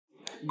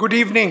Good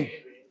evening.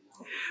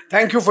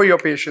 Thank you for your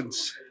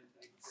patience.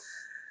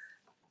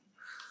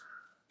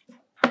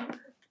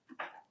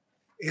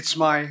 It's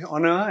my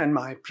honor and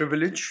my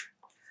privilege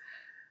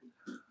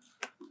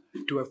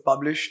to have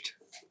published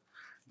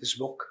this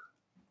book,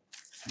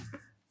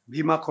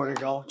 Bhima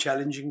Koregaon,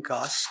 Challenging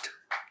Caste,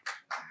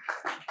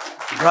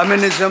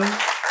 Brahminism,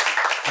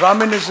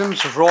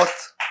 Brahminism's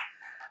wrath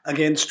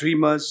against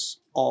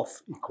dreamers of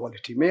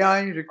equality. May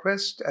I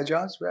request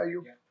Ajaz, where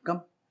you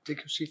come, take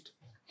your seat.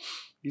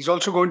 He's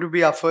also going to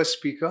be our first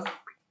speaker.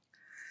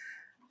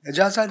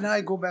 Ajaz and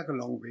I go back a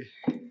long way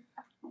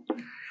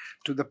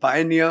to the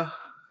pioneer,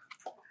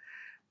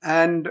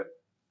 and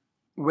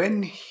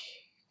when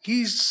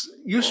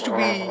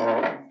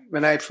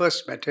when I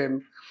first met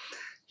him,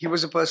 he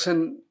was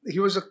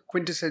a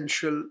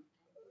quintessential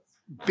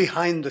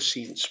behind the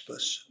scenes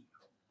person.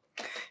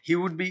 He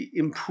would be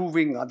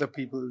improving other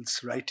people's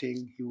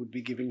writing, he would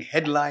be giving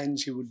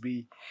headlines, he would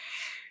be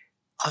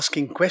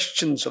asking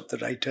questions of the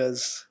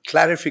writers,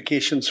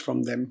 clarifications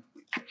from them.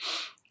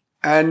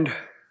 And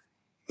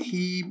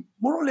he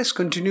more or less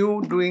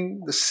continued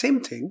doing the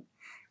same thing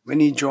when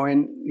he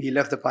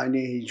left the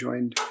Pioneer, he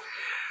joined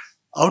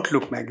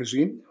Outlook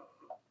magazine.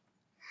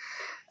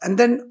 And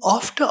then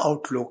after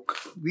Outlook,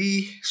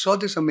 we saw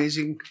this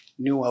amazing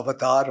new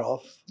avatar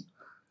of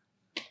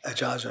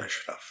Ajaz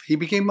Ashraf. He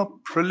became a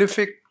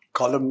prolific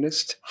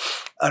columnist,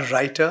 a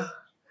writer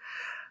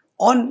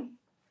on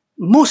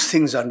most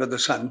things under the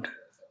sun,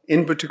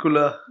 in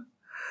particular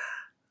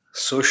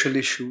social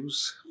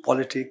issues,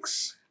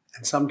 politics,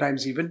 and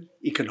sometimes even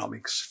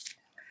economics.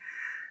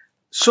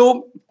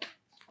 So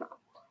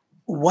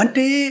one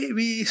day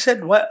we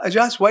said,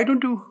 Ajaz, why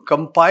don't you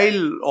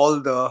compile all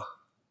the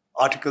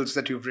articles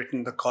that you've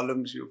written, the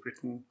columns you've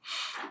written,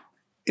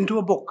 into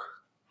a book?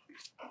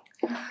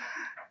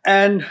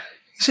 And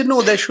he said,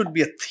 no, there should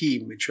be a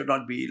theme. It should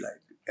not be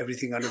like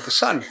everything under the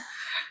sun.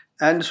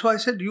 And so I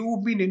said,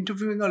 you've been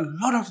interviewing a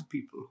lot of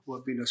people who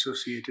have been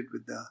associated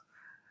with the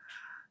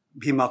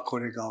Bhima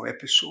Koregaon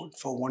episode,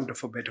 for want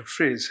of a better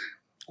phrase.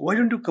 Why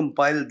don't you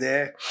compile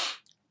their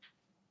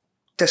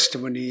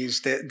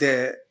testimonies,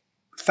 their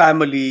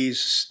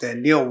families, their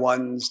near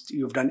ones?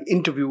 You've done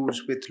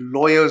interviews with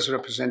lawyers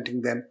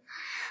representing them.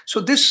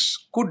 So this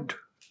could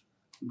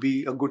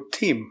be a good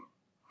theme.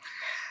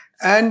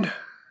 And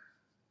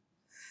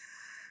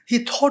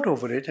he thought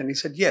over it and he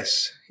said,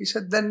 yes. He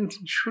said, then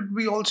should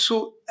we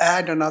also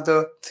add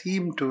another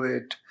theme to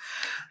it?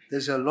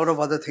 There's a lot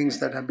of other things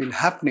that have been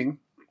happening.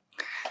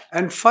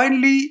 And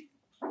finally,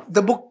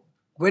 the book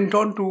went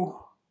on to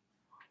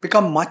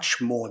become much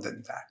more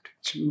than that.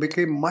 It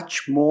became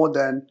much more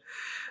than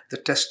the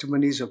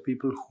testimonies of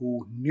people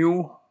who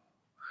knew,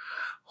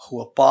 who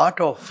were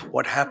part of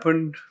what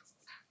happened,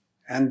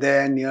 and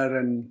their near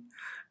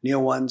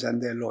ones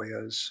and their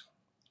lawyers.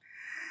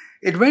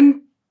 It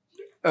became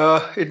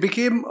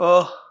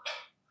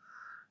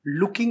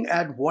looking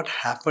at what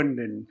happened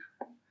in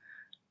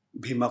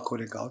Bhima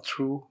Koregaon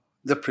through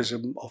the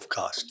prism of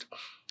caste.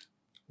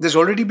 There's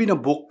already been a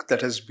book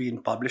that has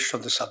been published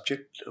on the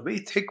subject, a very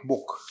thick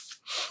book.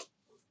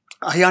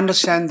 I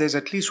understand there's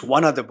at least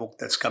one other book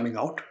that's coming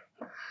out.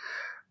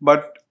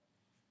 But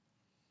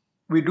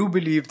I do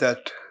believe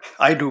that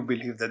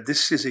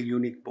this is a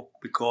unique book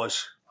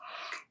because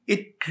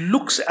it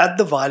looks at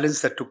the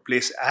violence that took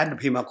place at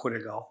Bhima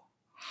Koregaon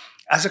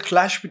as a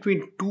clash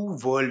between two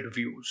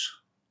worldviews,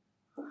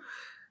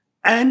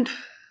 and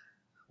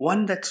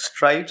one that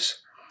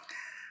strives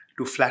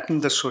to flatten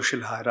the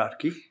social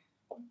hierarchy,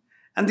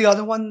 and the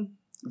other one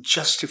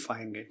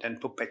justifying it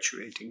and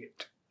perpetuating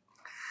it.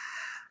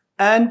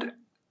 And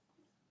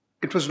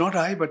it was not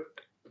I, but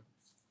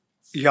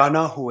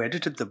Yana, who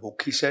edited the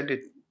book, he said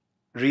it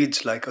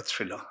reads like a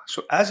thriller.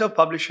 So as a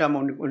publisher, I'm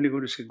only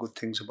going to say good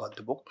things about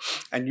the book.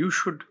 And you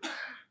should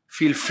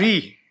feel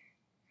free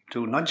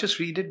to not just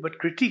read it, but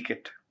critique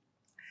it.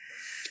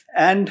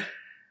 And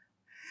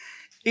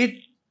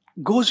it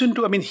goes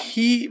into,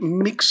 he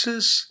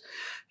mixes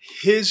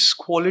his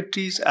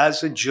qualities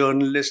as a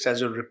journalist,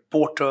 as a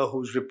reporter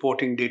who's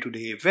reporting day-to-day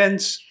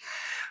events,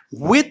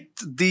 with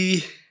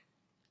the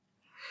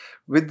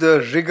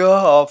rigor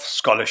of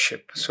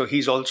scholarship. So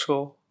he's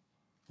also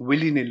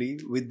willy-nilly,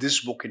 with this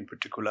book in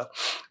particular,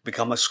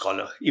 become a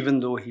scholar,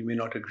 even though he may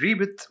not agree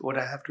with what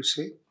I have to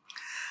say.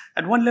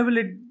 At one level,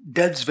 it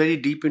delves very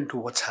deep into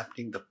what's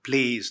happening, the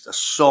plays, the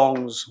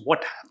songs,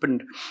 what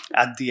happened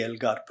at the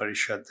Elgar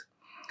Parishad,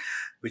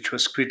 which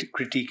was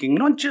critiquing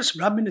not just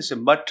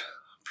Brahminism, but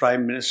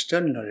Prime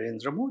Minister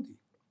Narendra Modi.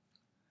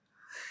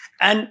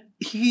 And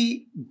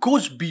he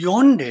goes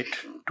beyond it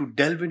to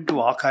delve into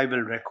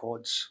archival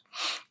records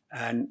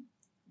and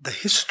the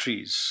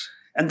histories,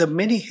 and the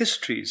many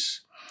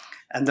histories,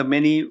 and the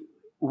many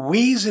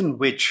ways in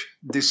which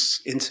this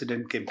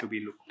incident came to be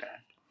looked at.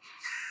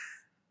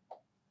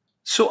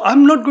 So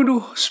I'm not going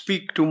to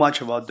speak too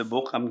much about the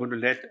book. I'm going to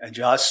let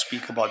Ajaz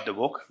speak about the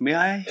book. May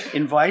I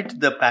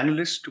invite the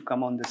panelists to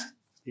come on this?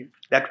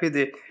 That way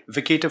they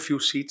vacate a few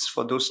seats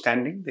for those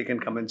standing. They can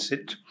come and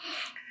sit.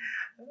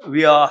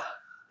 We are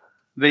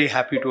very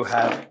happy to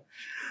have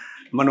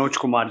Manoj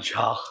Kumar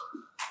Jha,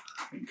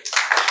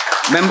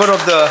 member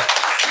of the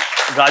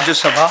Rajya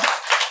Sabha,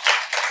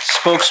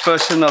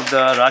 spokesperson of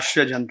the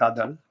Rashtriya Janata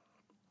Dal.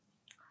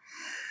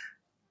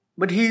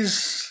 But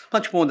he's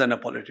much more than a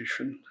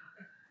politician.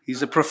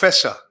 He's a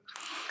professor.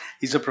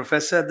 He's a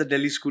professor at the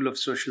Delhi School of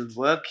Social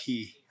Work.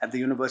 At the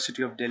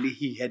University of Delhi,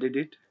 he headed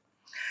it.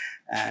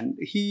 And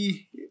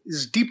he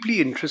is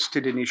deeply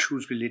interested in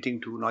issues relating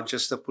to not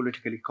just the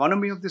political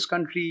economy of this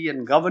country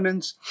and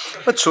governance,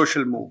 but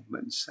social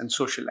movements and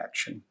social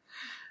action.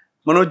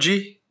 Manoj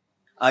ji,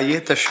 आइए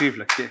तशरीफ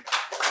रखिए.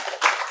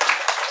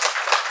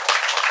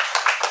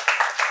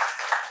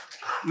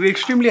 We're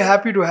extremely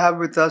happy to have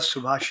with us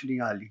Subhashini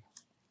Ali.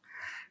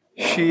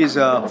 She is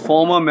a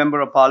former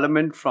member of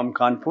parliament from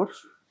Kanpur,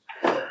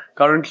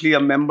 currently a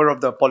member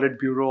of the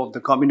Politburo of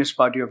the Communist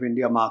Party of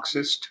India,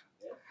 Marxist.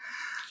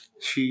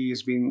 She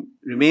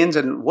remains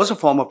and was a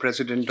former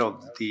president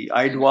of the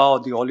IDWA, or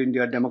the All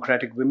India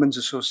Democratic Women's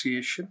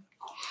Association.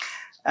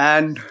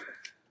 And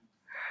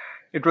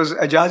it was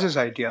Ajaz's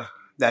idea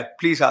that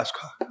please ask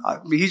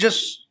her.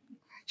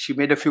 She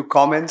made a few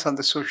comments on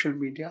the social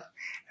media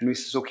and we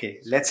said, okay,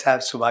 let's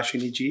have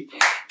Subhashini ji.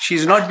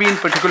 She's not been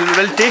particularly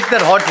well. Take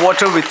that hot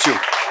water with you.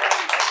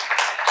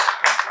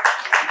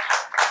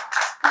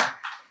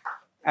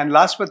 And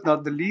last but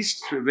not the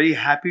least, we're very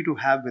happy to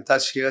have with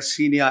us here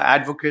senior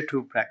advocate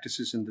who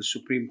practices in the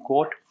Supreme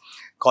Court,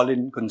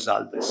 Colin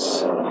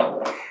Gonsalves.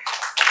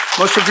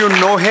 Most of you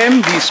know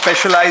him. He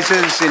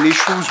specializes in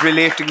issues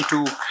relating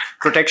to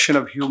protection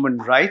of human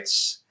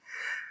rights,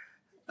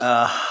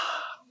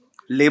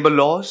 labor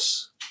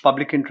laws,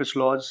 public interest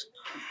laws.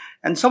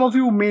 And some of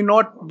you may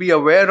not be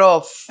aware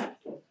of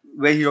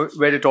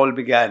where it all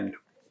began,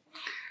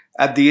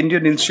 at the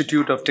Indian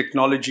Institute of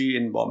Technology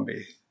in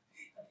Bombay.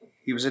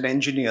 He was an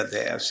engineer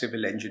there, a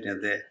civil engineer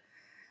there,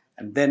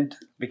 and then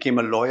became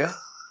a lawyer,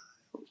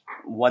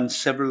 won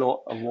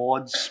several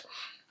awards,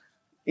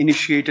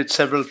 initiated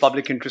several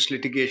public interest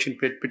litigation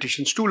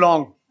petitions. Too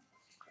long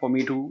for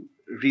me to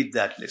read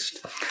that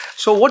list.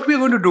 So what we're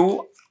going to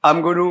do,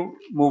 I'm going to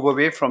move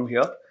away from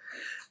here.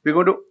 We're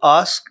going to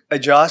ask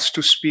Ajaz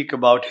to speak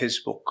about his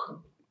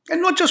book. And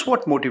not just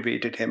what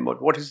motivated him,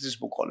 but what is this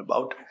book all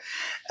about?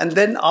 And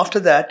then after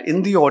that,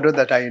 in the order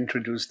that I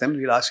introduced them,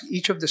 we'll ask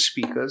each of the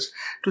speakers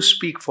to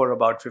speak for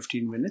about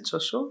 15 minutes or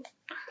so.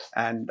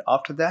 And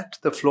after that,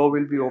 the floor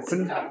will be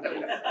open.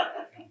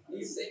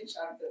 He's saying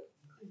shorter.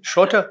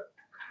 Shorter?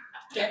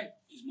 10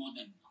 is more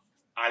than.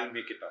 I'll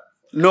make it up.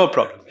 No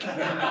problem.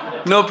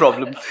 No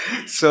problem.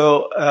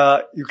 So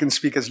you can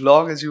speak as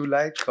long as you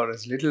like or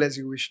as little as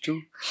you wish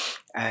to.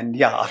 And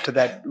yeah, after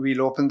that,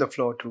 we'll open the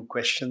floor to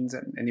questions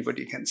and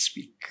anybody can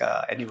speak.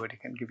 Anybody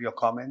can give your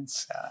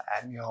comments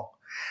and your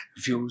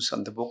views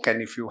on the book. And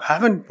if you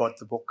haven't bought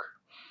the book,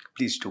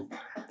 please do.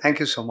 Thank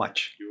you so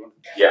much.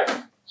 Yeah.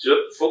 So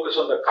focus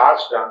on the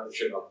caste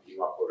dimension of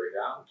Bhima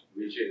Koregaon,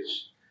 which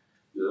is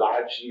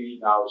largely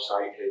now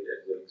cited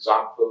as an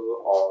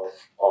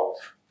example of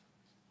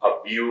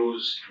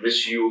abuse,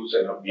 misuse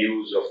and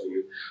abuse of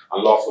the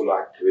Unlawful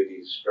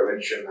Activities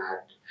Prevention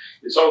Act.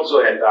 It's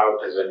also held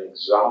out as an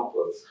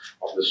example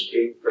of the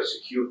state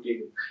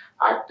persecuting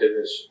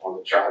activists on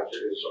the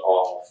charges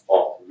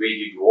of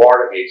waging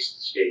war against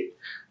the state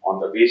on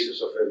the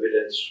basis of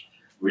evidence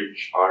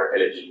which are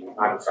allegedly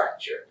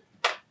manufactured.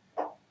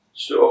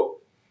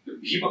 So the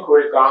Bhima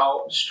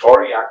Koregaon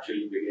story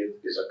actually begins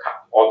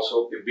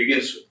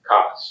with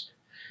caste.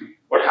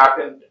 What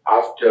happened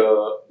after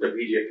the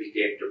BJP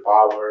came to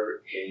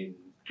power in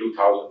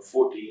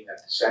 2014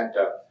 at the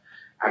center,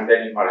 and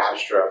then in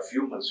Maharashtra a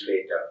few months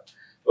later,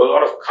 there were a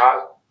lot of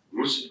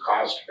gruesome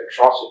caste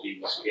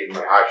atrocities in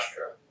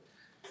Maharashtra.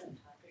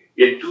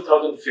 In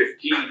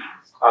 2015,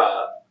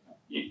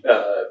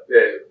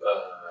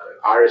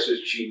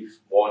 RSS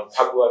chief Mohan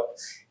Bhagwat,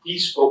 he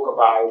spoke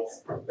about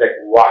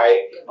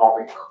why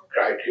economic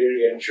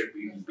criterion should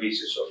be the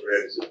basis of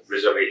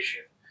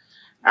reservation.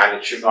 And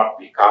it should not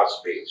be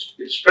caste-based.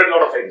 It spread a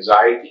lot of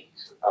anxiety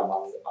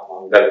among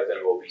Dalit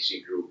and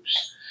OBC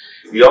groups.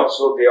 There was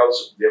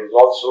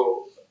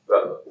also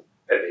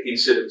an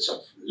incidence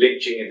of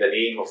lynching in the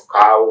name of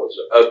cow was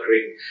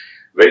occurring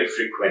very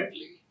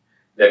frequently.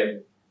 Then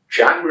in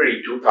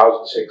January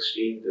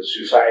 2016, the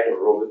suicide of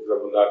Rohit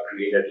Vemula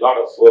created a lot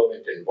of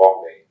ferment in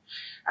Bombay,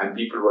 and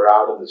people were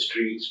out in the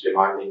streets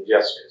demanding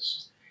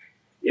justice.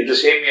 In the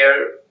same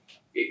year,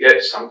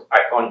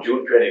 on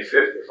June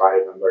 25th, if I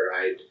remember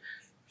right,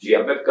 the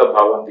Ambedkar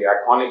Bhavan, the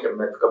iconic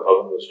Ambedkar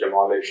Bhavan, was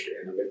demolished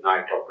in a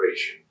midnight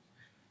operation.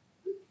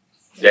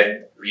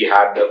 Then we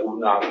had the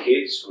Una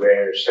case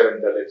where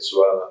 7 Dalits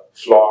were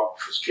flogged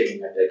for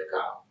skinning a dead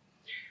cow.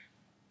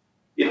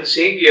 In the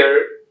same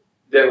year,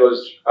 there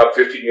was a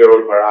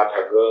 15-year-old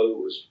Maratha girl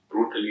who was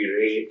brutally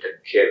raped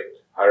and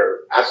killed.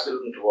 Her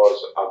assailant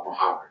was a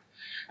Muhammad.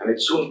 And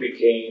it soon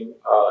became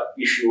an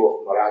issue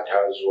of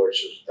Marathas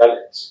versus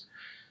Dalits.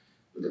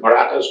 The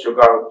Marathas took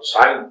out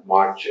silent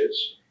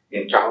marches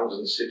in towns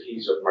and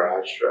cities of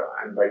Maharashtra,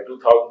 and by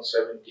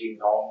 2017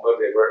 November,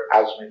 there were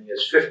as many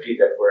as 50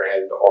 that were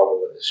held all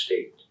over the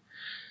state.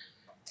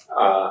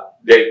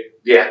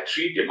 They had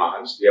three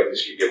demands. They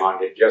obviously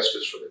demanded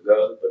justice for the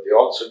girl, but they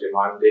also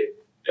demanded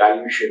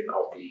dilution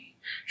of the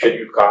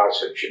Scheduled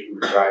Castes and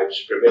Scheduled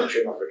Tribes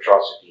Prevention of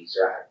Atrocities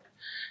Act,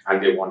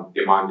 and they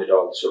demanded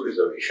also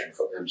reservation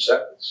for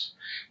themselves.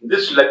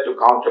 This led to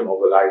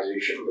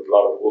counter-mobilization with a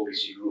lot of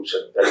OBC groups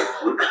and Dalit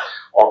groups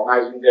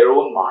organizing their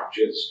own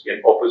marches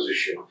in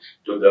opposition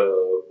to the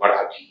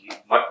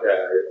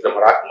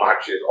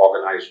marches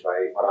organized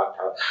by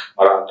Maratha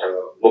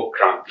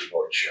Mukranti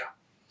Morcha.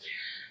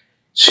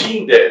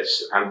 Seeing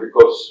this, and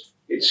because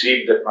it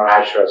seemed that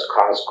Maharashtra's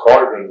caste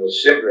cauldron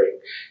was simmering,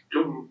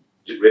 two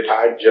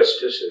retired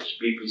justices,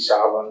 B.P.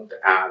 Sawant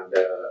and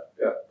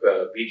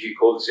B.G.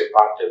 Kolse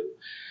Patil,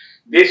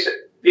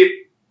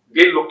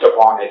 they looked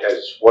upon it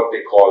as what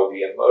they call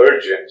the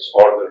emergence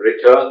or the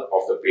return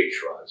of the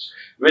Peshwas,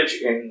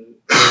 which in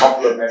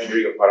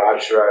complementary of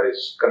Maharashtra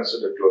is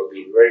considered to have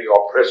been very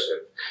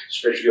oppressive,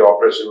 especially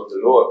oppressive of the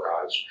lower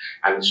caste,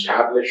 and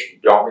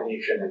established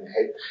domination and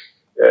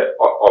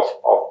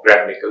of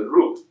Brahminical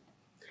rule.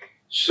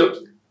 So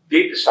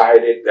they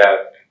decided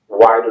that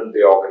why don't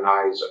they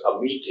organize a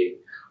meeting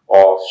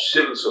of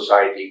civil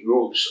society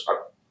groups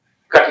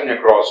cutting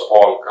across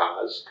all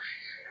castes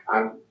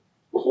and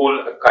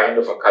hold a kind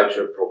of a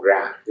cultural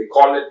program. They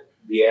call it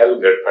the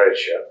Elgar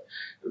Parishad.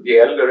 The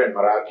Elgar in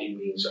Marathi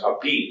means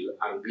appeal,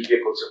 and B.J.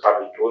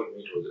 Kulsapati told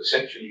me it was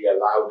essentially a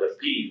loud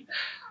appeal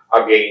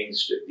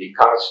against the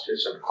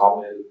casteist and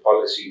communal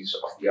policies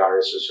of the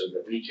RSS and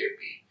the BJP.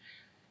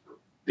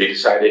 They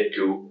decided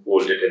to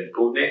hold it in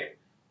Pune,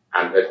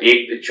 and the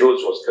date they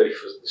chose was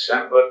 31st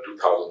December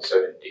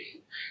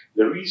 2017.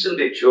 The reason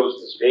they chose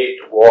this date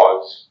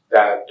was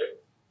that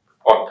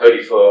on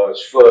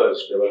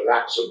 31st, there were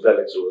lakhs of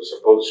Dalits who were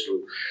supposed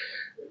to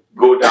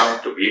go down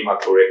to Bhima,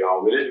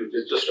 Koregaon village, which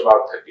is just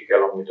about 30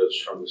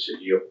 kilometers from the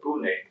city of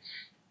Pune,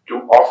 to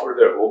offer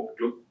their homage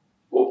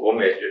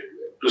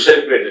to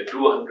celebrate the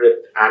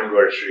 200th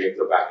anniversary of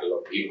the Battle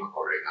of Bhima,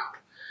 Koregaon.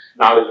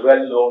 Now, it is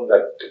well known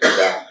that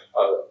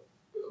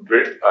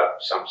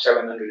some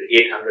 700,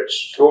 800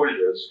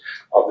 soldiers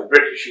of the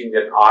British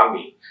Indian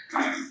Army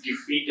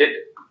defeated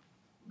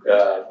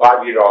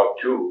Bajirao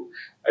II,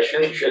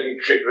 essentially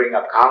triggering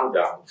a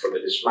countdown for the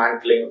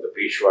dismantling of the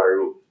Peshwa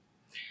rule.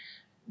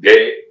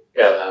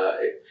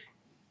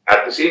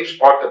 At the same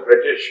spot, the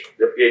British,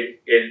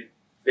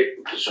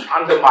 to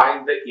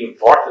undermine the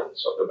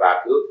importance of the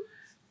battle,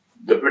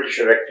 the British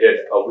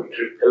erected a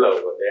victory pillar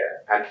over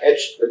there and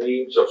etched the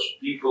names of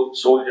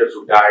soldiers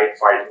who died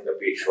fighting the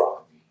Peshwa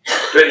army.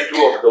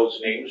 22 of those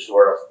names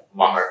were of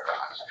Mahar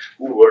caste,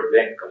 who were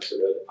then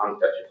considered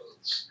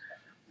untouchables.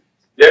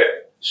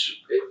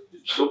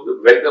 So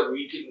when the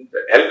meeting,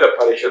 the Elgar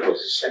Parishad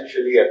was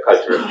essentially a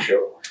cultural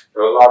show.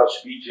 There were a lot of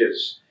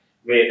speeches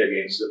made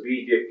against the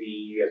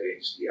BJP,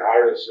 against the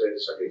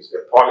RSS, against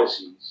their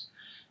policies.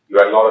 You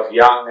had a lot of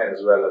young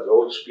as well as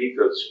old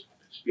speakers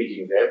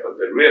speaking there, but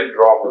the real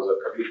draw was the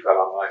Kabir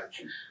Kala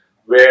Manch,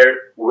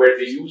 where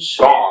they used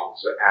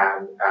songs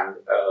and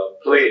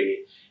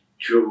play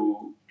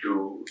to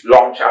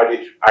launch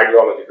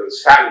ideological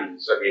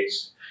sallies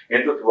against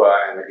Hindutva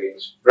and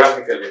against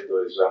Brahminical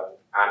Hinduism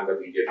and the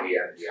BJP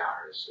and the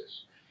RSS.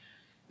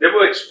 There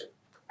were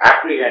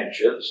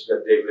apprehensions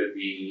that there will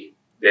be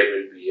a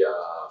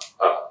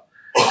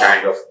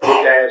kind of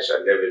protest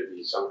and there will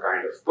be some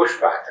kind of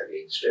pushback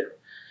against it.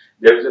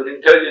 There was an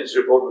intelligence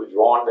report which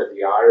warned that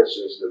the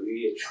RSS, the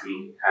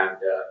VHP, and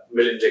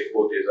Milind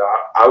Ekpote's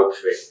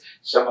outfit,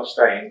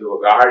 Samasta Hindu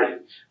Agadi,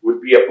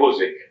 would be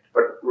opposing it.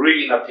 But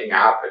really nothing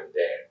happened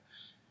there.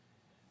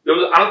 There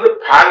was another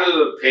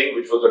parallel thing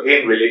which was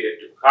again related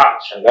to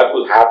caste, and that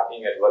was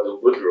happening at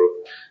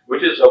Vadupudru,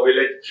 which is a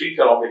village 3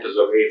 kilometers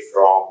away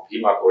from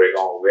Bhima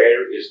Koregaon, where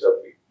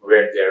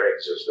there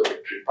exists the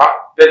Victory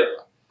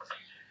Pillar.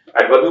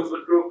 At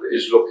Vadupudru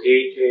is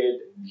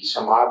located the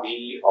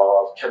Samadhi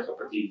of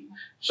Chhatrapati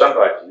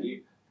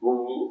Sambhaji,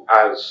 who,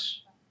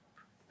 as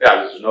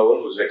is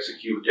known, was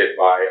executed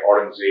by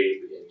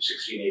Aurangzeb in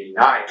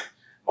 1689.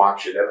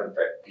 March 11,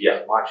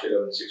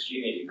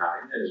 1689,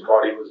 and his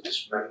body was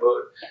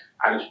dismembered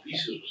and his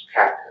pieces was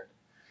scattered.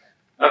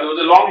 Now, there was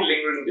a long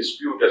lingering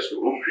dispute as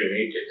to who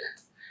cremated him.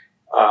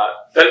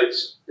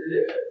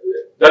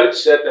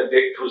 Dalits said that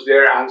it was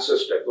their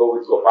ancestor,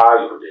 Govind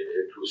Gopal, who did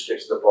it, who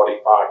stitched the body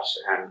parts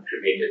and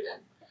cremated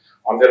him.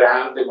 On the other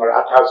hand, the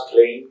Marathas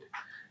claimed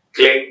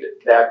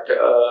that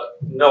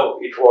no,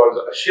 it was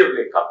a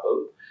Shivlik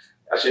couple,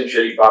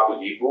 essentially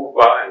Bapuji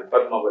Bhuva and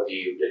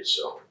Padmavati, who did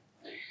so.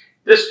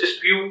 This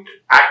dispute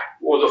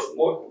was of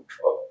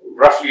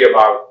roughly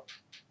about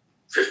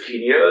 15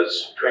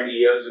 years, 20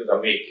 years in the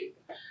making.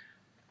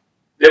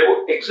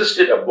 There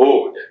existed a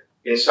board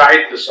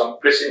inside the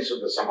precincts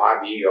of the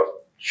Samadhi of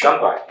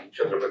Sambhaji,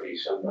 Chhatrapati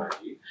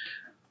Sambhaji,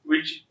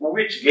 which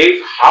gave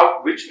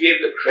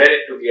the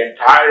credit to the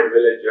entire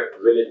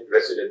village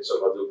residents of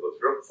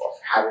Vadupudru of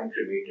having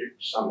cremated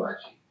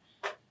Sambhaji.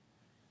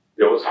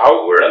 There was,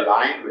 however, a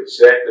line which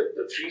said that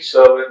the 3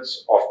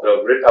 servants of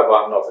the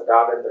Vritavan, of the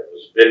garden that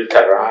was built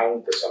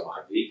around the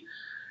Samadhi,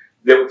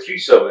 there were 3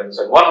 servants,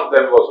 and one of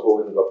them was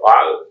Govind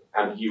Gopal,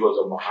 and he was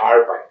a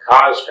Mahar by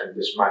caste, and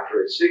this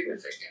matter is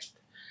significant.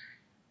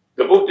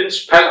 The book didn't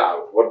spell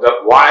out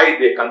why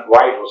it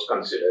was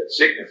considered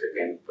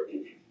significant, but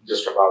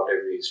just about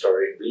every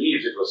historian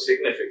believes it was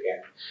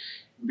significant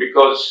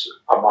because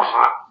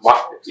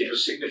it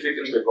was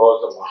significant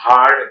because the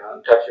Mahar and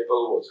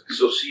untouchable was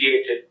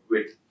associated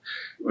with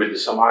the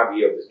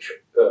Samadhi of the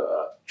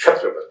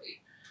Chhatrapati.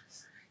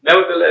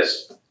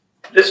 Nevertheless,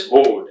 this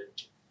board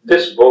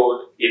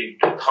in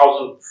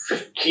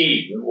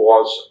 2015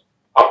 was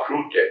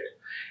uprooted,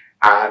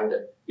 and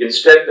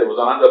instead there was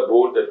another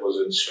board that was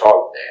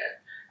installed there.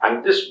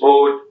 And this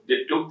board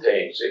did two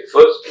things. It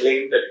first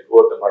claimed that it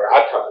was the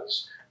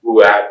Marathas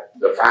who had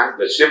the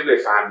Shivle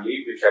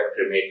family which had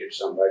cremated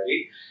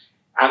somebody.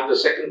 And the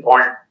second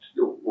point,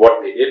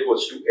 what they did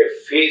was to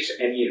efface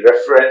any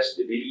reference.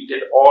 They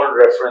deleted all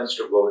reference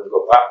to Govind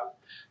Gopal.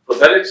 For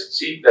Dalits, it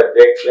seemed that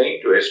their claim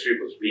to history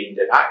was being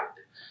denied.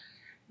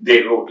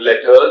 They wrote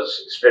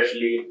letters,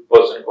 especially a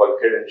person called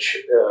Kiran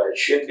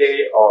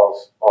Shinde of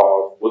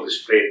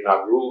Buddhist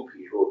Prerna group.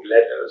 He wrote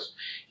letters.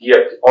 He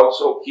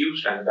also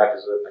accused, and that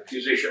is an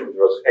accusation which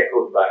was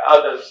echoed by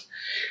others,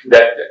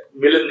 that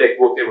Milind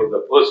Ekbote was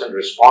the person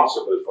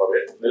responsible for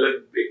it.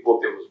 Milind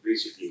Ekbote was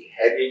basically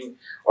heading,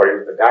 or he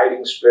was the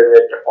guiding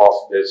spirit of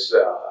this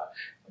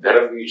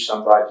Dharamveer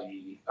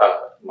Sambhaji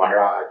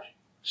Maharaj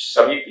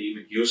Samiti,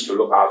 which used to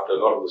look after a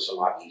lot of the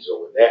Samadhis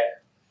over there.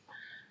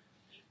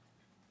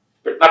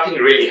 But nothing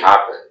really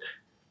happened,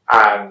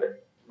 and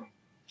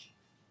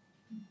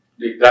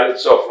the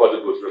Dalits of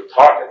Vadabhutra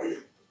thought,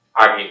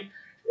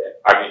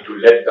 to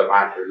let the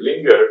matter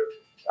linger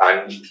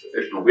and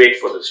to wait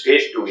for the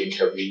state to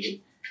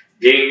intervene.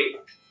 They,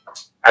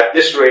 at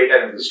this rate,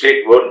 and if the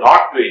state were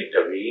not to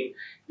intervene,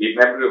 the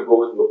memory of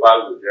Govind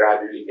Gopal would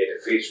gradually get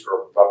effaced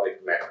from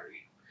public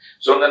memory.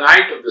 So on the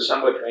night of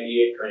December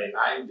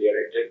 28-29, they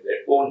erected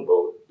their own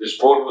board. This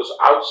board was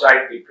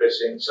outside the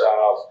precincts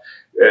of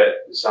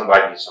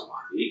Sambhaji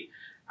Samadhi,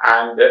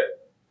 and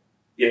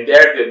in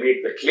there they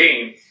made the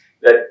claim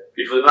that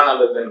it was none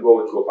other than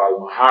Govind Gopal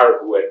Mahar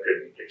who had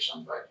cremated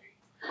Sambhaji.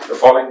 The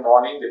following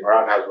morning, the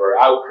Marathas were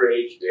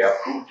outraged. They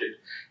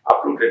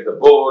uprooted the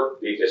board.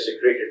 They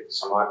desecrated the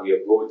Samadhi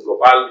of Govind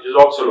Gopal, which is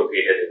also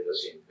located in the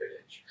same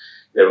village.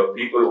 There were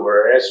people who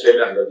were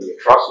arrested under the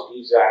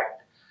Atrocities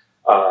Act.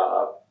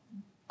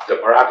 The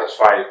Marathas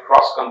filed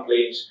cross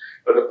complaints,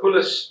 but the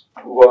police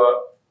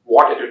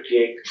wanted to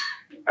take,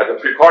 as a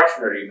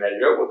precautionary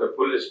measure, what the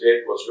police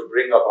did was to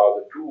bring about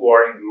the two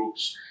warring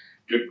groups,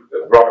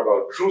 brought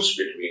about truce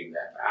between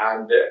them,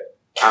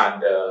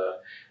 and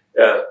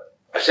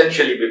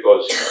essentially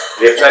because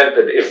they felt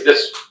that if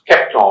this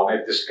kept on,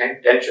 if this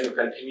tension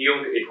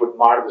continued, it would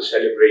mar the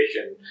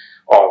celebration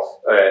of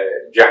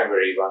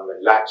January 1,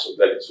 when lakhs of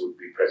Dalits would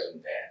be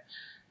present there.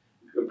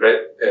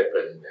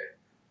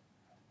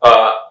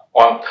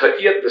 On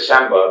 30th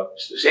December,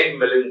 the same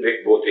Milind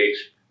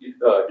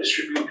Ekbote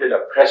distributed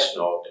a press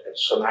note at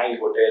Sonai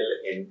Hotel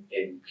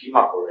in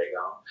Bhima,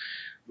 Koregaon,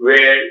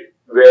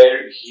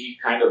 where he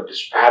kind of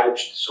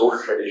disparaged this whole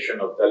tradition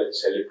of Dalits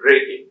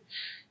celebrating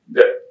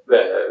the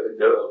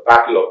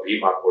Battle of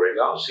Bhima,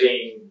 Koregaon,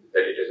 saying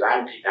that it is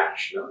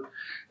anti-national,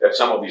 that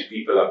some of these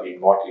people are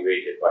being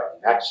motivated by the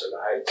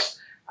Naxalites,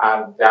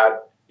 and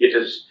that it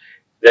is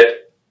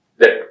that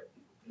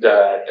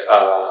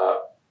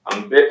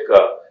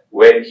Ambedkar,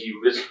 when he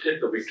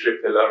visited the Victory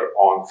Pillar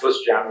on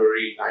 1st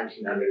January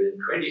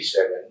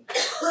 1927,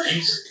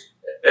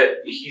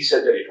 he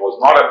said that it was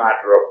not a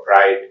matter of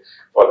pride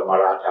for the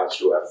Marathas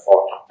to have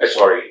fought,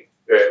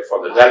 for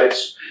the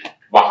Dalits,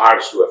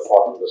 Mahars to have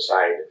fought on the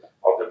side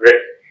of the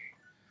British.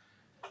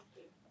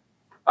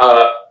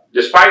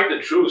 Despite the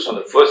truce on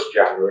the 1st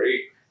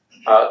January,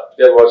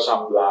 there was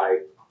some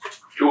like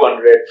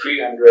 200,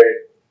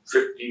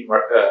 350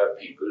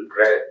 people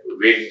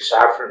waving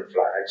saffron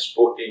flags,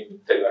 sporting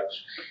tilaks,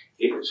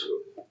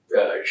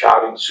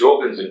 shouting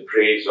slogans in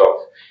praise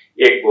of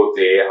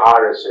Ekbote,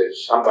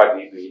 RSS,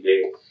 Sambhaji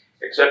Vide,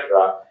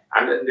 etc.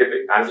 And then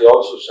they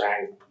also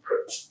sang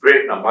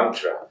Prerna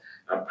Mantra.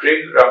 And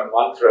Prerna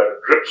Mantra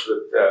drips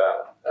with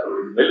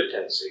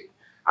militancy.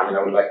 I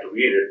would like to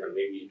read it, but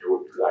maybe it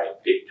would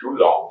take too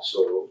long,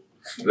 so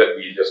let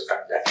me just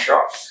cut that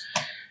short.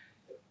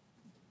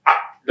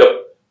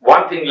 The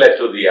one thing led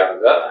to the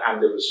other,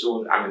 and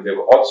they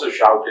were also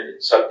shouted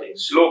insulting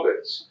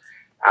slogans,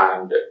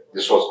 and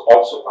this was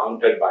also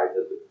countered by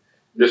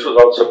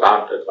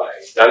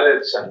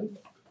Dalits, and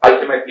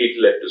ultimately it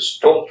led to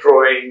stone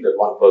throwing. That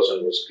one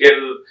person was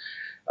killed.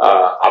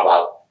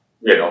 About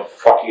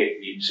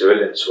 48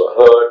 civilians were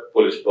hurt.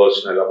 Police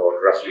personnel,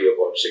 roughly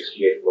about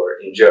 68 were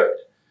injured.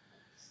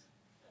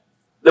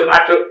 The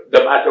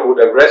matter would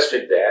have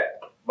rested there,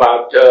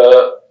 but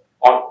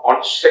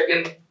on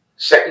second,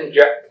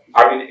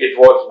 it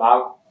was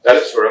now,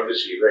 Dalits were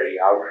obviously very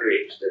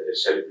outraged that the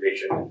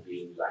celebration had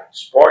been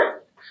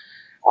spoiled.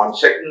 On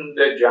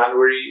 2nd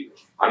January,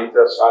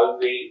 Anita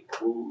Salve,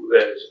 who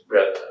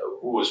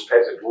was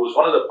present, who was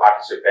one of the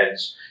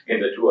participants in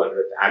the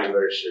 200th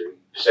anniversary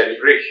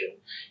celebration,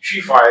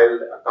 she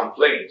filed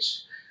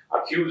complaints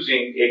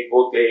accusing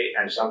Ekpote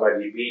and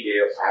somebody B-Day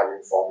of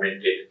having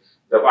fomented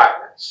the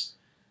violence.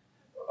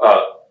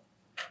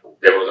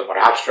 There was a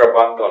Maharashtra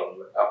Bandh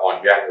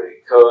on January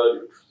 3rd.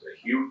 It was a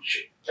huge,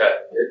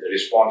 the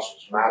response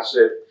was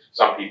massive.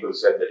 Some people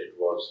said that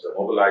the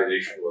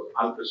mobilization was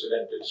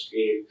unprecedented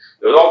scale.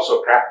 There was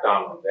also a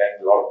crackdown on that.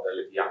 A lot of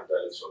young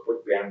Dalits were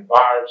put behind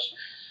bars.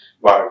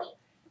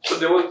 So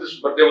there was this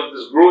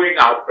growing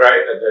outcry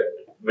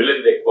that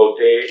Milind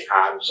Ekpote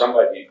and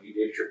somebody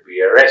B-Day should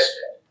be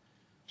arrested.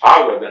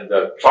 However, then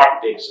the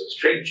plot takes a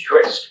strange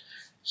twist.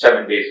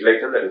 7 days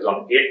later, that is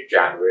on 8th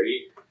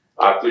January,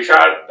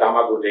 Tushar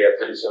Damagode, a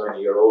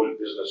 37-year-old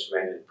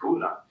businessman in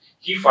Pune,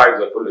 he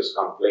files a police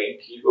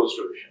complaint. He goes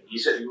to Vision. He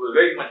said he was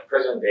very much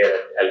present there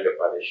at Elga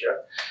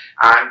Padisha,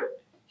 and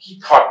he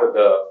thought that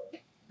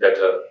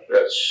the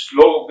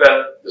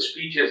slogan, the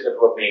speeches that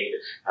were made,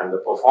 and the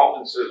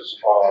performances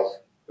of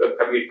the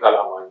Kabir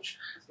Kala Manch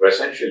were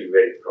essentially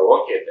very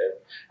provocative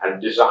and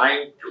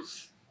designed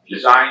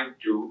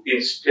to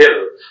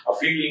instill a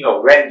feeling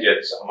of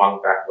vengeance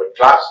among backward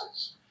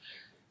classes.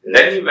 And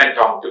then he went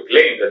on to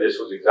claim that this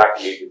was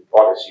exactly the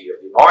policy of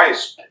the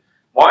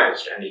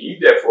Maoist, and he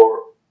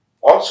therefore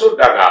also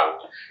dug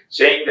out,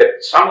 saying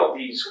that some of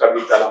these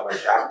Kabir Kala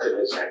Manch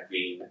activists had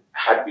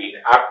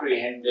been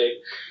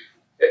apprehended,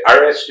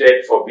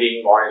 arrested for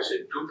being Maoist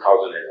in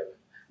 2011,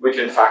 which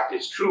in fact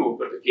is true,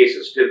 but the case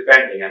is still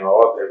pending and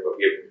all of them were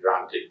given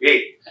granted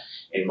bail.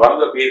 In one of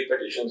the bail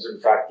petitions, in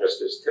fact,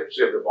 Justice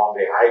Tipsy of the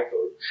Bombay High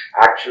Court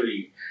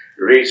actually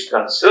raised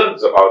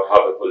concerns about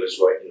how the police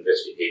were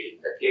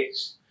investigating the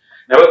case.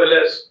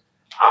 Nevertheless,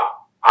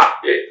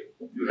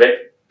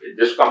 when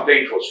this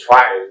complaint was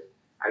filed,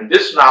 and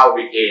this now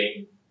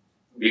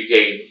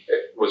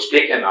was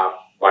taken up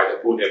by the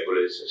Pune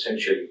police,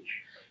 essentially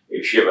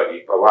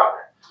Shivadi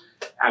Pawar.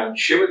 And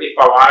Shivadi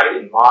Pawar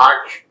in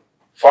March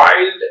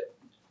filed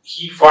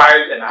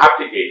an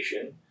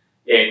application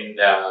in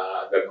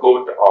the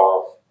court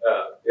of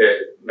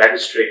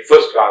magistrate,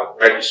 first-class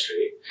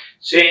magistrate,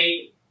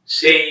 saying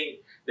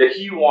that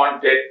he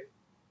wanted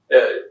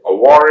a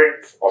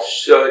warrant of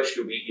search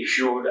to be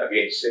issued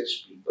against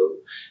 6 people.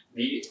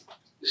 The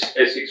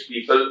 6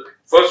 people,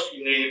 first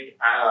he named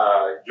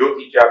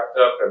Jyoti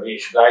Jagta,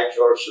 Ramesh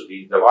Gaichor,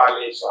 Sudhir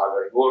Dawale,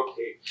 Sagar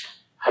Gorkhe,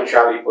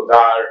 Harshali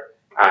Podar,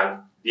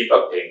 and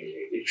Deepak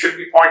Dengle. It should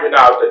be pointed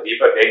out that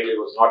Deepak Dengle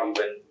was not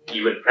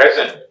even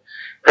present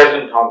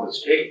on the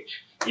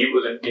stage.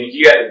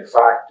 He had in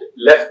fact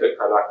left the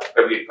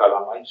Kabir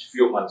Kala Manch a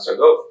few months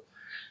ago.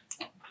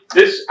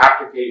 This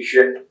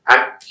application,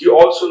 and he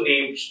also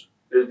named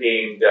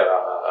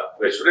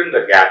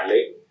Surinder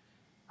Gadling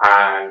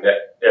and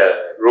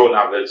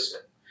Rona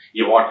Wilson.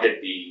 He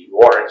wanted the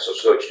warrants of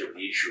search to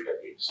be issued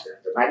against them.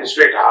 The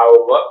magistrate,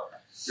 however,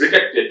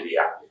 rejected the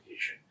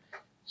application.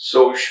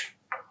 So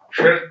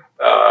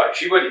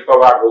Shivadi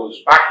Pawar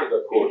goes back to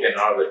the court in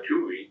another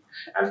 2 weeks,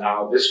 and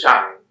now this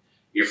time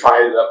he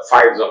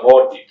files a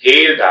more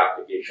detailed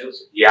application.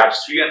 He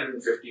adds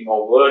 350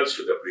 more words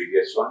to the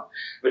previous one,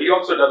 but he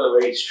also does a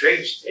very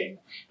strange thing.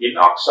 He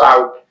knocks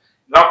out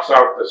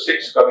the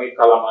 6 Kabir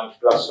Kala Manch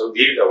plus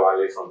Sudhir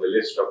Dawale from the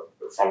list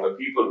from the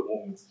people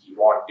whom he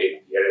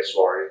wanted the arrest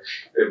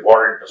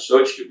warrant of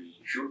search to be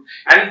issued,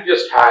 and he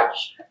just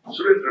has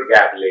Surinder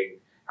Gadling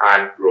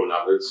and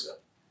Rona Wilson.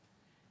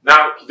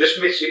 Now, this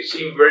may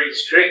seem very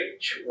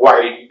strange.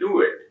 Why did he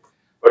do it?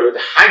 But with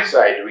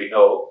hindsight, we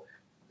know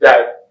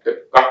that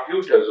the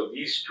computers of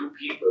these 2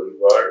 people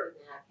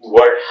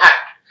were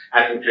hacked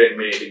and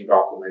incriminating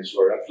documents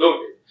were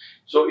uploaded.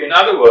 So, in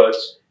other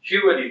words,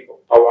 Shivadi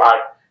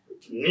Pawar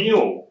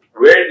knew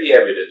where the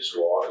evidence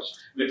was,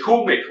 with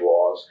whom it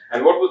was,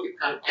 and what was the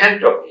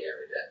content of the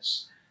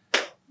evidence.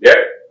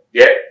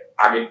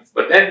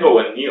 But then no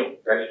one knew.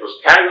 Then it was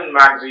Caregaon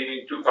magazine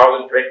in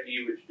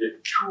 2020, which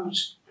did 2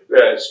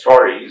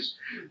 stories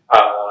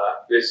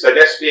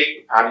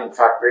suggesting and in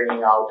fact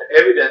bringing out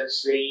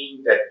evidence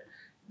saying that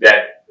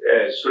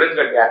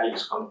Surinder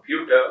Gadling's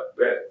computer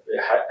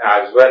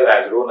as well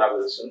as Rona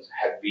Wilson's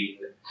had been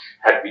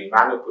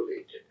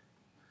manipulated.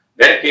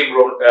 Then came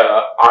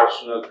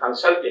Arsenal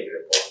Consulting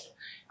Report,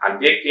 and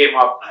they came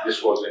up,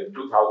 this was in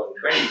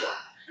 2021.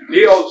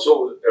 They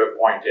also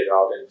pointed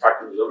out, in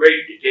fact it was a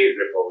very detailed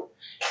report,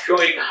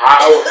 showing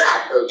how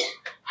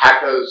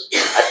hackers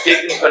had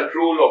taken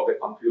control of the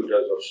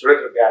computers of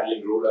Surinder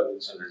Gadling, Rona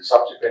Wilson, and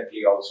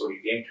subsequently also he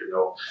came to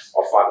know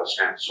of Father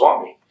Stan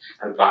Swami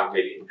and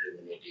planted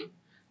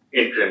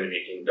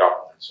incriminating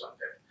documents on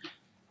them.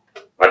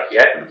 But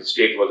yet the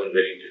state wasn't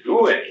willing to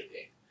do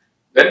anything.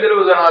 Then there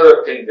was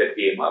another thing that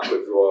came up,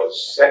 which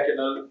was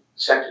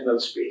Sentinel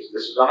Space.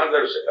 This is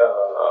another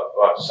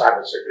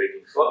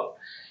cybersecurity firm,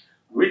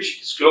 which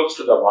disclosed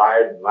to the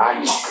Wired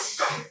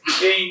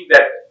magazine,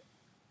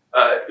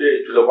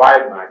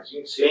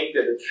 saying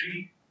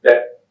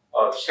that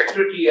a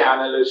security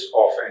analyst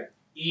of an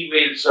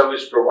email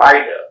service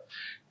provider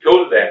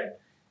told them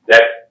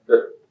that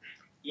the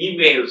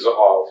emails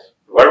of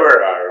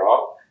Varvara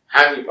Rao,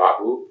 Hani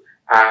Babu,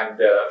 and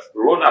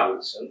Rona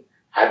Wilson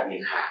had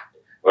been hacked.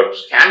 But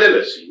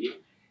scandalously,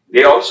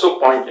 they also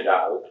pointed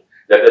out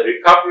that the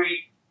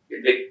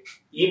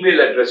email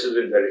addresses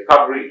in the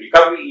recovery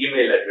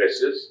email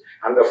addresses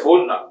and the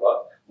phone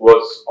number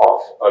was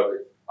of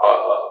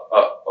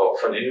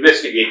an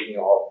investigating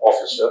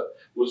officer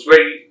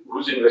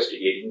who's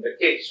investigating the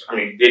case. I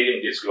mean, they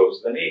didn't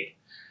disclose the name.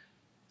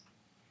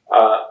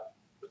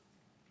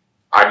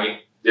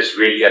 This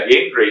really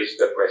again raised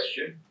the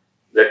question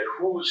that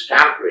whose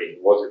tampering?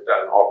 Was it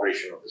an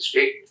operation of the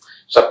state?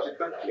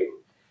 Subsequently,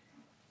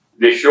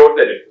 they showed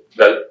that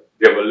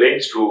there were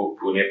links to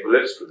Pune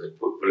police, to the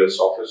police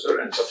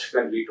officer, and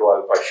subsequently to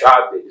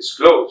Al-Pashad. They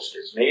disclosed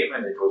his name,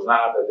 and it was none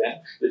other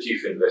than the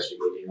chief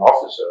investigating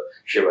officer,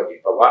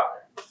 Shivaji Pawar.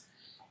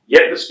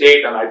 Yet the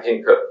state, and I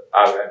think,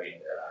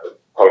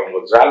 Colin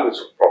Gonzalez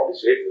would probably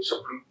say,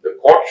 the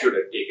court should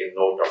have taken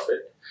note of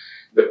it.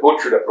 The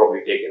court should have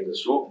probably taken the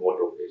suo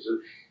motu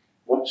cases.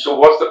 So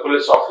was the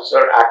police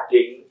officer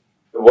acting,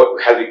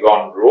 has he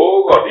gone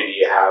rogue, or did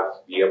he have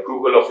the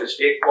approval of his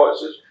state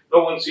bosses?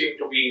 No one seemed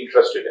to be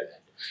interested in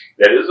it.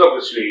 There is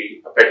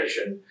obviously a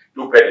petition,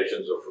 two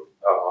petitions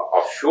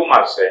of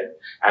Shuma Sen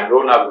and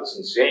Rona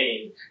Wilson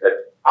saying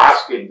that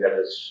asking that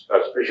a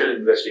special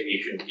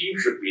investigation team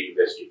should be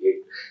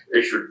investigated.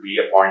 They should be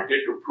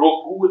appointed to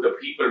probe who were the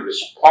people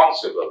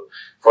responsible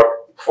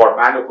for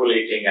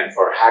manipulating and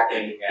for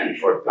hacking and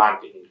for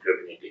planting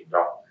incriminating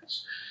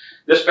documents.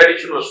 This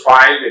petition was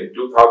filed in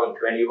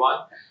 2021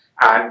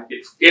 and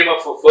it came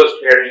up for first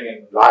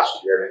hearing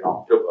last year in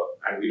October,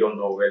 and we don't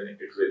know when it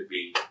will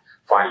be,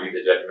 finally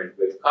the judgment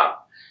will come.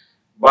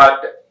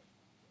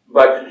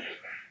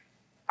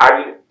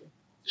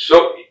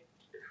 So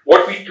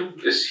what we do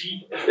is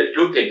see the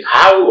two things.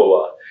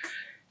 However,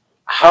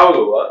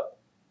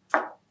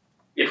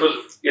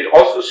 it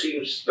also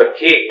seems the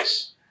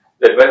case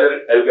that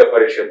whether Elga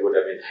Parishad would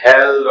have been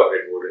held or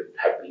it wouldn't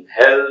have been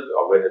held,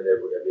 or whether there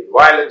would have been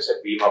violence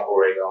at Bhima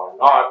Koregaon or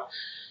not,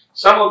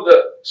 some of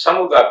the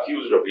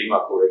accused of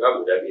Bhima Koregaon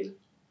would have been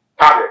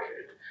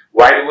targeted.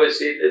 Why do I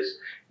say this?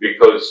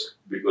 Because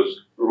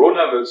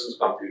Rona Wilson's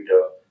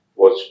computer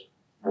was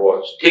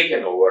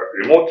taken over,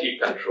 remotely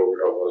controlled,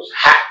 or was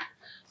hacked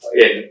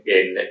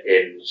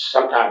in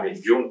sometime in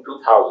June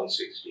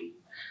 2016.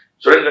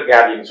 Surrender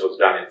gatherings was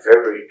done in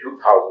February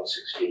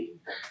 2016,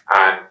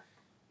 and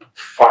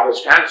Father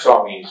Stan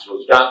Swami's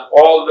was done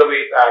all the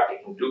way back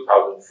in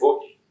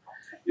 2014.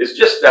 It's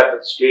just that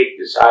the state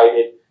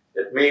decided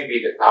that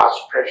maybe the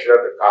caste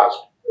pressure,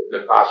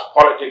 the caste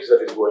politics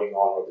that is going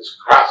on, or this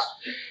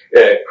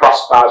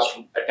cross-caste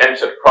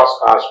attempts at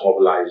cross-caste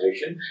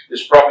mobilization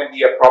is probably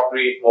the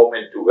appropriate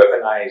moment to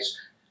weaponize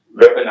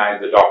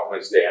the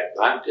documents they had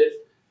planted,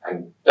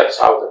 and that's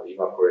how the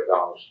Bhima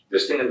Koregaon,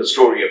 this thing in the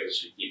story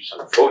obviously keeps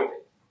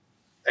unfolding.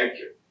 Thank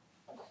you.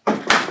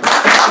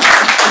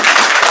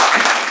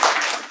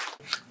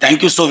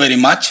 Thank you so very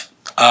much.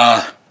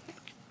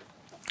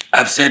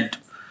 I've said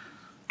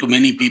to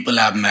many people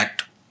I've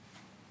met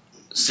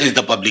since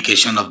the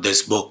publication of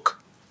this book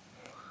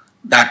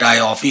that I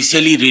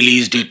officially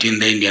released it in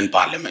the Indian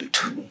Parliament.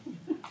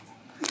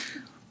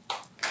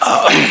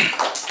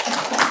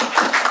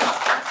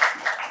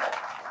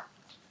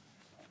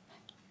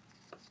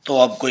 तो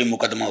अब कोई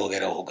मुकदमा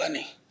वगैरह होगा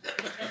नहीं.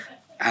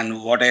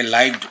 And what I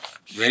liked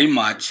very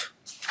much,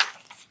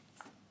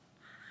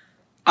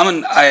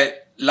 I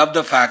love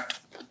the fact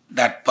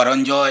that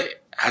Paranjoy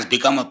has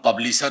become a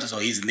publisher, so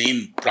his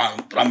name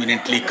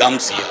prominently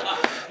comes here,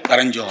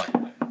 Paranjoy.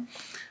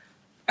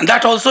 And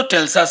that also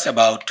tells us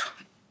about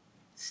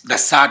the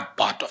sad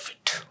part of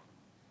it.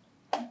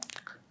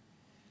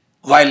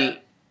 While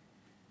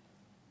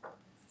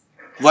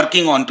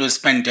working on to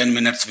spend 10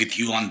 minutes with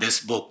you on this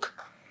book,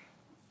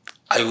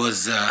 I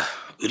was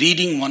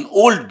reading one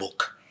old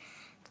book,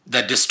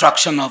 The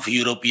Destruction of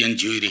European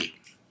Jewry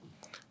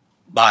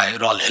by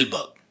Roll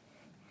Hilberg.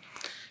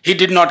 He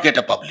did not get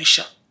a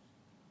publisher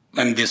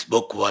when this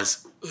book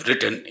was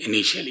written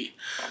initially.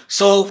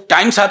 So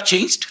times have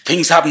changed,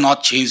 things have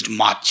not changed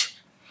much.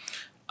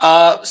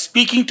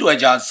 Speaking to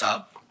Ajaz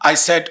Saab, I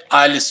said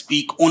I'll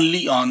speak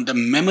only on the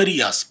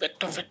memory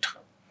aspect of it.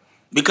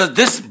 Because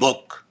this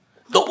book,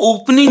 the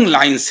opening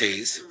line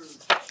says,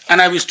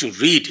 and I wish to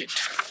read it.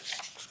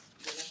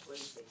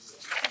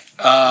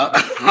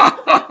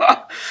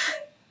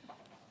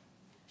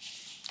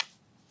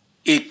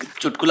 एक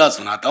चुटकुला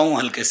सुनाता हूँ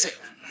हल्के से.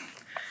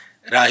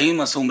 राही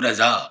मासूम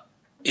रजा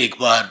एक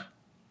बार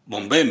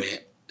बॉम्बे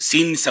में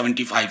scene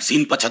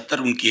 75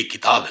 उनकी एक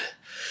किताब है,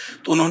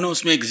 तो उन्होंने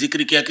उसमें एक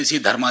जिक्र किया, किसी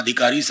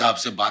धर्माधिकारी साहब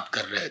से बात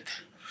कर रहे थे,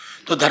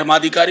 तो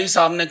धर्माधिकारी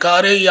साहब ने कहा,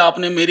 अरे ये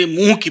आपने मेरे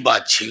मुंह की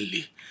बात छीन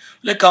ली.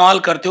 ले कमाल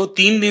करते हो,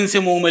 3 दिन से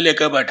मुंह में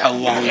लेकर बैठा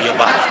हुआ हूँ ये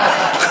बात.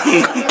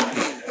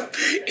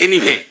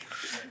 Anyway,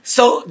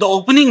 so the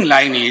opening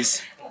line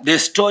is, the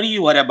story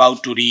you are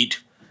about to read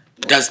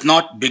does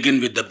not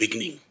begin with the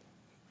beginning.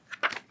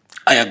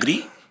 I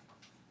agree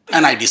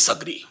and I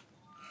disagree.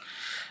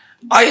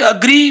 I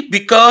agree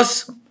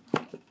because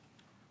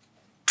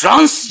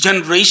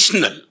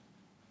transgenerational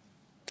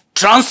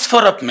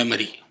transfer of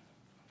memory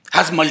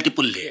has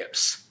multiple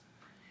layers.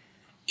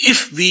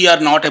 if we are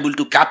not able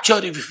to capture,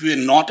 if we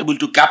are not able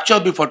to capture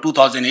before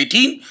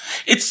 2018,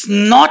 it's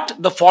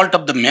not the fault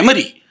of the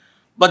memory,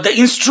 but the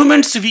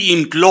instruments we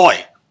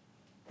employ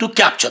to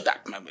capture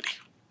that memory.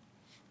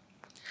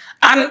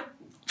 And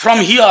from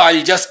here,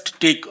 I'll just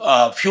take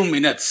a few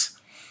minutes.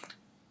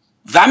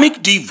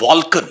 Vamik D.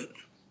 Volkan,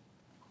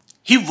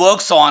 he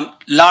works on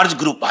large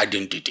group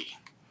identity.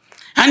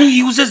 And he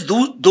uses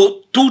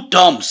those two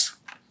terms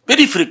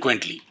very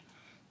frequently: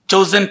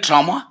 chosen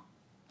trauma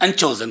and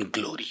chosen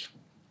glory.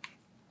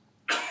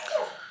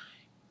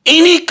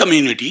 Any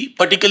community,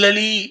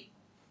 particularly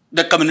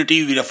the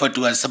community we refer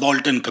to as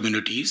subaltern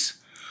communities,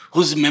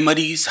 whose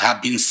memories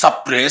have been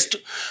suppressed,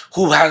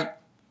 who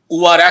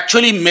are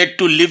actually made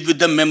to live with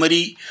the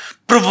memory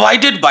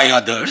provided by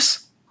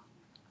others,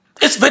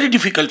 it's very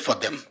difficult for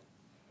them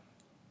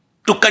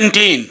to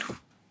contain,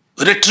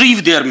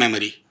 retrieve their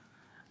memory,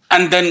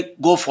 and then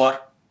go for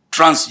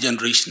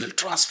transgenerational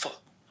transfer.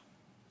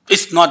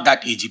 It's not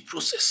that easy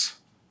process.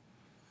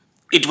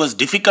 It was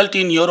difficult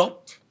in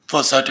Europe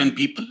for certain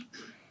people.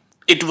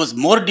 It was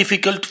more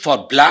difficult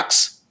for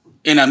blacks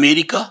in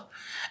America,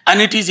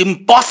 and it is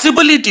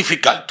impossibly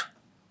difficult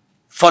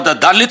for the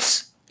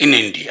Dalits in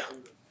India.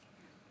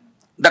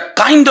 The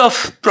kind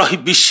of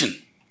prohibition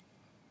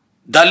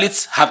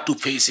Dalits have to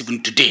face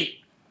even today,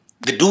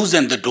 the do's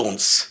and the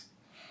don'ts,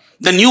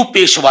 the new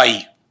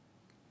Peshwai,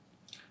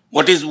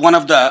 what is one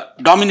of the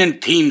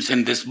dominant themes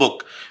in this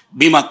book,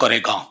 Bhima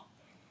Koregaon,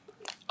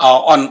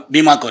 on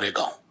Bhima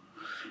Koregaon.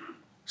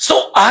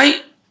 So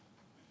I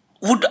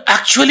would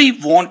actually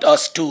want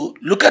us to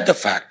look at the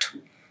fact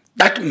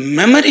that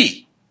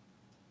memory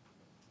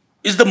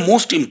is the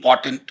most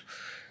important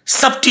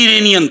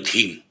subterranean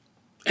theme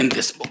in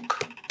this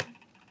book.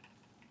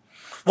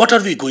 What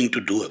are we going to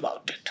do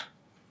about it?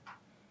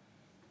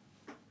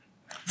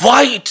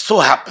 Why it so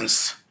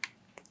happens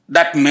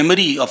that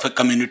memory of a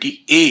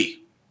community A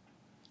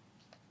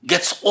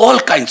gets all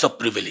kinds of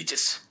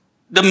privileges.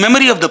 The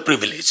memory of the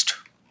privileged.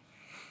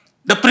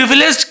 The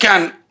privileged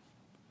can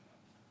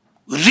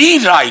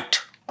rewrite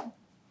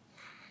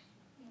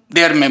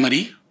their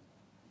memory.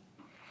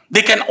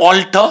 They can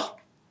alter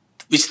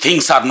which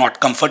things are not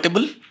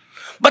comfortable.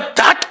 But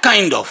that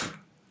kind of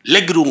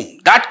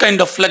legroom, that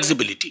kind of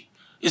flexibility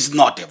is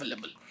not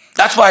available.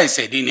 That's why I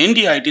said in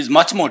India it is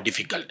much more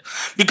difficult,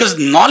 because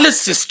knowledge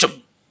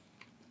system,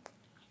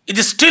 it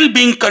is still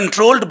being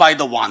controlled by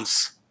the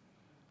ones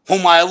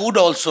whom I would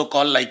also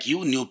call, like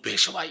you, new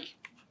Peshwai.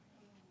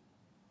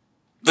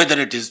 Whether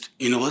it is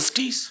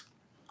universities.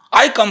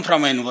 I come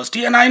from a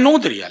university and I know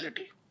the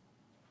reality.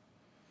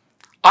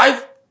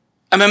 I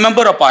am a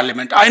member of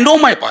parliament. I know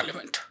my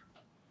parliament.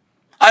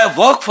 I have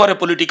worked for a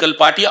political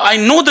party. I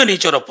know the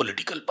nature of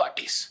political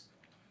parties.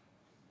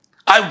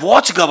 I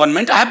watch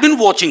government. I have been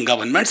watching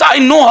governments. I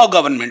know how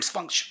governments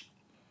function.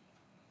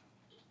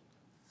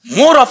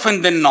 More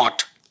often than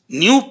not,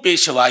 new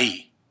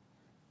Peshwai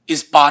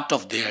is part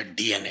of their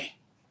DNA.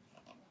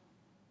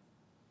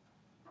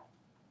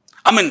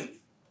 I mean,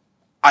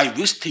 I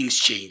wish things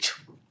change.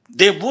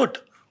 They would.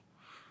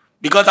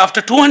 Because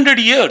after 200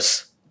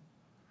 years,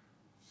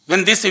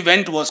 when this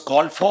event was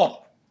called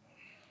for,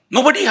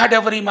 nobody had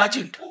ever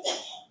imagined.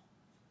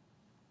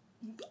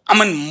 I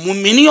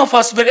mean, many of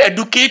us were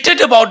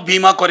educated about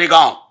Bhima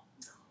Koregaon.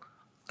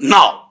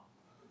 Now,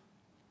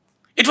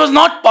 it was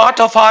not part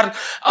of our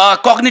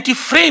cognitive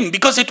frame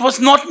because it was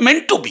not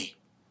meant to be.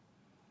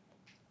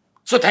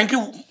 So thank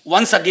you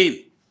once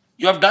again.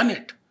 You have done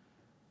it.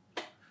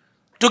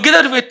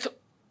 Together with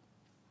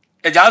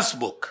Ejaz's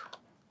book,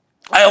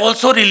 I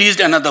also released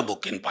another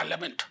book in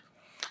Parliament,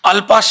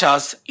 Alpa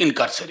Shah's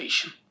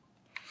Incarceration.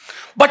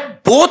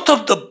 But both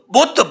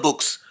the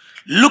books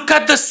look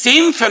at the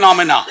same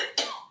phenomena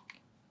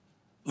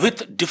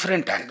with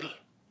different angle.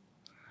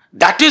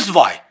 That is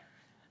why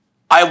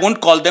I won't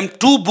call them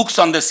two books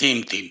on the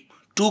same theme,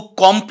 two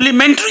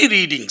complementary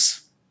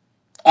readings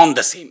on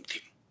the same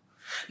theme.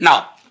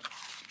 Now,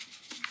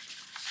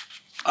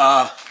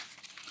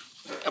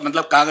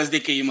 मतलब कागज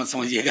देख के ये मत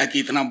समझिएगा कि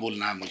इतना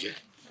बोलना है मुझे.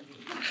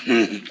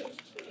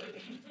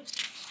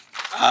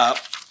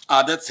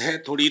 आदत है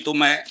थोड़ी, तो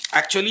मैं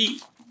actually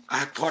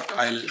I thought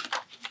I'll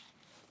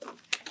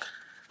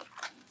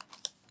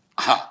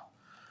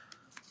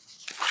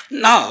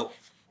now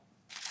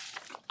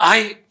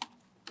I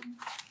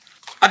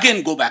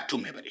again go back to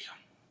memory.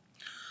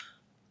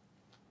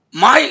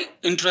 My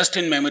interest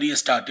in memory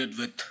started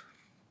with,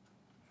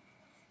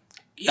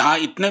 यहाँ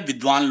इतने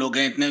विद्वान लोग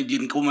हैं, इतने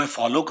जिनको मैं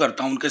फॉलो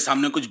करता हूं, उनके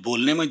सामने कुछ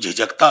बोलने में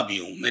झिझकता भी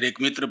हूं. मेरे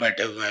एक मित्र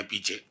बैठे हुए हैं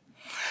पीछे.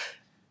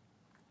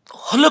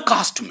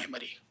 Holocaust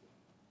memory.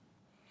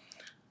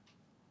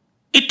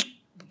 It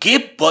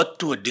gave birth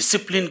to a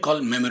discipline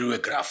called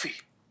memoriography.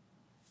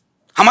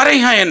 हमारे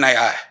यहाँ ये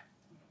नया है,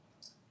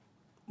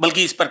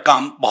 बल्कि इस पर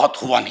काम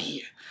बहुत हुआ नहीं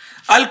है.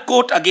 I'll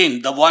quote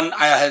again the one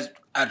I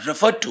had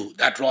referred to,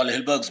 that Roald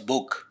Hilberg's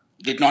book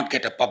did not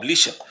get a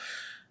publisher.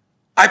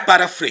 I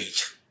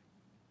paraphrase.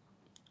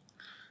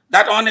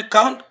 That on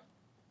account,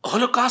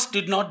 Holocaust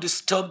did not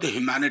disturb the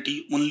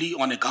humanity only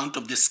on account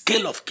of the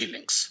scale of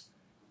killings.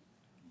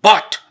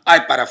 But, I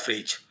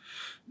paraphrase,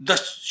 the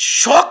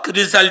shock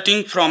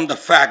resulting from the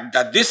fact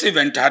that this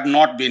event had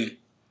not been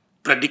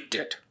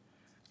predicted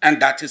and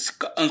that its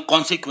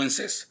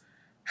consequences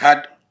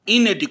had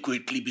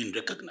inadequately been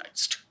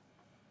recognized.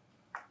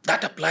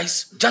 That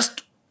applies.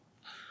 Just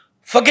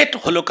forget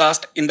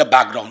Holocaust in the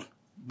background.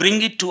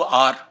 Bring it to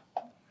our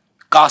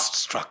caste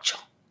structure.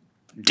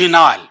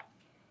 Denial,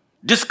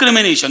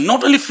 discrimination,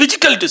 not only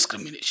physical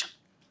discrimination,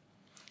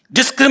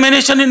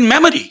 discrimination in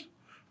memory,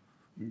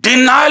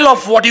 denial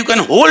of what you can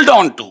hold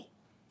on to.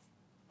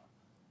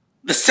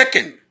 The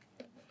second,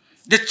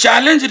 the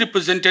challenge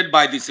represented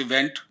by this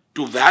event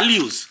to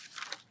values,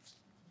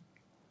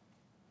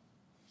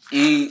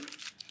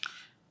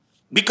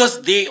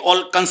 because they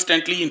all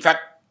constantly, in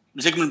fact,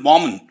 Zygmunt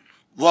Bauman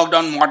worked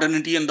on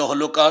modernity and the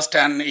Holocaust,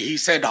 and he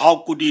said,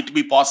 how could it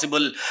be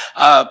possible,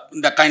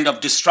 the kind of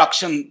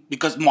destruction,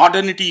 because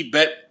modernity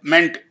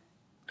meant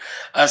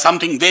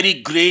something very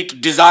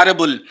great,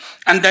 desirable,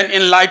 and then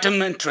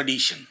Enlightenment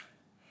tradition.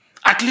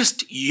 At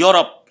least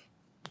Europe,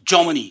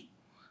 Germany,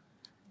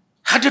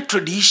 had a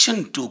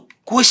tradition to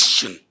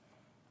question.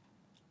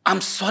 I'm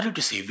sorry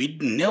to say, we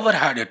never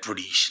had a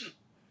tradition.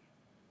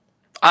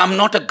 I'm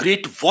not a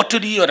great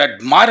votary or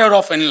admirer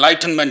of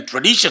Enlightenment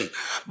tradition,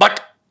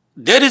 but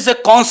there is a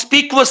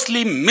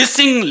conspicuously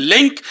missing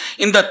link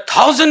in the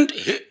 1,000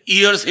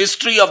 years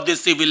history of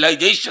this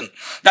civilization,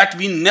 that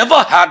we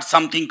never had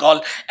something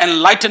called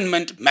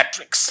Enlightenment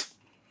metrics.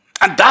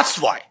 And that's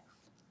why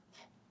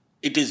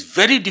it is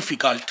very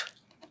difficult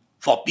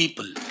for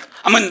people.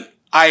 I mean,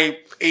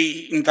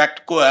 in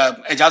fact,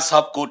 Ejaz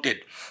Sahab quoted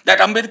that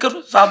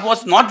Ambedkar Sahab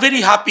was not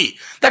very happy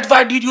that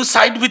why did you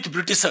side with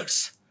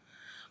Britishers?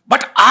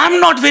 But I'm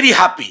not very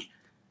happy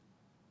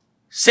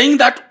saying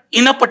that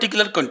in a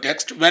particular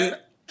context when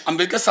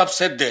Ambedkar Sahab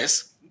said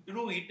this.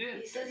 No, he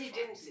did. He says he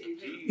didn't say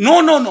it.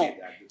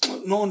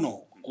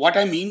 No. What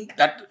I mean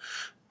that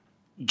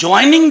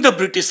joining the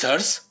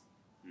Britishers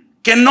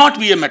cannot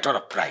be a matter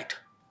of pride.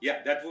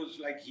 Yeah, that was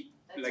like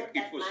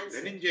it was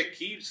Dhananjay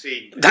Keer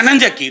saying that.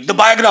 Dhananjay Keer, the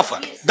biographer.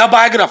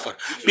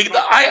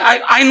 Because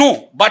I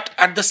know, but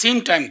at the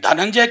same time,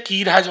 Dhananjay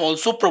Keer has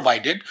also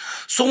provided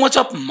so much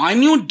of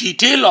minute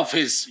detail of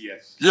his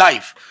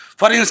life.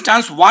 For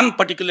instance, one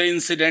particular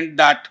incident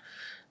that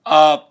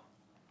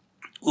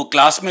वो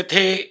class में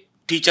थे,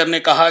 teacher ने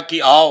कहा कि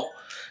आओ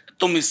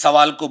तुम इस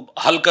सवाल को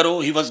हल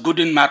करो. He was good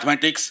in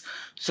mathematics.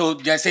 So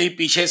जैसे ही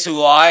पीछे से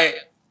वो आए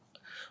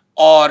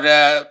और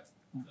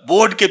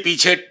बोर्ड के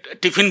पीछे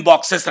टिफिन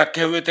बॉक्सेस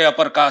रखे हुए थे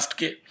अपर कास्ट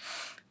के,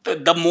 तो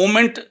the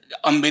moment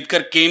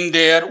Ambedkar came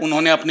there,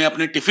 उन्होंने अपने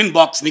अपने टिफिन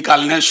बॉक्स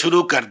निकालने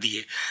शुरू कर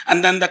दिए.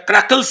 And then the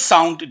crackle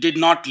sound did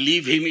not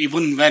leave him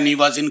even when he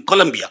was in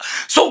Colombia.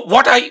 So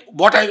what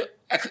I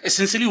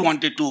essentially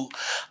wanted to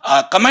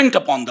comment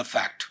upon the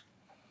fact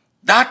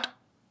that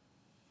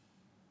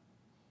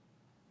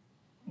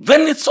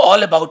when it's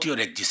all about your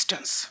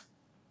existence,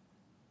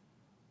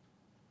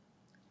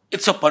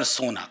 it's a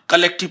persona,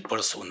 collective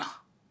persona.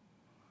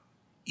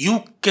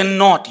 You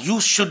cannot, you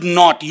should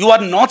not, you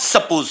are not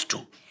supposed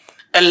to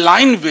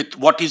align with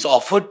what is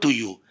offered to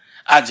you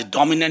as a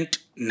dominant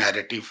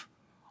narrative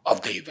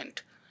of the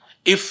event.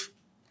 If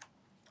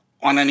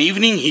on an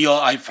evening here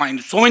I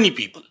find so many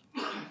people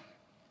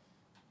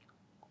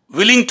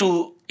willing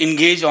to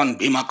engage on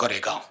Bhima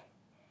Koregaon,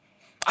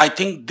 I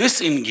think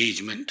this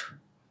engagement,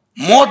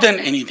 more than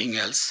anything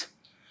else,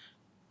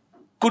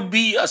 could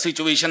be a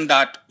situation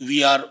that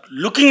we are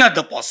looking at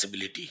the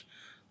possibility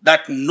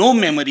that no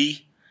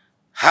memory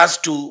has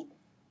to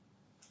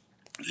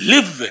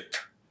live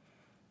with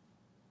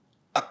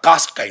a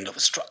caste kind of a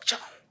structure.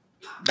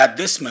 That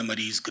this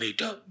memory is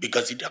greater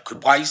because it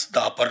occupies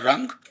the upper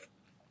rung.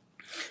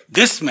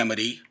 This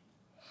memory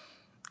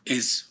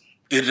is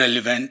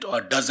irrelevant or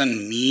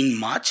doesn't mean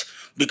much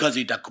because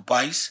it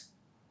occupies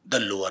the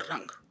lower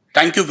rung.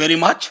 Thank you very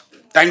much.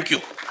 Thank you.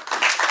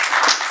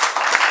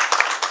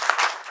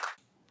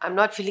 I'm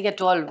not feeling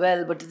at all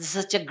well, but it's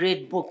such a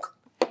great book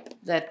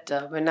that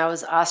when I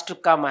was asked to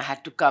come, I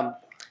had to come.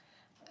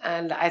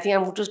 And I think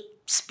I'm going to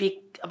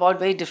speak about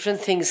very different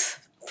things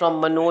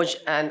from Manoj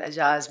and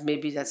Ajaz.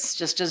 Maybe that's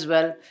just as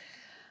well.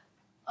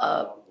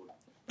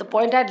 The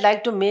point I'd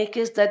like to make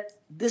is that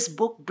this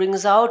book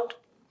brings out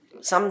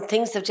some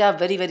things which are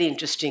very, very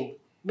interesting.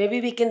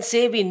 Maybe we can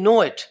say we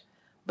know it,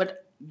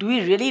 but do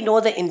we really know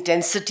the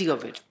intensity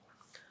of it?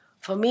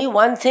 For me,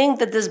 one thing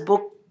that this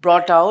book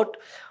brought out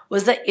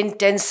was the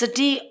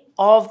intensity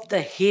of the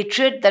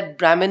hatred that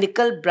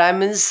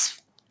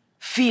Brahmins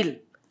feel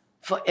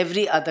for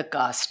every other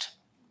caste.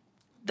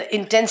 The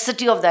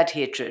intensity of that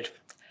hatred.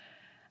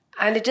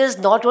 And it is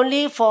not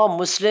only for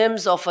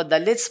Muslims or for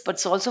Dalits, but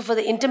it's also for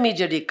the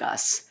intermediary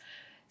castes.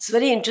 It's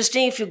very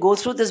interesting if you go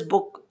through this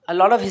book, a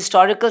lot of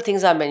historical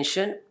things are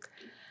mentioned.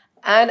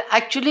 And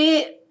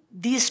actually,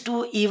 these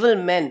two evil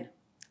men,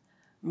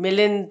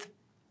 Milind,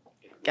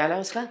 क्या नाम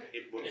उसका?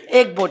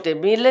 Ekbote,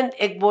 Milind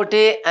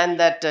Ekbote and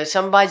that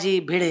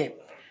Shambhaji Bhide,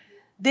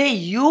 they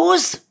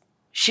use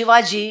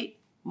Shivaji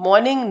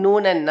morning,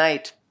 noon and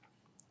night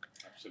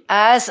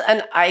as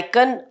an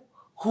icon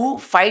who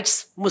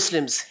fights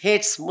Muslims,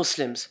 hates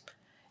Muslims.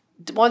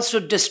 wants to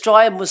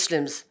destroy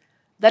Muslims.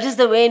 That is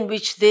the way in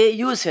which they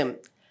use him.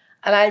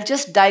 And I'll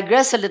just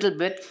digress a little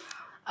bit.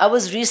 I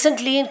was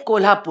recently in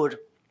Kolhapur.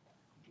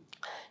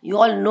 You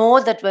all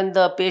know that when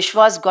the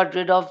Peshwas got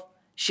rid of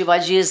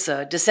Shivaji's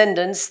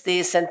descendants,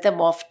 they sent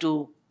them off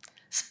to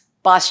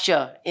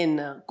pasture in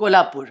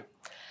Kolhapur.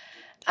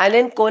 And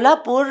in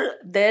Kolhapur,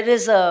 there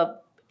is a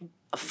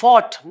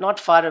fort not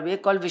far away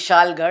called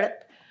Vishalgarh,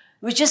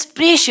 which is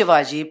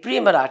pre-Shivaji,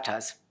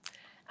 pre-Marathas.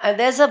 And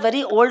there's a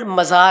very old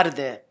mazar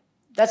there.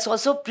 That's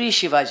also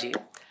pre-Shivaji.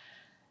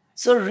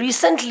 So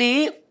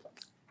recently,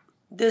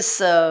 this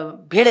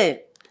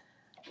Bhide,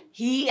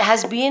 he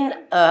has been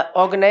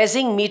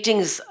organizing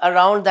meetings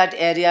around that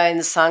area in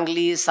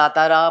Sangli,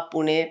 Satara,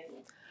 Pune,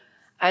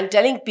 and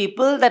telling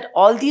people that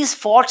all these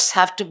forts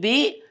have to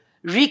be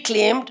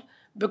reclaimed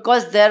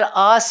because there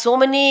are so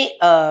many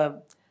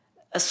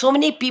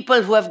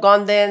people who have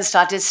gone there and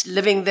started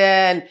living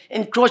there, and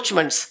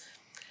encroachments.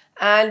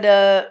 And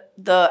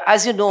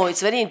as you know,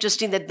 it's very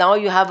interesting that now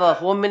you have a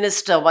home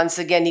minister once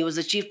again. He was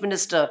the chief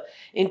minister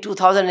in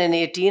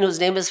 2018, whose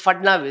name is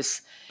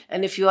Fadnavis.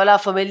 And if you all are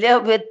familiar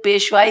with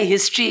Peshwai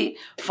history,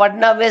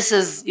 Fadnavis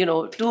is,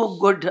 too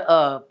good,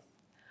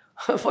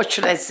 what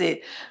should I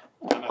say?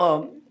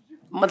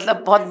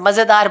 मतलब बहुत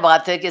मज़ेदार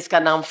बात है कि इसका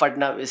नाम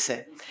फडनवीस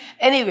है.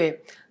 Anyway,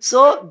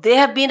 so they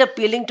have been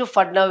appealing to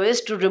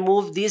Fadnavis to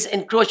remove these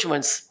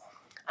encroachments.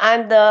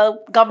 And the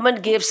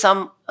government gave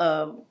some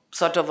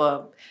sort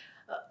of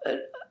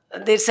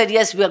they said,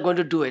 yes, we are going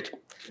to do it.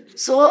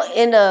 So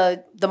in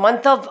the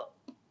month of,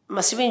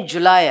 must have been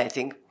July, I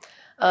think,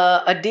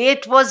 a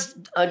date was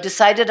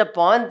decided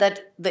upon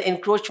that the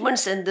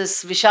encroachments in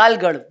this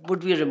Vishalgarh would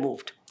be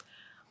removed.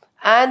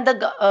 And the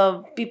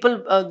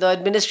the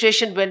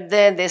administration went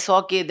there and they saw,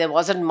 okay, there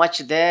wasn't much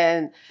there,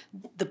 and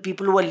the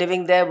people who were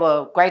living there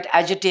were quite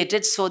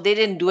agitated, so they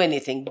didn't do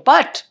anything.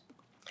 But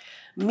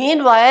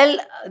meanwhile,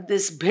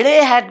 this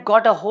Bhide had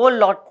got a whole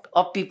lot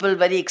of people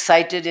very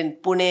excited in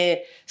Pune,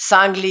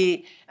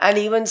 Sangli, and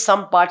even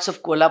some parts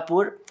of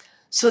Kolhapur.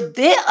 So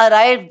they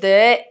arrived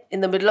there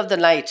in the middle of the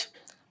night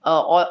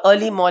or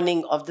early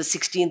morning of the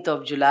 16th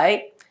of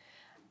July.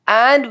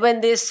 And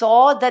when they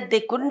saw that they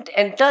couldn't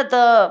enter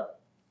the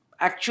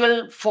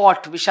actual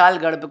fort,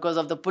 Vishalgarh, because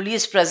of the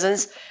police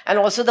presence, and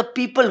also the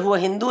people who were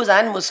Hindus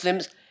and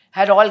Muslims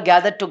had all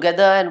gathered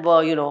together and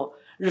were,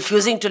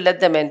 refusing to let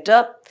them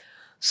enter.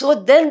 So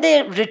then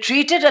they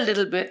retreated a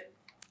little bit,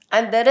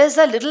 and there is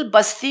a little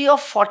basti of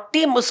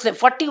 41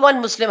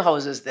 Muslim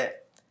houses there.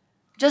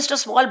 Just a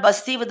small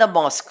basti with a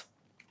mosque.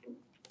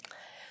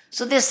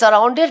 So they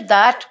surrounded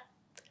that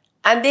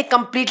and they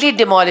completely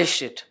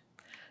demolished it.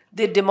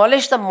 They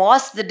demolished the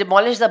mosque, they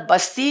demolished the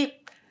basti,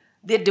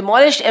 they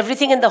demolished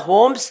everything in the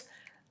homes.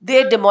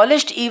 They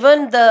demolished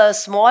even the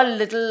small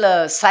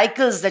little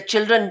cycles that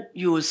children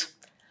use.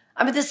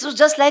 I mean, this was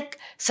just like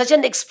such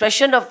an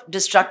expression of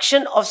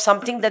destruction of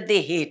something that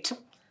they hate.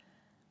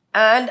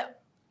 And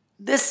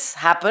this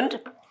happened.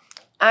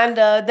 And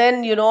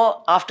then,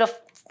 after,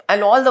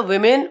 and all the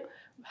women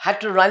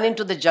had to run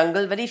into the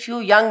jungle. Very few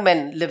young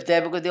men lived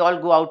there because they all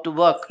go out to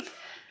work.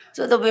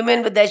 So the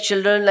women with their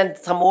children and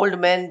some old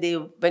men, they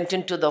went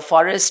into the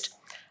forest.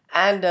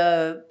 And,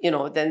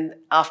 then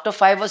after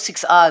 5 or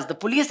 6 hours, the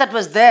police that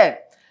was there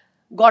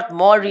got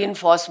more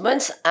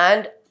reinforcements,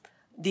 and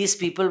these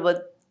people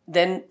were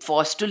then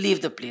forced to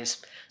leave the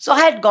place. So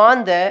I had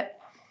gone there,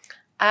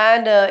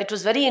 and it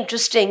was very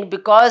interesting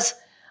because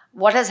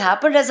what has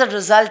happened as a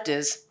result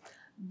is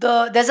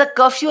there's a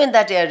curfew in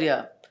that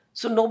area.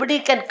 So nobody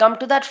can come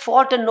to that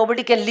fort and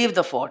nobody can leave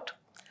the fort.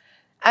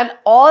 And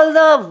all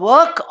the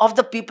work of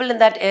the people in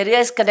that area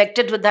is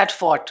connected with that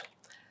fort.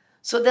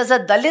 So there's a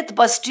Dalit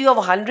basti of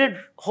 100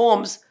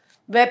 homes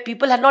where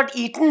people had not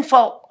eaten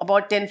for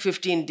about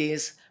 10-15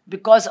 days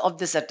because of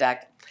this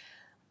attack.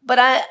 But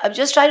I'm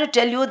just trying to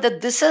tell you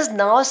that this is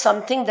now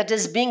something that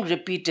is being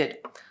repeated.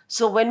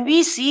 So when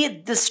we see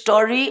this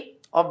story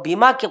of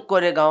Bhima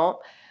Koregaon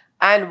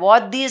and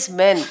what these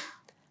men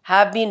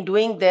have been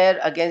doing there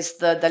against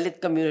the Dalit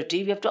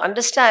community, we have to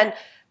understand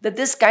that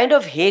this kind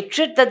of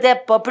hatred that they're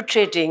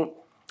perpetrating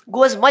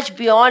goes much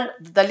beyond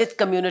the Dalit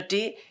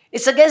community.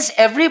 It's against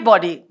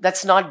everybody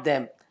that's not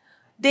them.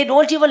 They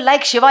don't even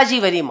like Shivaji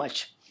very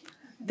much.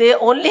 They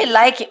only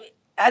like,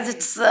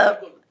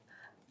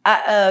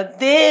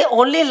 they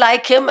only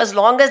like him as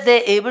long as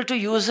they're able to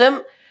use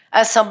him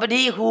as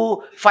somebody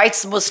who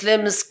fights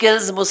Muslims,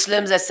 kills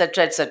Muslims,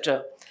 etc.,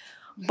 etc.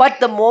 But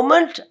the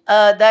moment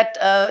that,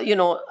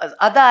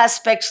 other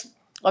aspects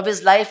of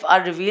his life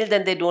are revealed,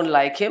 then they don't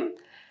like him.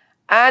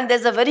 And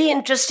there's a very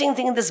interesting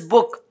thing in this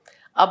book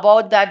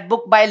about that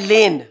book by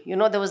Lane.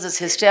 There was this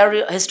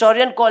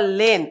historian called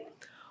Lane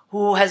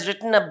who has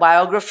written a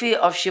biography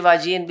of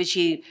Shivaji in which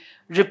he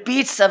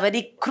repeats a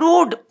very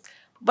crude,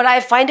 but I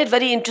find it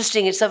very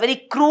interesting. It's a very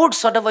crude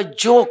sort of a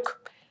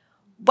joke,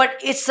 but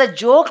it's a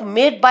joke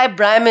made by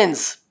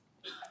Brahmins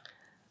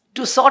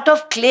to sort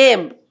of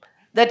claim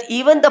that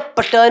even the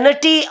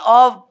paternity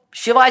of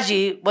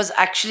Shivaji was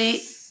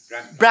actually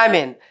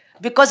Brahmin.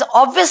 Because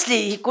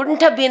obviously he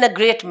couldn't have been a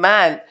great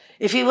man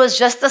If he was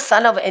just the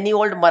son of any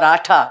old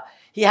Maratha,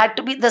 he had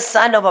to be the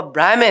son of a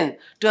Brahmin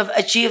to have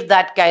achieved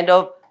that kind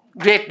of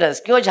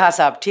greatness. क्यों झा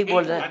साहब ठीक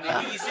बोल रहे हैं?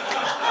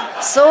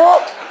 So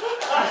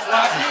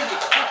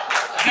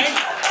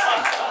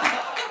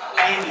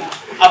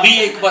अभी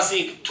एक बस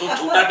एक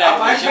छोटा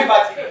डाइग्रेशन,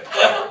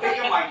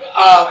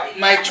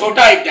 मैं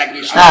छोटा एक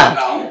डाइग्रेशन कर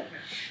रहा हूँ.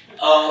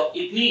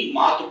 इतनी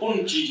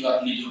महत्वपूर्ण चीज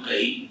आपने जो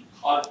कही,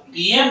 और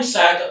पीएम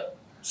शायद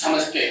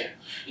समझते हैं,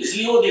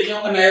 इसलिए वो देखे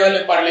होंगे नए वाले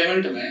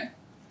पार्लियामेंट में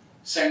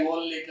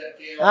सेंगोल लेकर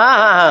के,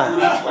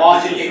 पूरा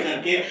फौज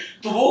लेकर के,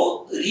 तो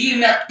वो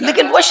रीइनेक्ट.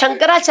 लेकिन वो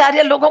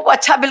शंकराचार्य लोगों को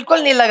अच्छा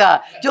बिल्कुल नहीं लगा,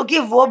 क्योंकि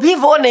वो भी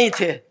वो नहीं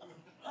थे.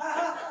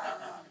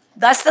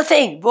 That's the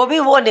thing. वो भी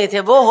वो नहीं थे,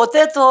 वो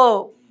होते तो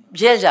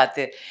जेल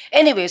जाते.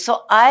 Anyway,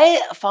 so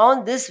I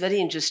found this very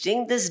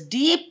interesting, this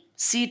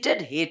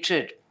deep-seated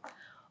hatred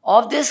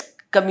of this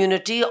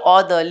community,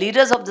 or the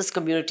leaders of this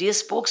community,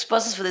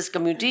 spokespersons for this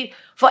community,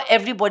 for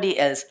everybody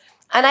else.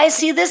 And I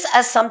see this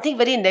as something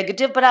very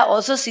negative, but I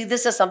also see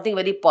this as something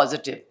very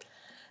positive.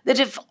 That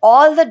if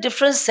all the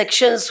different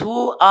sections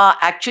who are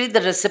actually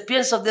the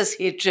recipients of this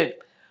hatred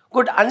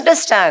could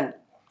understand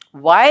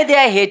why they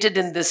are hated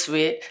in this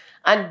way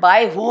and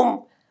by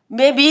whom,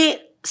 maybe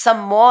some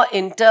more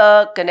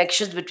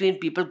interconnections between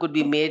people could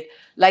be made,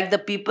 like the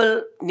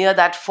people near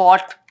that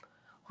fort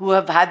who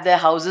have had their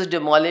houses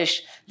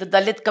demolished, the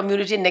Dalit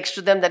community next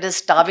to them that is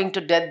starving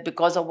to death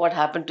because of what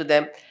happened to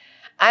them.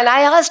 And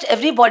I asked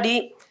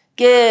everybody,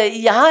 कि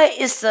यहाँ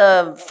इस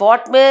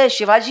fort में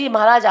शिवाजी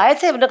महाराज आए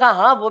थे? उन्होंने कहा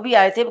हाँ वो भी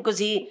आए थे, because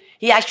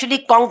he actually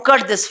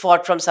conquered this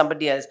fort from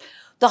somebody else.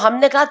 तो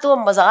हमने कहा तो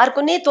मज़ार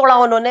को नहीं तोड़ा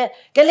उन्होंने?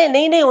 कहले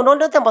नहीं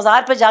उन्होंने तो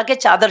मज़ार पे जाके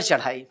चादर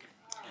चढ़ाई.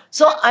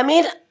 So I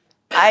mean,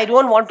 I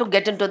don't want to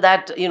get into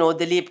that,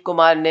 Dilip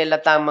Kumar ne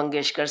Lata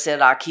Mangeshkar se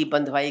Rakhi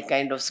bandhwai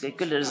kind of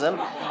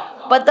secularism.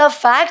 But the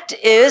fact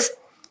is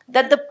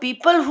that the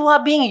people who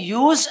are being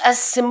used as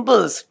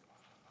symbols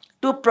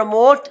to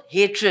promote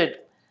hatred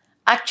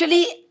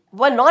actually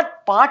were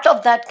not part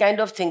of that kind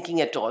of thinking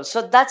at all.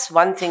 So that's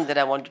one thing that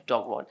I want to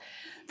talk about.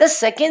 The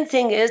second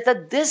thing is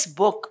that this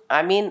book,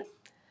 I mean,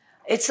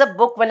 it's a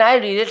book, when I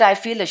read it, I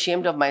feel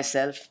ashamed of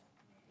myself.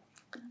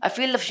 I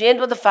feel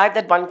ashamed of the fact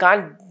that one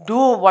can't do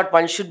what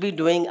one should be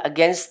doing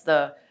against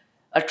the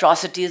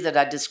atrocities that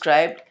are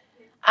described.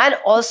 And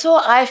also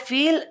I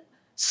feel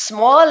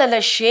small and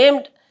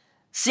ashamed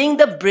seeing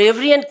the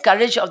bravery and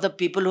courage of the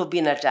people who've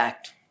been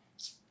attacked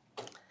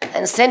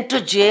and sent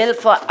to jail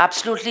for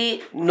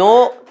absolutely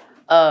no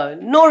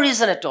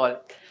reason at all.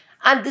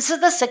 And this is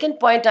the second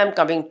point I'm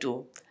coming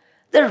to.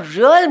 The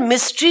real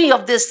mystery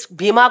of this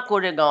Bhima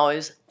Koregaon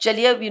is,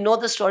 chaliye, we know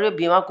the story of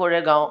Bhima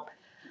Koregaon.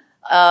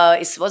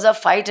 It was a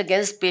fight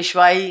against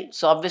Peshwai,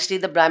 so obviously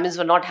the Brahmins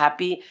were not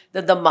happy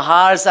that the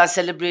Mahars are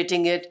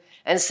celebrating it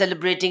and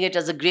celebrating it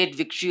as a great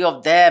victory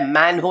of their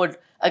manhood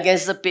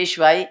against the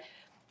Peshwai.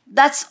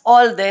 That's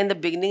all there in the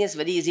beginning. It's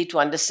very easy to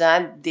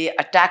understand. They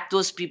attacked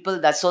those people.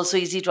 That's also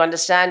easy to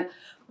understand.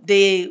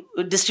 They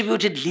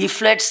distributed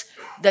leaflets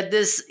that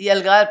this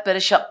Yalgar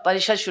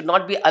Parishad should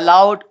not be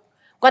allowed.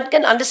 One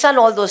can understand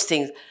all those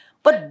things.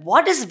 But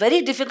what is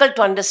very difficult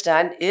to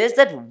understand is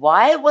that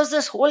why was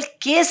this whole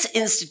case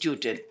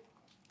instituted?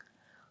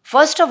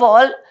 First of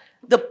all,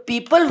 the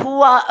people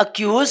who are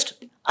accused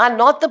are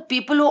not the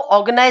people who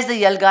organized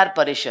the Yalgar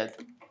Parishad.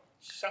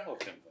 Some of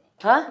them.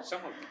 Huh? Some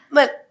of them.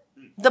 Well,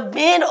 the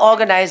main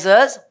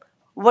organizers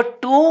were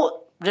two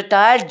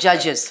retired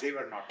judges. They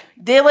were not.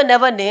 They were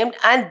never named,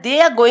 and they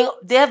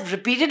have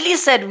repeatedly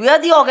said, we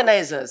are the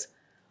organizers.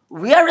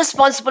 We are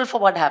responsible for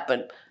what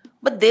happened.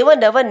 But they were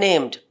never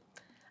named.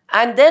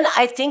 And then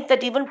I think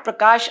that even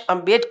Prakash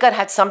Ambedkar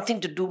had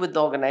something to do with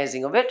the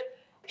organizing of it.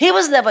 He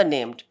was never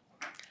named.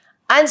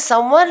 And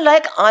someone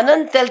like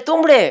Anand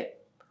Teltumde,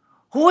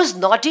 who is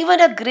not even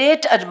a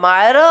great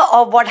admirer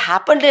of what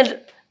happened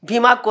in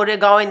Bhima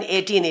Koregaon in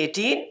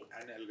 1818,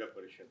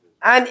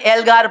 and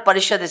Elgar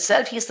Parishad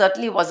itself, he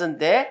certainly wasn't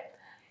there.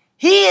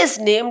 He is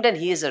named and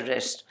he is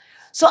arrested.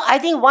 So I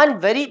think one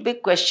very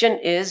big question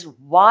is,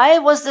 why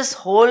was this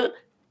whole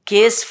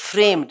case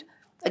framed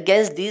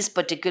against these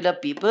particular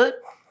people?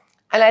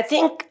 And I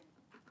think,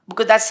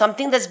 because that's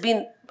something that's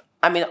been,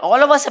 I mean,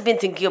 all of us have been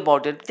thinking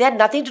about it. They had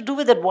nothing to do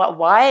with it.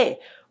 Why?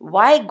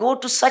 Why go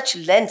to such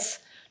lengths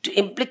to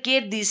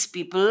implicate these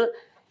people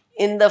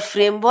in the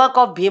framework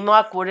of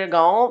Bhima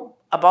Koregaon,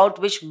 about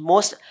which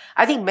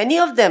I think many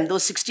of them,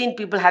 those 16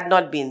 people, had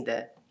not been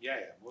there. Yeah,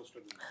 most of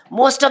them.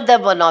 Most of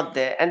them were not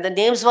there. And the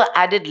names were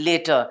added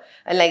later.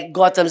 And like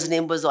Gautam's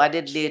name was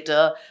added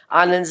later.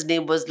 Anand's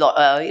name was,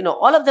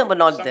 all of them were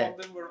not there. Some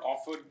of them were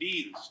offered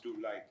deals to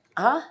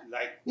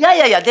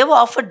Yeah. They were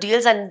offered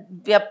deals,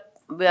 and we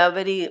are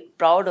very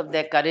proud of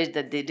their courage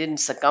that they didn't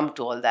succumb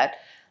to all that.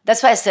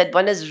 That's why I said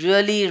one is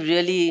really,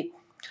 really,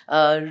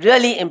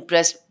 really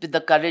impressed with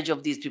the courage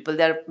of these people.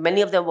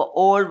 Many of them were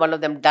old. One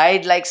of them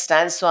died like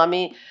Stan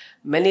Swami.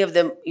 Many of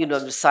them,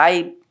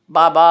 Sai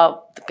Baba,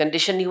 the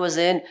condition he was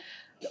in,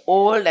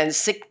 old and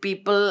sick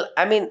people.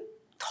 I mean,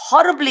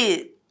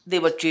 horribly they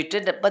were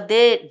treated, but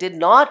they did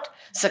not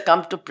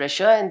succumb to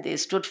pressure and they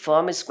stood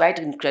firm. It's quite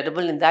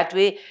incredible in that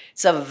way.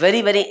 It's a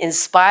very, very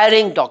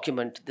inspiring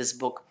document, this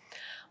book.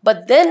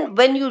 But then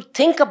when you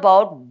think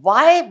about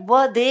why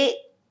were they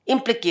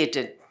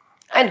implicated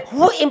and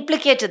who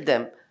implicated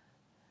them,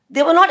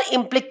 they were not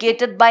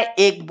implicated by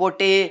Ek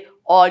Bote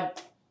or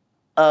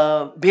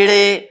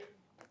Bhide,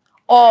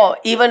 or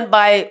even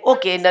by,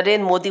 okay,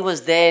 Narendra Modi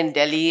was there in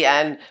Delhi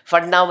and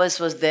Fadnavis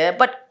was there,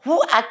 but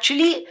who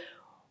actually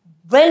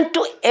went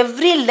to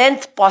every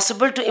length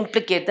possible to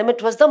implicate them?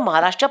 It was the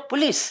Maharashtra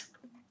police,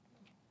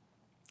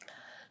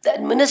 the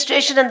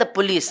administration and the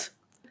police.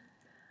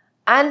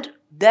 And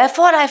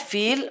therefore, I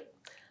feel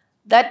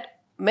that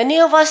many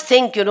of us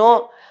think,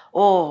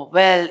 oh,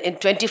 well, in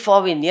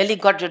 24 we nearly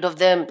got rid of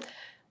them.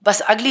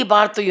 Bas agli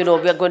baar to, we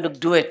are going to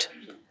do it.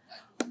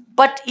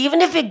 But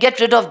even if we get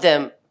rid of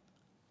them,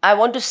 I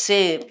want to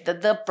say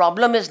that the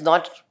problem is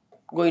not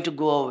going to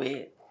go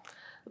away.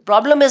 The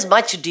problem is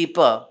much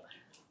deeper.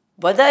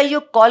 Whether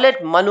you call it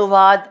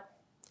Manuvad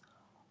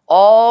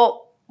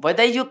or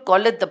whether you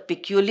call it the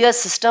peculiar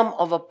system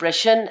of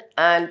oppression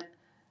and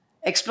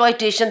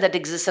exploitation that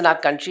exists in our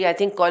country, I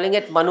think calling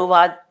it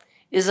Manuvad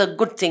is a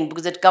good thing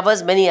because it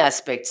covers many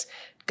aspects.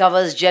 It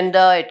covers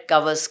gender, it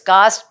covers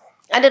caste,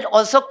 and it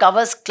also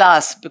covers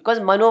class, because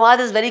Manuvad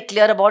is very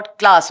clear about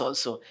class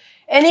also.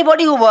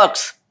 Anybody who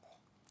works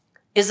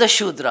is a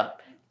Shudra.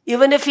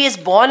 Even if he is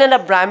born in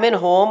a Brahmin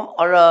home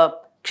or a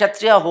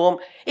Kshatriya home,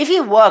 if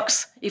he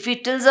works, if he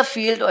tills a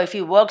field or if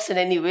he works in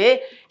any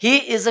way, he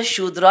is a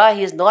Shudra.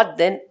 He is not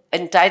then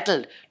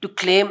entitled to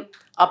claim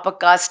upper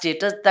caste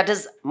status. That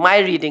is my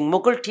reading.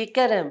 Mukul theek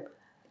keh rahe hain.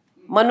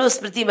 Manu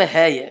Smriti mein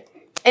hai ye.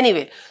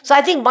 Anyway, so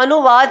I think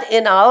Manuvad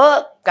in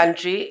our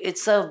country,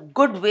 it's a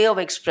good way of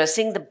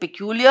expressing the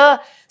peculiar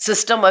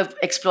system of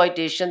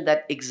exploitation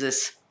that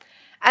exists.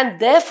 And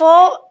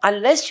therefore,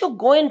 unless you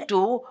go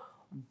into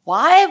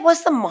why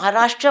was the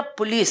Maharashtra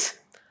police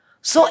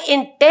so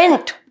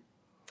intent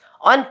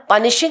on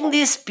punishing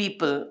these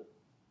people,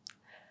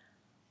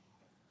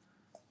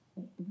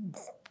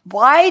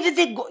 why did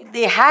they go?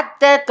 They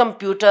hacked their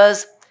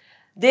computers.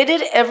 They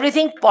did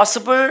everything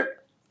possible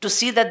to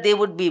see that they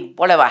would be,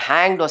 whatever,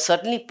 hanged or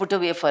certainly put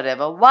away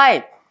forever.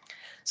 Why?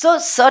 So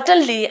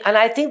certainly, and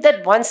I think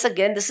that once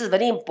again, this is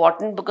very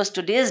important because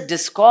today's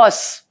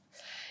discourse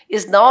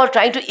is now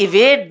trying to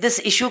evade this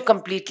issue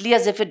completely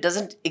as if it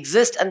doesn't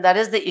exist, and that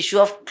is the issue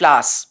of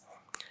class.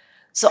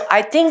 So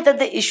I think that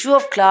the issue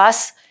of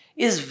class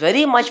is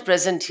very much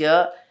present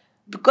here,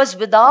 because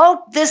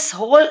without this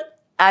whole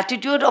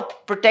attitude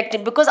of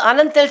protecting, because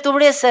Anand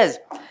Teltumde says,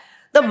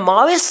 the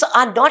Maoists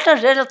are not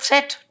a real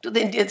threat to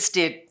the Indian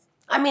state.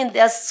 I mean, they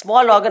are a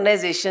small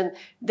organization,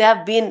 they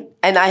have been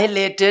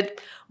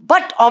annihilated,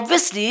 but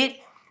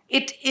obviously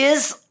it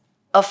is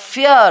a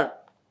fear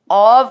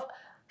of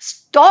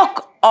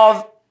talk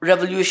of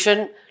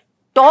revolution,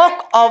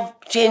 talk of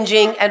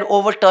changing and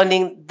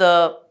overturning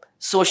the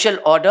social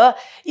order.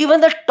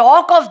 Even the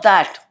talk of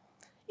that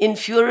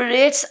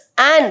infuriates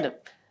and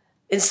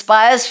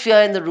inspires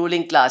fear in the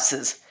ruling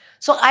classes.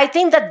 So I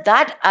think that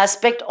that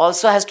aspect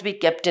also has to be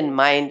kept in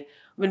mind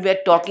when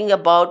we're talking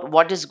about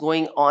what is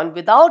going on.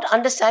 Without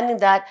understanding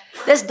that,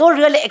 there's no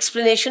real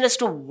explanation as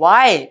to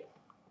why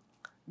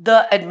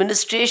the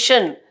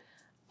administration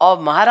of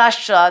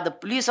Maharashtra, the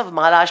police of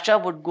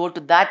Maharashtra would go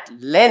to that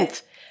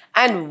length,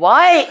 and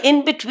why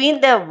in between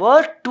there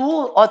were 2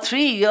 or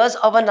 3 years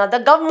of another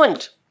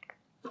government.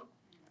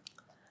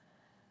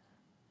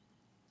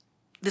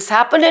 This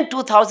happened in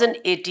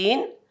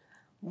 2018,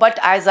 but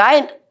as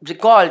I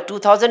recall,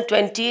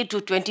 2020 to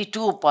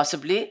 22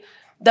 possibly,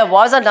 there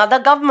was another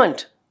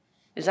government.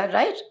 Is that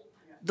right?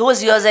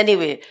 Those years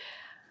anyway.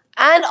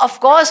 And of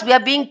course, we are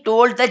being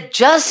told that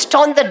just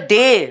on the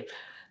day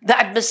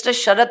that Mr.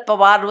 Sharad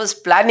Pawar was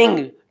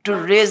planning to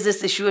raise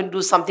this issue and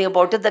do something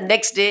about it, the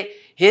next day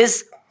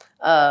his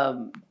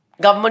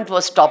government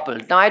was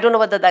toppled. Now, I don't know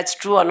whether that's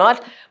true or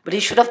not, but he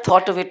should have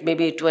thought of it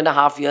maybe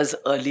 2.5 years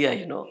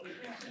earlier,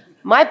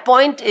 My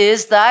point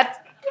is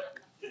that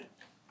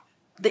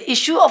the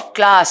issue of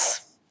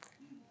class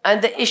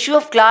and the issue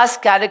of class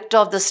character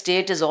of the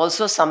state is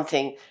also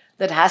something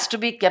that has to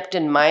be kept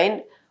in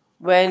mind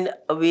when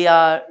we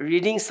are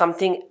reading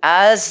something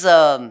as,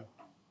 I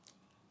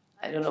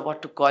don't know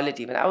what to call it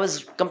even. I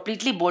was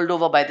completely bowled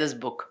over by this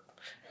book.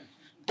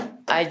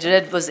 I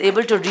was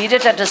able to read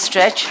it at a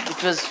stretch,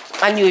 which was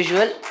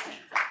unusual.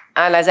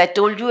 And as I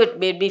told you, it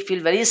made me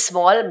feel very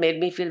small, made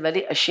me feel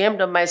very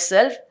ashamed of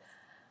myself,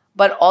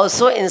 but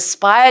also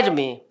inspired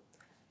me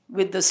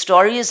with the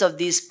stories of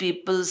these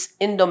people's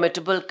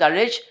indomitable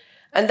courage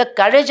and the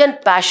courage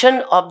and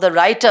passion of the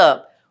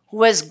writer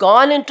who has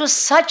gone into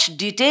such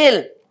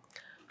detail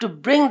to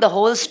bring the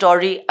whole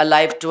story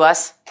alive to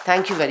us.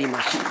 Thank you very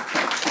much.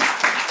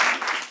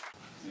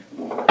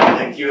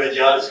 Thank you,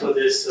 Ajaz, for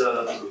this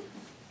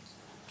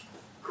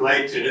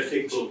quite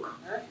terrific book.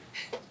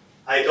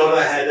 I thought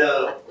I had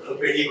a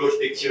pretty good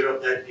picture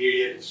of that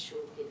period,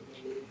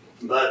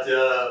 but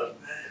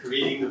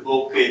reading the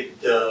book,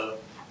 it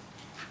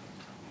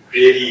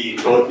really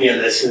taught me a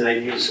lesson I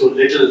knew so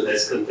little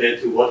as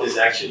compared to what is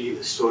actually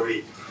the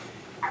story.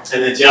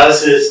 And the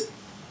judge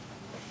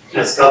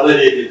has covered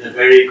it in a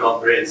very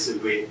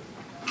comprehensive way.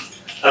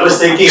 I was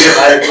thinking if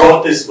I had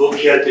brought this book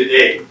here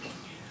today,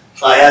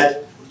 I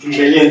had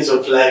millions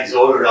of flags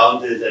all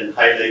around it and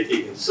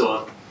highlighting and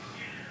so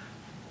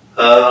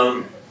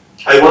on.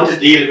 I want to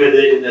deal with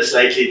it in a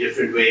slightly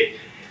different way.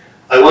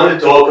 I want to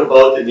talk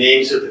about the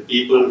names of the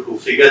people who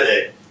figure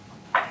there,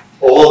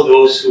 all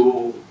those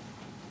who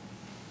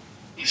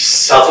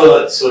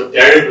suffered so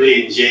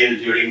terribly in jail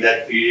during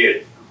that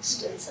period.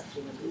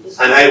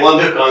 And I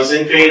want to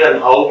concentrate on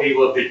how we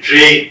were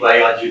betrayed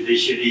by our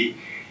judiciary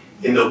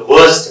in the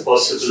worst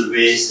possible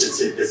ways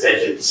since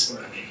independence.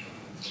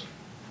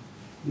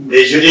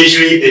 The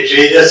judiciary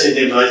betrayed us in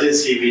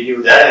emergency, we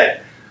knew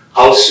that.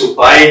 How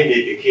supine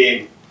they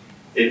became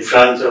in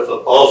front of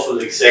a powerful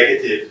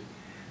executive.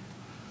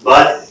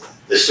 But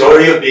the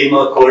story of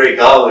Bhima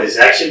Koregaon is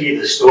actually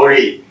the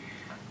story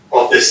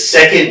of the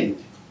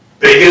second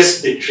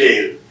biggest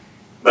betrayal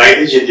by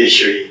the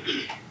judiciary,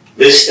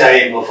 this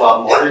time of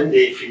our modern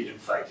day freedom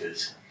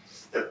fighters,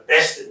 the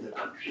best in the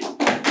country. We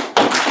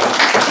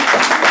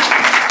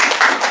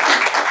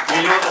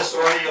know the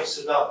story of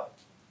Sudha.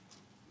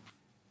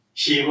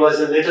 She was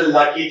a little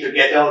lucky to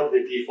get out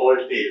with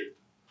default bail,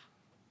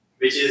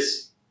 which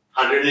is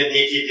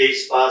 180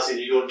 days pass and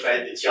you don't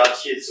find the charge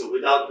sheet, so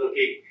without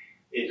looking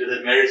into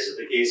the merits of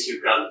the case, you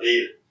grant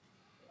bail.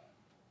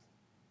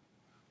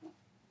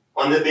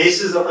 On the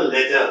basis of a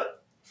letter,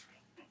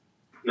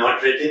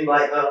 not written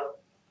by her,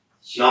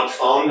 not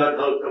found on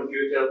her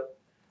computer,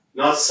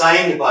 not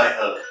signed by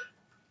her,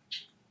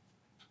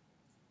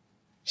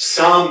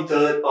 some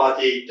third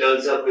party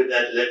turns up with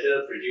that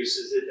letter,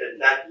 produces it, and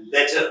that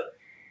letter,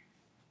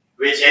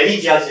 which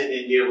any judge in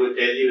India would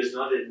tell you is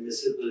not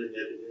admissible in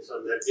evidence,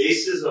 on the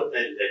basis of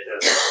that letter,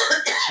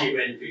 she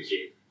went to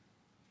jail.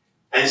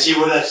 And she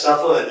would have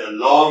suffered a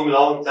long,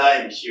 long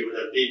time. She would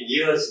have been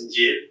years in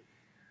jail,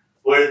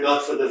 were it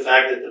not for the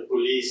fact that the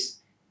police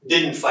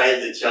didn't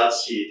file the charge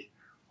sheet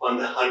on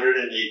the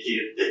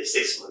 180th day,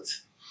 6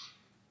 months.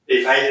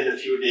 They filed it a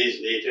few days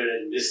later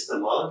and missed the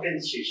mark,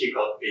 and she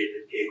got paid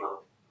and came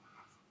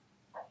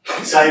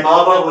out. Sai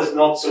Baba was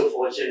not so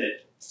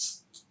fortunate.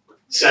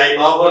 Sai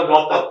Baba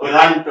got the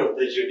brunt of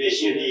the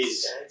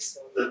judiciary's,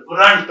 the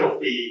brunt of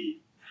the,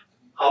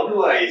 how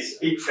do I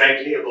speak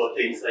frankly about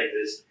things like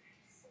this?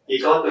 He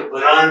got the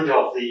brunt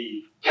of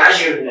the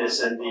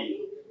casualness and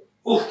the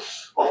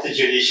oof of the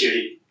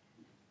judiciary.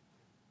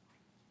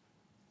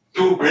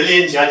 Two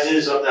brilliant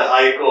judges of the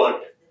High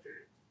Court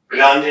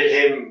granted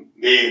him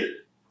bail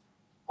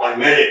on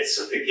merits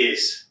of the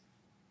case.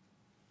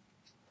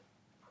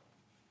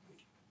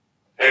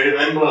 I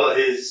remember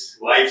his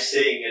wife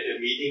saying at a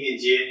meeting in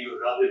JNU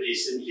rather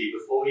recently,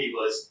 before he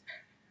was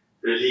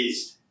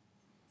released,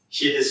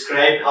 she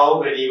described how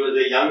when he was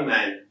a young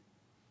man,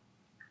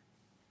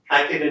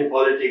 active in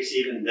politics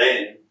even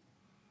then,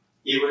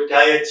 he would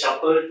tie a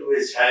chappal to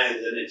his hands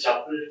and a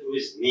chappal to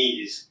his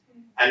knees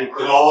and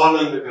crawl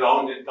on the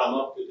ground and come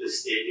up to the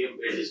stadium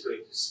where he's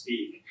going to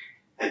speak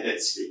and then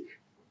speak.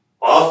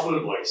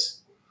 Powerful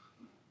voice,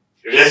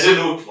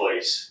 resolute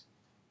voice.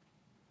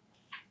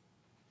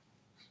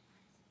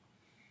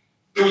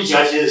 Two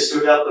judges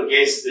stood up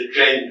against the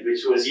trend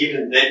which was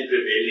even then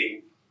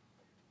prevailing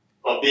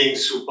of being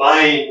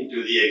supine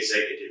to the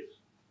executive,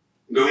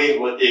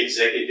 doing what the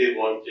executive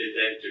wanted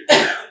them to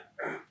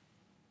do.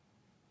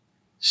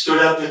 Stood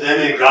up to them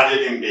and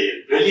granted him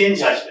bail. Brilliant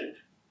judgment.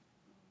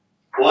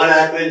 What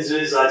happens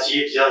is our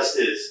Chief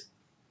Justice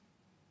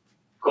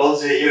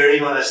calls a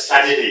hearing on a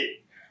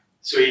Saturday.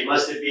 So he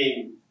must have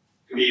been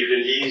to be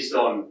released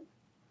on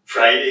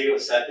Friday or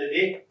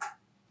Saturday.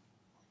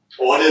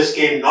 Orders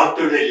came not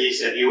to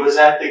release him. He was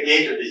at the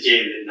gate of the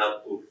jail in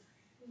Nagpur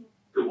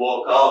to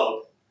walk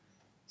out.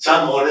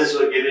 Some orders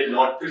were given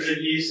not to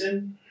release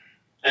him,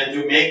 and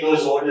to make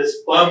those orders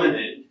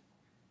permanent,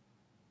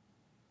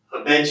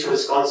 a bench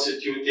was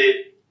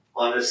constituted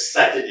on a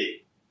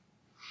Saturday.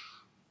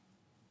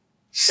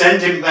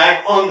 Sent him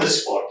back on the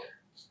spot.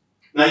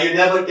 Now you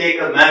never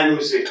take a man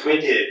who's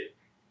acquitted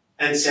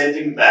and send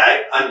him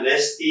back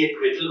unless the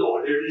acquittal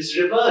order is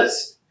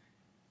reversed.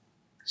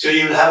 So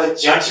you'll have a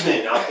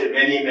judgment after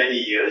many, many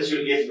years.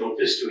 You'll give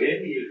notice to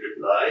him, he'll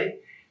reply.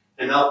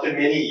 And after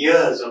many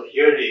years of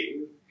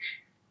hearing,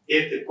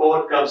 if the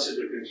court comes to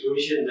the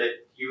conclusion that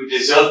you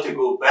deserve to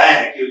go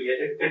back, you'll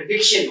get a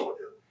conviction order.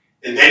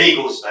 And then he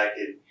goes back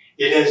in.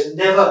 It has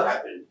never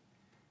happened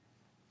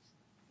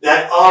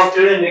that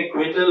after an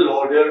acquittal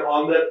order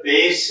on the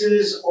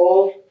basis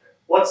of,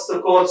 what's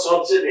the court's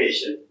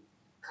observation?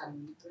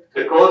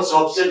 The court's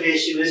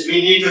observation is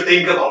we need to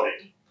think about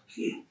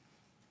it.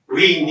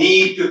 We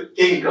need to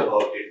think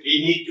about it.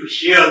 We need to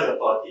hear the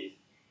party.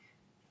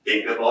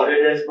 Think about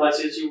it as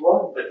much as you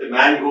want, but the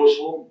man goes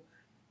home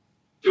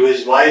to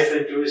his wife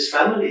and to his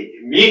family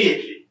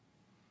immediately.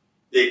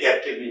 They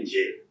kept him in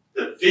jail.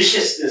 The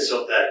viciousness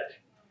of that,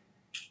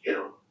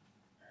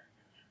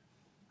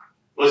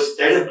 was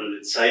terrible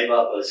in Sai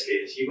Baba's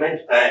case. He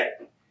went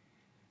back.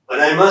 But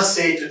I must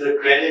say, to the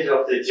credit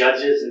of the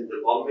judges in the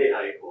Bombay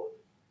High Court,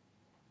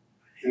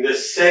 in the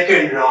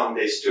second round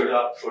they stood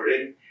up for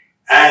him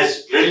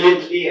as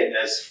brilliantly and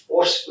as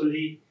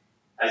forcefully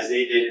as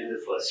they did in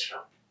the first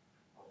round.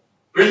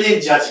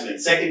 Brilliant judgment,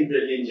 second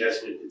brilliant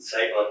judgment in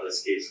Sai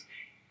Baba's case.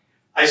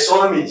 I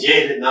saw him in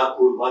jail in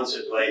Nagpur once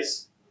or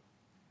twice.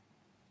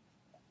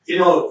 You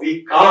know,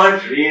 we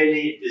can't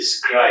really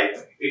describe,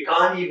 we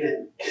can't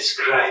even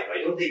describe,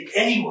 I don't think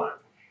anyone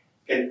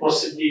can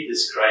possibly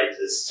describe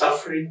the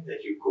suffering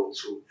that you go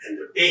through and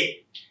the pain.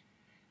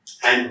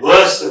 And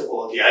worst of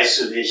all, the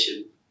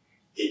isolation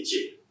in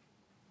jail.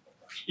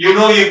 You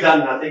know you've done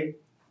nothing.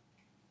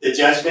 The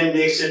judgment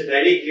makes it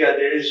very clear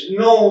there is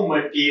no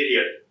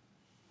material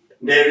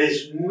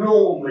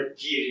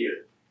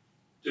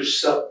to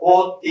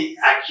support the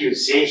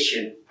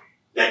accusation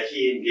that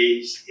he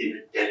engaged in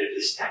a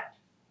terrorist act.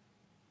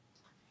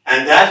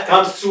 And that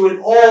comes through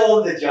in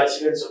all the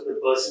judgments of the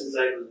persons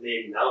I will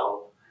name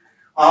now.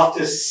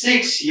 After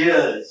 6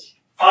 years,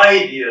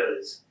 5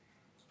 years,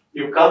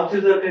 you come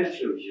to the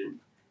conclusion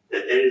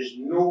that there is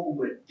no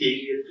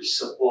material to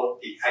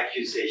support the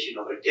accusation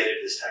of a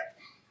terrorist act.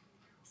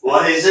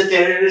 What is a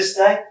terrorist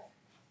act?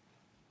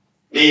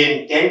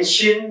 The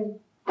intention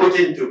put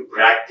into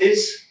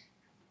practice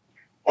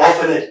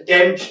of an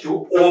attempt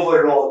to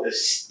overthrow the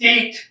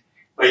state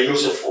by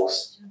use of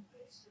force.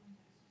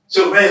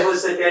 So where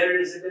was the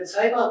terrorism in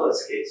Sai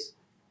Baba's case?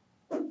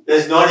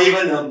 There's not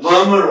even a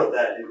murmur of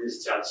that in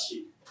his charge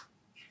sheet.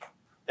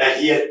 That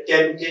he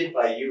attempted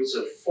by use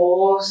of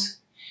force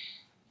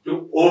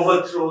to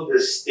overthrow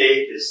the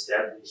state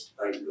established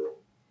by law.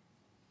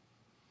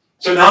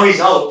 So now he's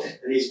out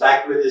and he's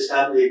back with his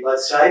family, but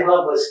Sai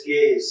Baba's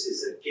case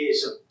is a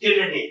case of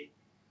tyranny.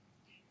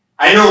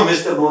 I know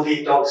Mr.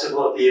 Modi talks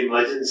about the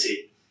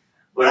emergency,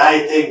 but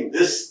I think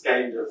this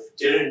kind of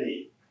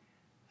tyranny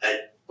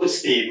that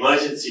puts the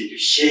emergency to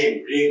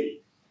shame,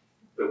 really,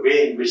 the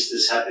way in which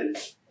this happened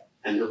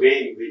and the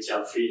way in which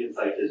our freedom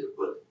fighters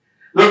were put.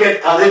 Look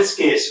at Khalid's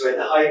case where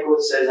the High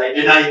Court says, I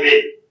deny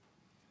bail.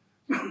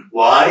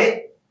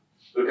 Why?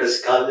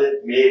 Because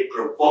Khalid made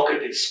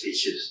provocative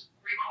speeches.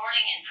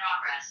 Recording in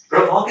progress.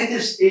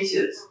 Provocative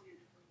speeches.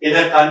 In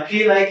a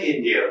country like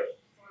India,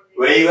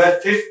 where you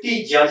have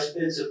 50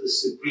 judgments of the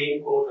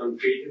Supreme Court on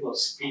freedom of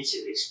speech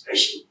and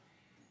expression.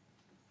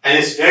 And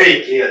it's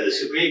very clear, the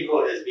Supreme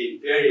Court has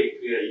been very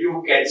clear,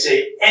 you can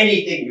say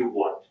anything you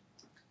want.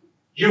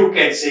 You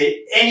can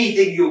say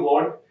anything you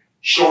want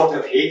short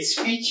of hate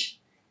speech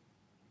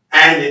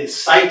and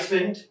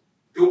incitement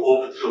to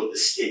overthrow the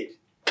state.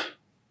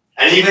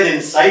 And even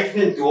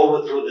incitement to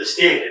overthrow the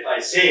state, if I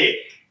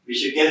say we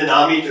should get an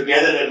army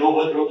together and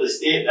overthrow the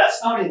state,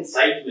 that's not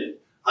incitement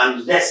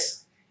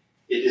unless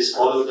it is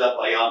followed up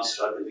by armed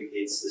struggle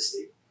against the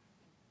state.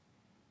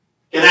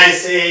 Can I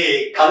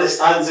say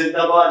Khalistan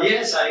Zindabad?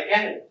 Yes, I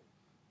can.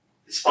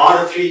 It's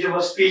part of freedom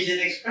of speech and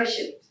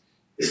expression.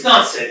 It's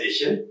not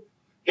sedition.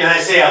 Can I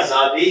say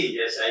Azadi?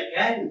 Yes, I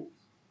can.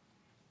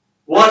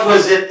 What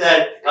was it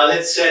that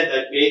Khalid said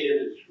that made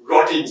him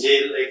rot in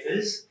jail like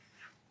this?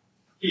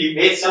 He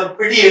made some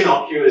pretty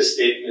innocuous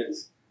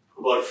statements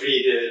about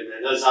freedom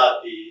and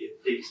Azadi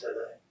and things like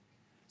that.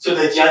 So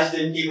the judge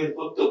didn't even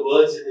put the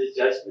words in his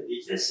judgment.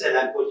 He just said,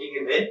 I'm putting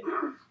him in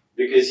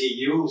because he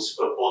used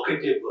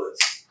provocative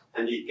words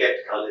and he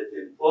kept Khalid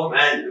in. Oh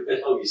man, look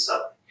at how he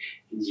suffered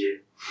in jail.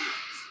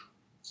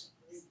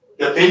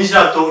 The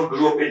Pinjra Tod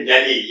group in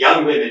Delhi,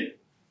 young women,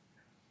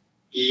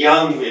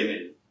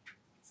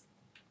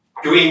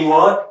 doing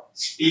what?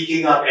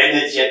 Speaking up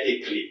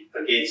energetically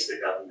against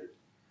the government.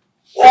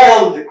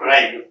 All the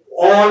crime of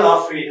all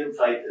our freedom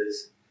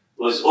fighters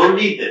was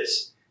only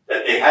this,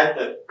 that they had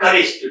the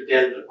courage to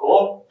tell the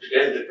court, to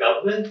tell the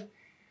government,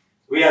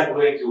 we are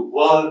going to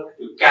work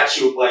to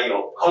catch you by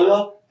your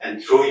collar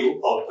and throw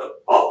you out of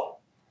power.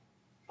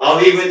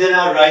 Are we within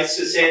our rights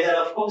to say that?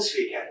 Of course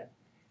we can.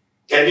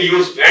 Can we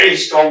use very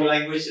strong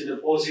language in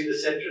opposing the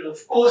central?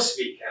 Of course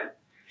we can.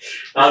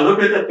 Now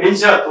look at the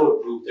Pinjra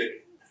Tod group.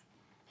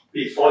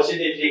 We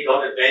fortunately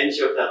got a bench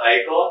of the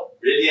High Court.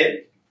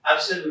 Brilliant.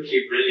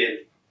 Absolutely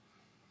brilliant.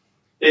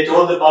 They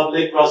told the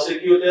public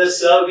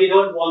prosecutors, sir, we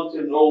don't want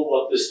to know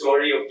what the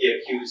story of the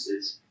accused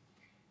is.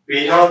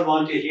 We don't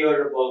want to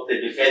hear about the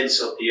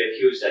defense of the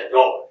accused at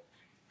all.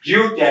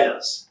 You tell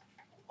us,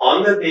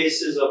 on the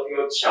basis of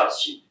your charge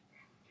sheet,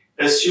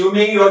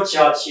 assuming your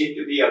charge sheet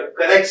to be a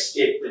correct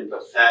statement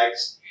of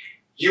facts,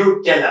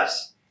 you tell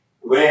us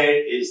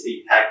where is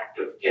the act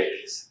of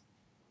terrorism.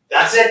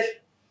 That's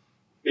it.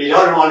 We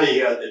don't want to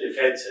hear the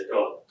defense at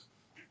all.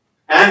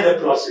 And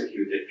the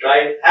prosecutor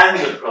tried, and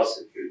the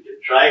prosecutor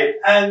tried,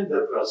 and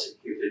the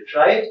prosecutor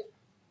tried.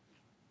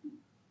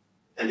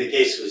 And the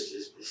case was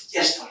dismissed.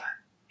 Yes, Tola.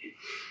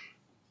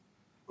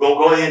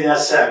 Gogoi and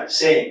Assam,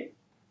 same.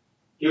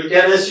 You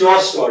tell us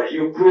your story,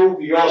 you prove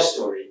your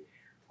story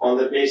on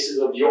the basis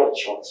of your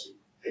charge sheet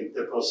in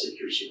the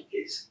prosecution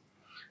case.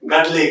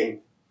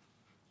 Gatling.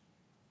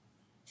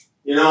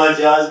 You know,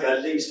 Ajaz's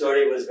Gatling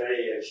story was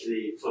very,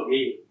 actually, for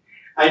me,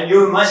 I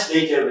knew much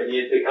later when he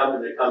had become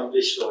an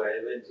accomplished lawyer.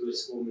 I went to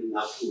his home in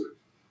Nagpur.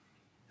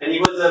 And he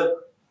was a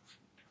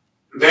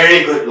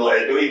very good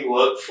lawyer, doing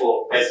work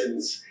for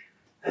peasants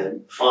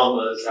and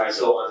farmers and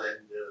so on,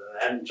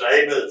 and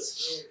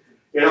tribals.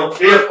 You know,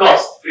 free of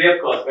cost,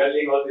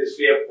 building all this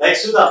free of, like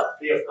Sudha,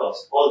 free of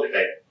cost, all the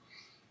time.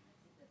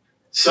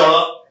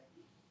 So,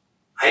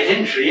 I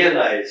didn't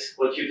realize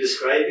what you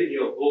describe in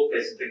your book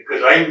as the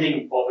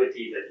grinding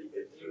poverty that he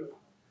went through.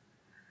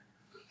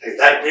 Like,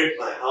 that gripped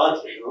my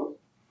heart, you know,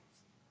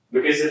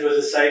 because it was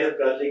a side of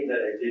Gadling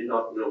that I did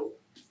not know.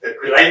 The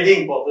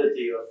grinding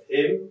poverty of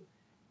him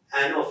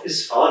and of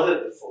his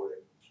father before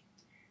him.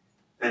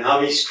 And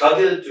how he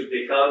struggled to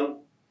become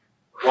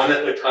one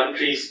of the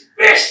country's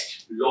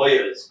best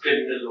lawyers,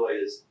 criminal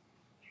lawyers.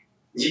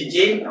 In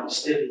jail now,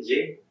 still in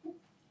jail.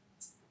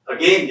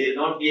 Again, they'll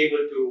not be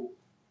able to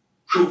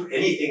prove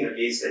anything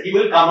against that. He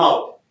will come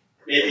out,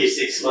 maybe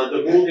 6 months.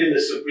 The mood in the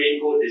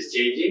Supreme Court is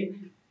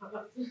changing.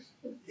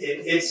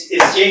 It's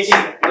changing.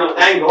 You know,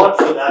 thank God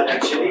for that,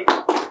 actually.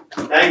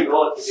 Thank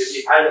God, because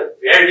we had a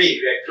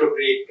very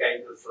retrograde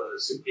kind of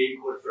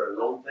Supreme Court for a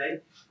long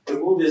time. The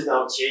mood is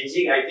now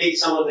changing. I think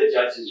some of the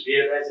judges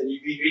realize, and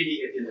you'll be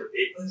reading it in the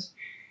papers,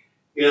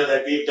 you know,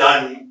 that we've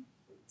done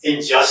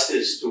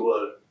injustice to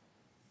a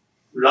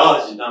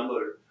large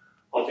number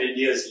of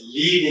India's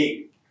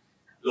leading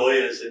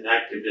lawyers and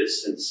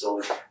activists and so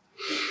on.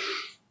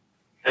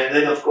 And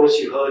then, of course,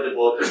 you heard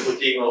about the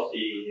putting of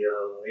the,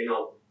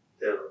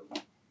 the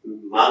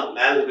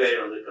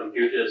malware on the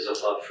computers of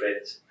our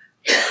friends.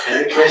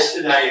 And the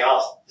question I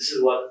asked, this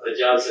is what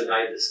Ajaz and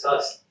I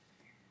discussed.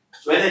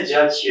 When a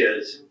judge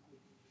hears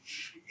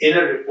in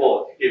a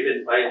report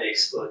given by an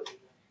expert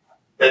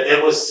that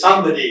there was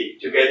somebody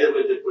together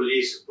with the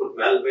police who put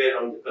malware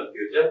on the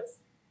computer,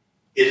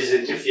 it is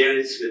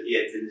interference with the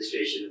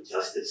administration of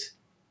justice.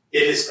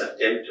 It is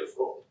contempt of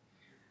court.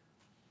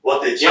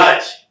 What the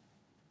judge,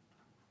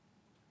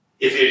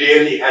 if he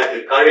really had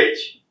the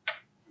courage,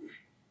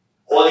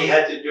 all he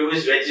had to do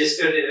is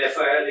register an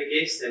FIR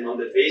against them on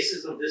the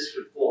basis of this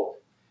report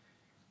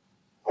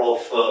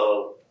of,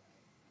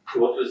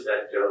 what was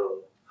that,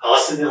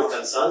 Arsenal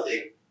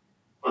Consulting.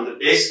 On the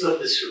basis of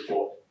this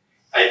report,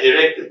 I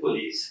direct the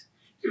police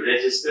to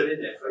register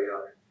an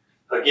FIR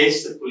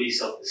against the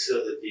police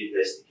officers and the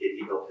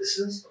investigating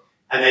officers,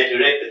 and I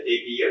direct that they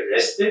be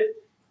arrested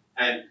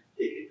and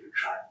taken to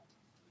trial.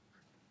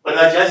 But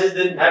our judges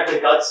didn't have the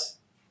guts.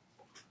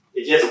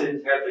 They just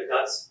didn't have the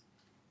guts.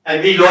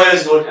 And we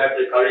lawyers don't have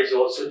the courage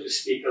also to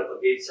speak up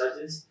against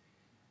judges.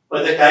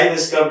 But the time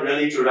has come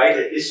really to write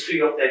a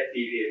history of that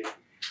period,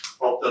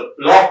 of the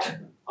blot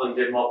on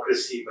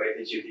democracy by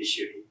the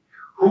judiciary.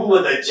 Who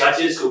were the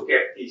judges who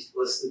kept these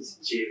persons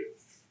in jail?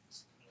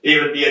 They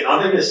will be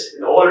anonymous.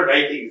 In all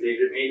writings, they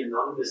remain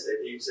anonymous.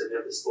 Their names are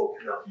never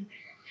spoken of.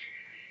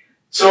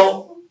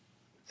 So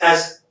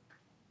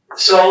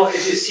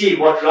if you see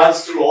what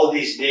runs through all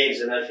these names,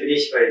 and I'll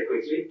finish very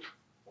quickly,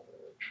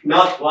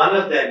 not one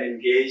of them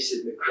engaged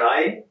in the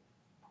crime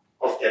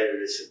of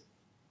terrorism.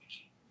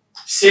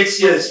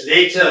 6 years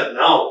later,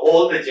 now,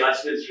 all the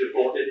judgments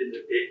reported in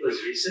the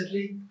papers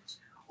recently,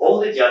 all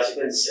the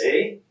judgments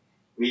say,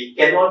 we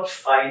cannot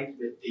find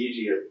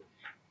material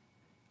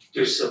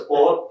to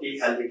support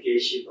the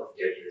allegation of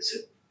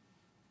terrorism.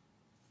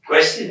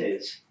 Question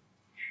is,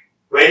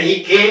 when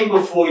he came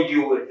before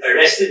you,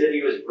 arrested and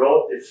he was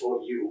brought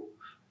before you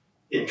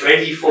in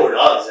 24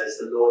 hours as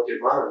the law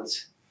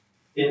demands,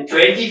 in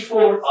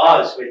 24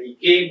 hours when he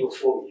came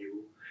before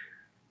you,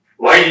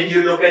 why didn't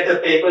you look at the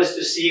papers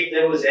to see if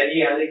there was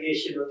any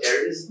allegation of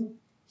terrorism?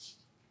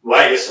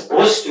 Why, you're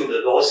supposed to.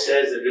 The law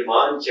says the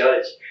remand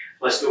judge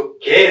must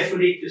look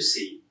carefully to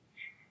see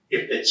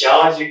if the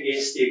charge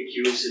against the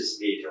accused is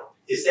made out.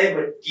 Is there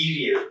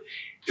material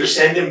to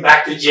send him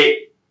back to jail?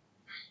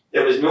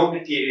 There was no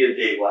material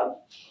day one.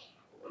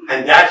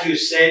 And that you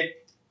said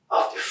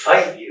after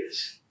 5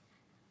 years.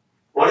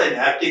 What an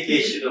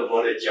abdication of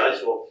what a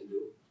judge ought to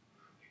do.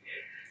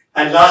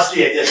 And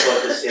lastly, I just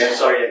want to say, I'm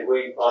sorry, I'm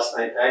going past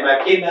my time.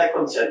 I came back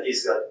from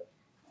Chhattisgarh,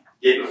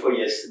 day before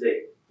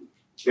yesterday,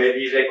 where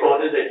we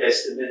recorded the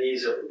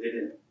testimonies of the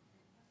women.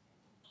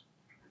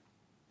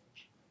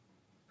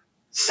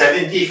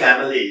 70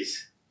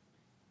 families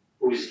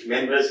whose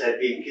members had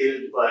been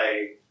killed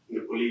by the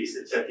police,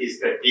 the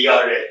Chhattisgarh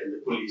DRF and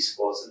the police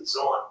force and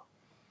so on.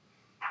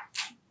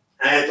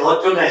 And I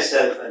thought to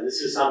myself, and this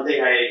is something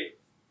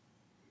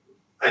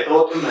I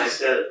thought to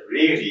myself,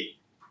 really,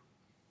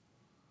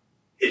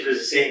 it was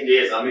the same day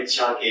as Amit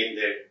Shah came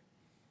there.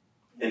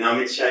 And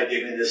Amit Shah had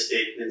given a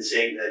statement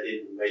saying that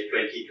by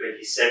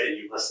 2027,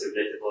 you must have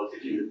read about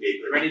it in the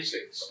paper.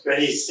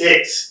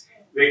 26.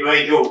 We're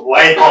going to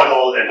wipe out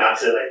all the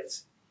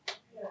Naxalites.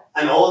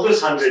 And all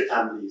those 100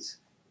 families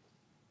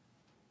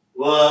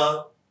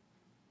were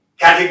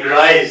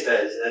categorized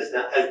as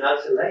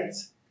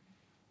Naxalites.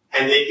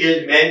 And they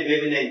killed men,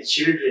 women, and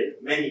children.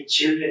 Many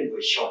children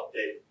were shot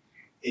dead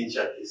in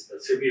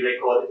Chhattisgarh. So we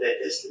recorded their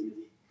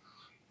testimony.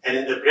 And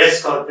in the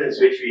press conference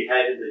which we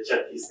had in the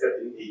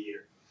Chhattisgarh in the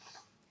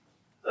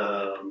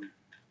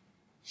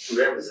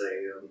where was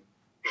I?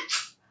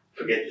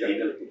 Forget the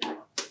name.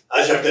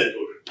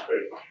 Jagdalpur.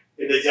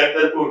 In the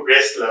Jagdalpur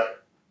Press Club,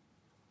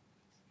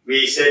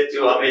 we said to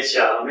Amit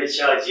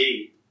Shah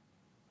ji,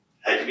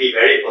 had to be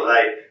very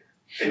polite.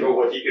 I know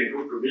what he can do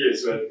to me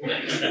as well.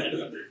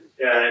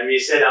 Yeah, and we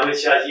said, Amit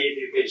Shah ji, if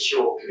you can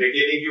show, we're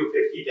giving you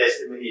 50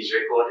 testimonies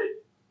recorded,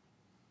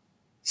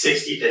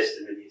 60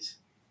 testimonies.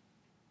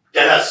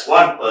 Tell us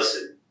one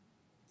person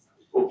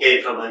who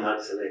came from a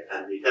Naxalite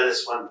family. Tell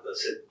us one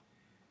person.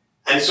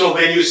 And so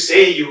when you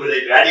say you will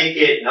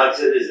eradicate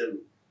Naxalism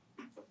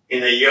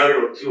in a year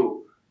or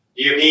two,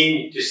 do you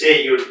mean to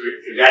say you'll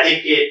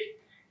eradicate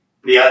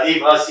the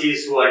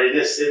Adivasis who are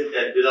innocent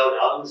and without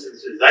arms? And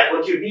so is that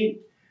what you mean?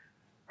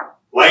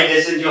 Why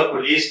doesn't your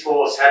police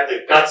force have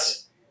the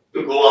guts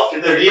to go after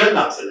the real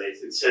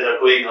Naxalites instead of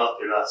going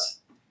after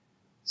us?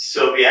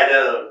 So we had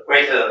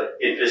quite an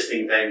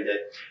interesting time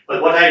there.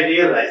 But what I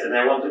realized, and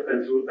I want to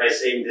conclude by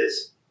saying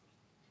this,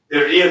 the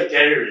real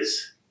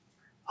terrorists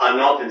are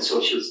not in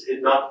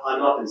are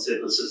not in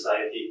civil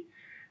society.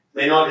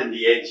 They're not in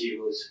the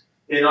NGOs.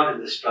 They're not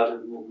in the struggle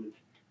movement.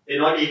 They're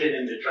not even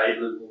in the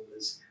tribal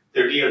movements.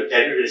 The real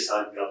terrorists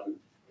are in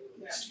government.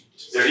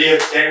 The real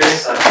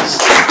terrorists are the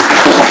state.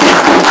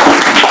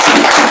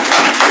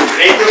 The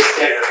greatest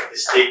terror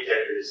is state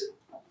terrorism.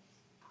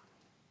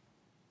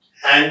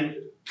 And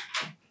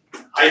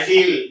I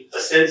feel a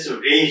sense of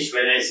rage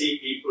when I see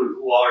people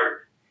who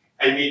are,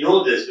 and we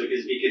know this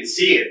because we can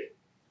see it.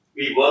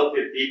 We work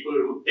with people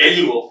who tell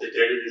you of the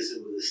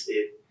terrorism of the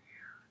state.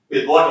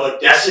 With what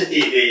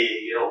audacity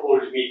they,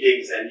 hold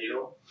meetings and,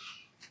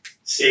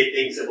 say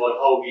things about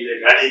how we'll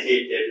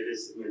eradicate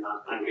terrorism in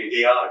our country.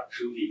 They are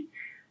truly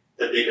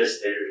the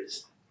biggest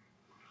terrorists.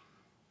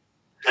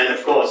 And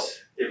of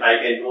course, if I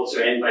can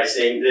also end by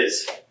saying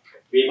this,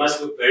 we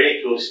must look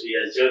very closely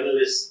as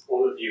journalists,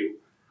 all of you,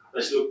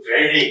 must look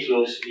very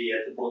closely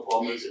at the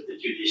performance of the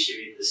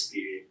judiciary in this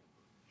period.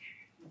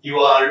 You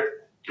are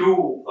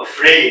too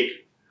afraid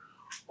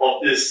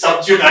of this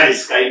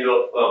subjudized kind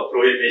of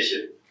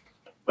prohibition.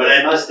 But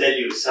I must tell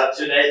you,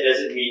 subjudized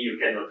doesn't mean you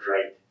cannot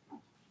write.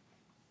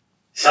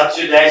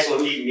 Subjudized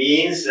only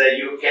means that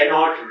you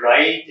cannot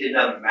write in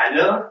a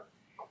manner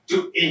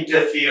to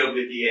interfere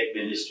with the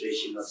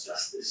administration of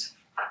justice.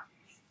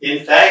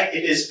 In fact,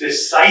 it is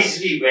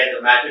precisely where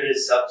the matter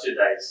is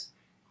subjudized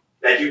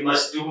that you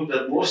must do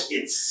the most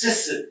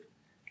incisive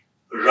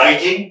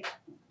writing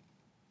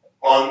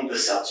on the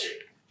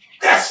subject.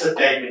 That's the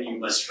time when you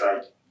must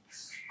write.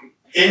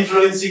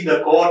 Influencing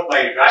the court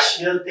by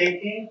rational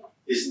thinking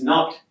is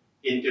not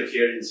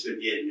interference with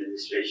the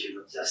administration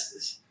of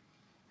justice.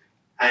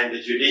 And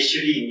the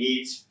judiciary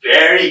needs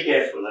very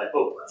careful, I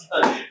hope,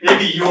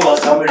 maybe you or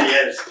somebody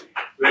else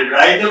will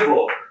write a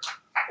book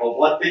of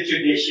what the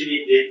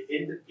judiciary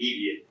did in the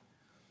period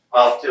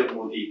after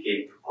Modi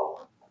came to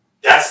power.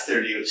 That's the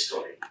real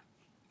story.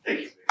 Thank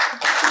you.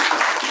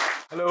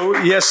 Hello.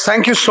 Yes,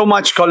 thank you so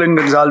much, Colin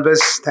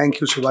Gonzalez.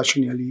 Thank you,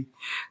 Subhashini Ali.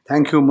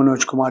 Thank you,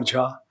 Manoj Kumar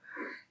Jha.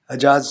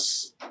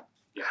 Ajaz.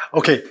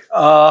 Okay,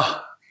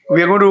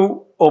 we are going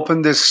to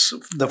open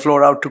the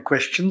floor out to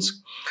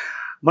questions.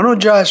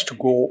 Manoj Jha has to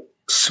go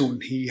soon.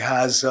 He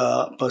has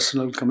a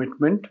personal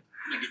commitment,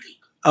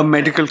 a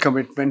medical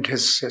commitment. He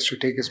has to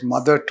take his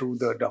mother to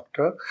the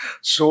doctor.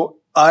 So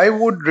I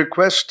would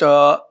request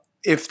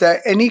if there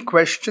are any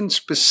questions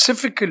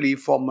specifically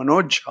for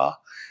Manoj Jha,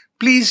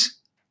 please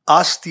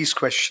ask these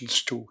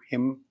questions to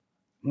him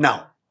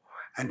now.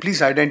 And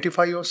please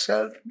identify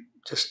yourself.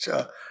 Just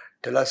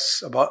tell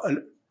us about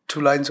 2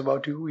 lines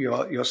about you,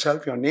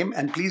 yourself, your name,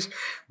 and please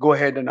go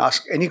ahead and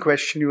ask any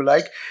question you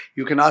like.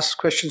 You can ask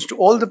questions to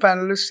all the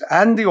panelists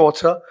and the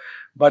author,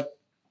 but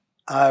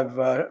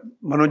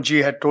Manoj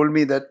ji had told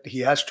me that he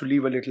has to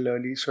leave a little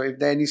early. So if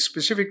there are any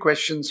specific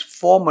questions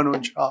for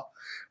Manoj Jha,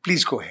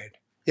 please go ahead.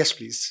 Yes,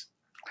 please.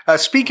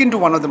 Speak into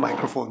one of the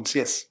microphones.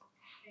 Yes.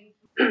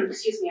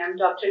 Excuse me, I'm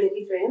Dr.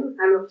 Nidhi Prem.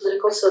 I'm a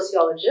political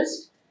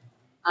sociologist.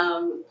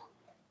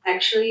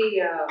 Actually,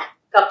 a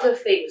couple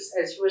of things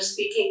as you were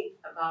speaking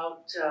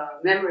about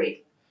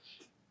memory.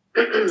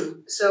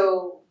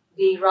 So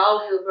the Raoul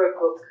Hilberg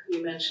book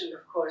you mentioned,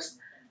 of course.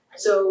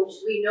 So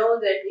we know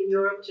that in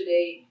Europe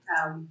today,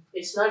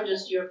 it's not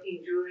just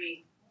European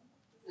Jewry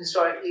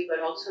historically, but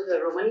also the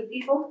Romani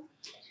people,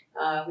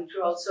 which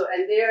are also,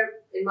 and they're,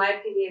 in my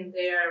opinion,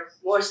 they're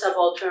more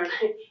subaltern,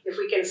 if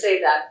we can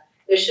say that.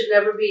 There should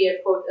never be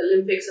a, quote,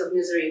 Olympics of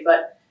misery,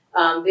 but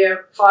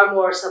they're far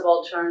more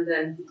subaltern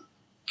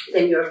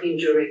than European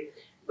Jewry.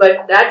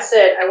 But that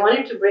said, I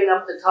wanted to bring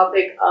up the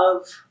topic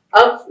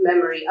of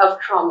memory, of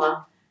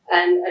trauma,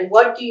 and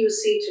what do you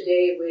see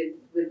today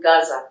with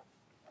Gaza?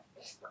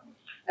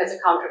 As a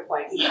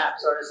counterpoint,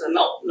 perhaps, or as a...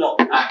 No.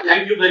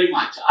 Thank you very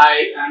much.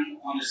 I am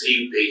on the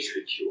same page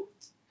with you.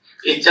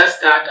 It's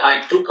just that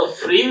I took a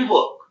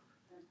framework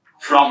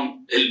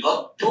from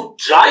Hilberg to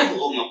drive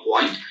home a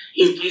point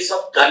in case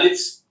of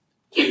Dalits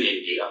in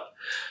India.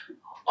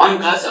 On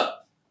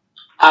Gaza,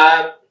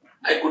 I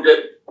could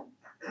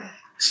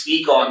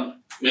speak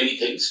on many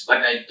things, but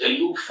I tell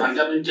you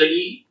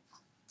fundamentally,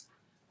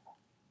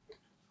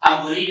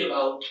 I'm worried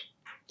about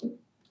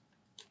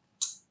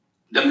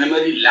the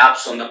memory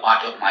lapse on the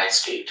part of my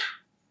state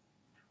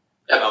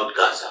about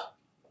Gaza,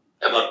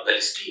 about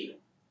Palestine.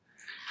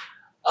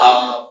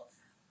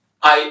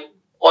 I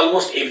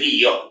almost every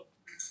year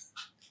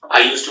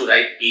I used to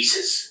write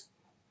pieces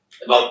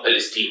about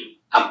Palestine.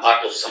 I'm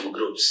part of some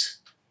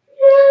groups.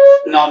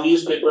 Now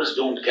newspapers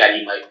don't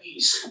carry my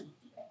piece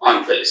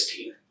on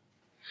Palestine.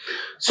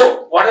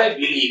 So what I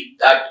believe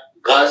that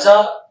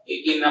Gaza,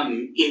 in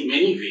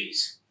many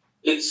ways,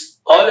 it's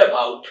all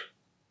about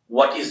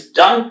what is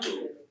done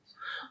to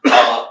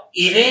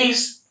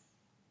erase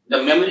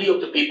the memory of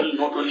the people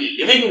not only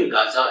living in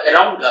Gaza,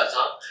 around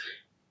Gaza,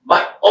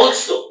 but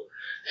also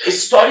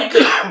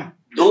historically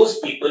those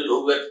people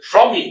who were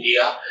from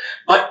India,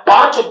 but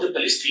part of the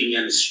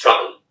Palestinian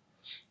struggle.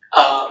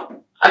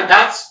 And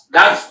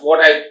that's what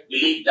I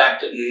believe,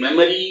 that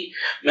memory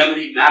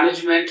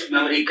management,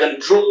 memory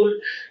control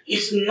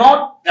is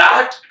not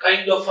that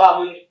kind of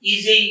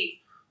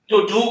easy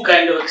to do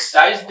kind of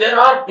exercise. There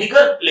are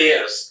bigger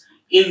players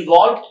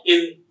involved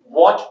in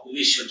what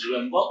we should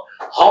remember,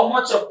 how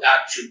much of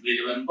that should be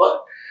remembered.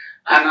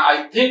 And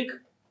I think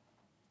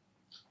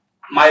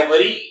my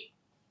worry,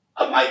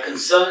 my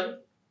concern,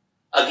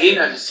 again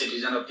as a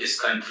citizen of this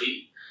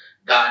country,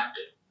 that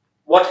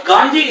what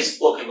Gandhi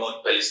spoke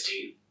about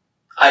Palestine,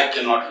 I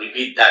cannot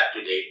repeat that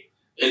today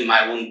in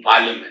my own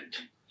parliament.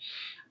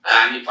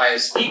 And if I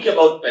speak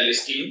about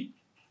Palestine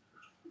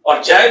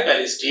or Jai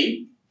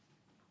Palestine,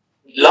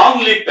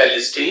 long live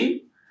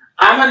Palestine,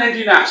 I'm an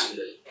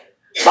international.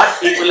 But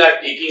people are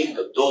taking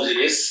those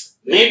risks.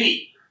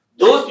 Maybe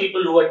those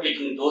people who are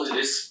taking those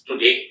risks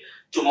today,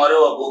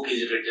 tomorrow a book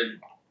is written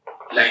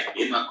like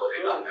Bhima,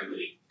 Koregaon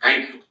memory.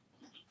 Thank you.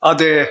 Are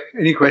there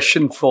any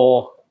question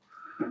for...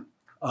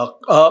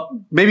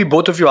 maybe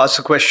both of you ask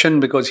a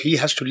question because he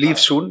has to leave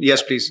soon.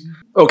 Yes, please.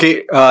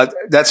 Okay,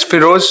 that's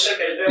Firoz.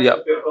 Yeah.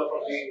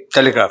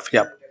 Telegraph,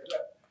 yeah.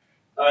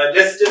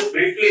 Just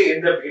briefly,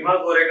 in the Bhima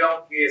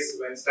Koregaon case,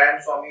 when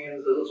Stan Swami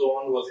and so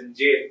on was in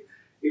jail,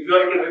 if you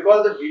are to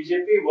recall, the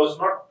BJP was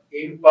not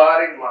in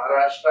power in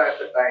Maharashtra at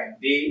the time.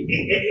 The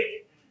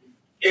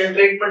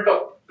ill-treatment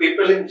of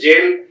people in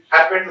jail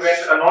happened when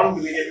a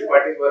non-BJP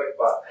parties were in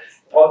power.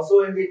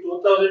 Also, in the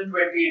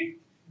 2020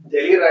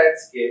 Delhi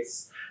riots case,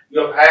 you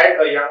have had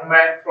a young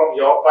man from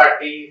your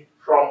party,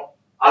 from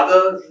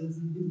other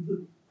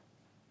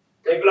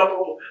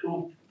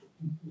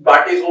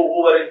parties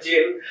who were in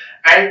jail,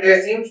 and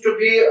there seems to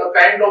be a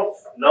kind of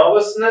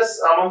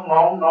nervousness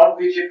among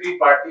non-BJP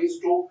parties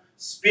to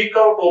speak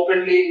out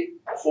openly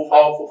for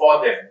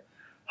them.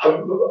 How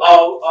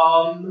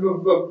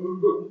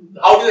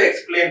do you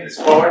explain this?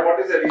 What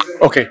is the reason?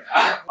 Okay.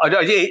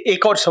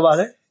 एक और सवाल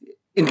है.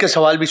 इनके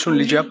सवाल भी सुन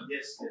लीजिए आप.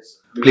 Yes, yes.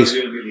 Please. Because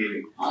you'll be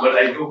leaving. But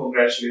I do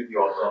congratulate the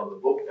author on the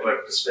book.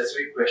 But the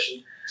specific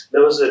question,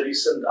 there was a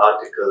recent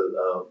article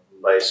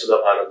by Sudha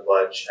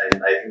Bharadwaj,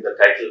 and I think the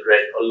title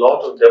read, "A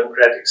lot of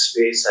democratic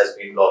space has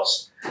been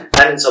lost."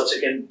 And in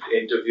subsequent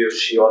interviews,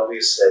 she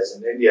always says,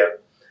 in India,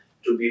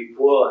 to be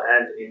poor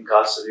and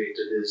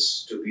incarcerated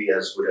is to be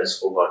as good as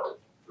forgotten.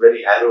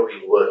 Very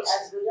harrowing words.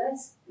 As good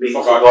as? Being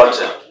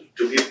forgotten.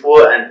 To be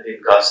poor and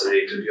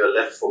incarcerated, you are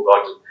left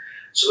forgotten.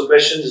 So the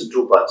question is in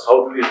two parts. How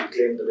do we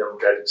reclaim the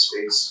democratic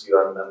space? You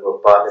are a member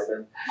of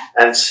parliament.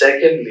 And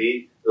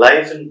secondly,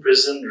 life in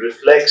prison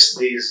reflects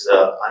these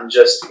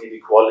unjust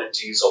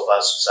inequalities of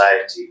our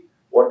society.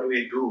 What do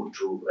we do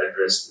to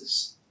address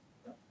this?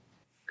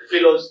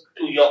 Firoz,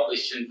 to your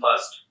question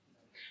first.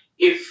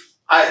 If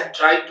I had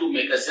tried to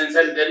make a sense,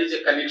 and there is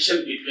a connection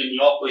between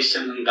your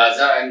question on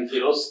Gaza and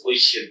Firoz's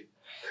question.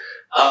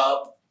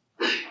 I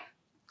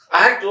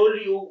had told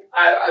you,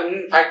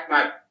 in fact,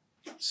 my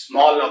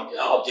small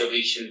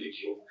observation with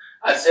you,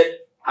 I said,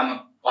 I'm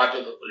a part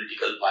of a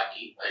political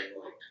party, I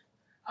know it.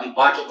 I'm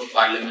part of a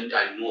parliament,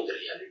 I know the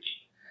reality.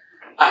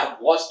 I have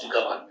watched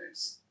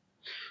governments.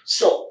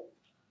 So,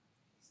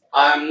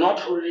 I am not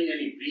holding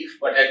any brief,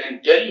 but I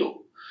can tell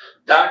you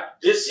that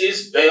this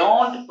is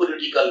beyond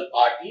political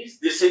parties,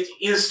 this is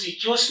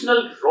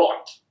institutional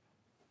rot,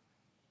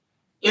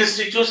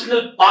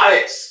 institutional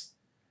bias.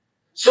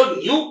 So,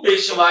 new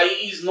Peshwai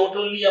is not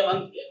only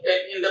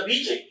in the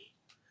BJP.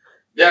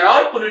 There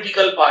are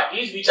political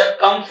parties which are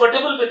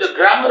comfortable with the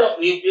grammar of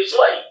new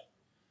Peshwai.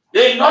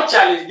 They will not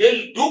challenge, they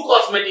will do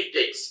cosmetic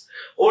things.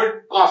 Hold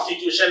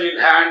constitution in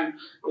hand,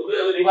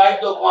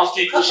 revive the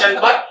constitution,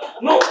 but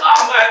no,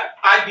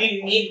 I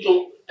didn't mean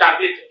to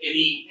target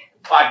any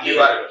party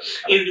or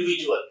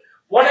individual.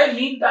 What I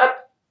mean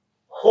that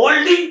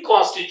holding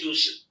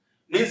constitution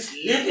means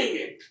living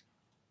it.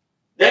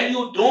 Then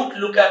you don't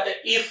look at the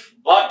if,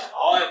 but,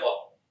 however.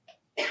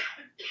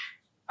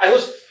 I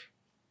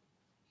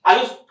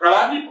was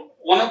probably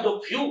one of the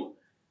few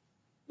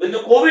when the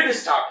COVID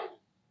started.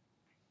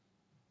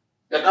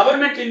 The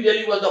government in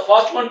Delhi was the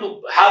first one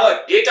to have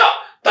a data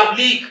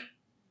tabligh.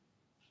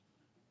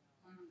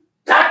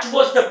 That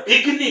was the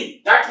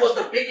beginning. That was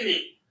the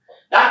beginning.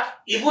 That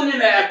even in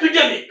an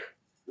epidemic,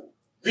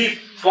 we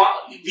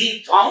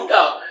found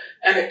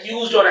an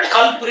accused or a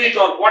culprit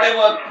or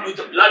whatever with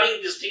the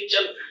blurring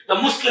distinction. The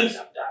Muslims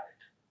have done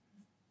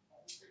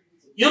it.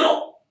 You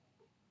know,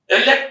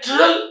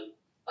 electoral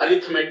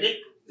arithmetic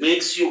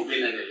makes you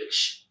win an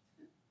election.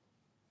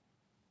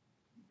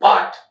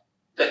 But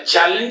the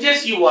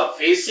challenges you are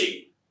facing,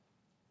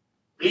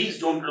 please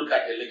don't look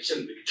at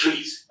election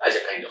victories as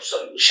a kind of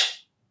solution.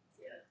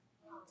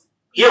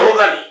 ये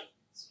होगा नहीं.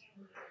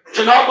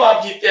 चुनाव तो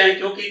आप जीतते हैं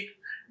क्योंकि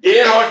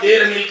 1.5 और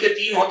 1.5 मिलके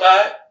 3 होता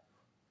है.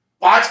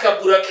 5 का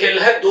पूरा खेल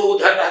है, 2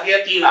 उधर रह गया,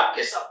 3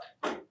 आपके साथ.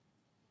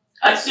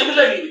 And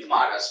similarly with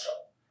Maharashtra,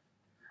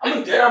 I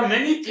mean there are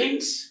many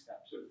things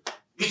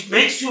which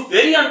makes you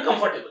very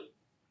uncomfortable.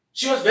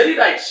 She was very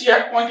right. She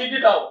had pointed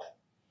it out.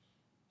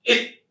 इस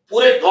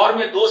पूरे दौर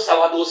में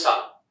 2-2.25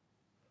 साल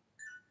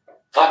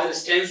Father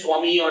Stan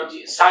Swami or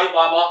Sai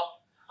Baba,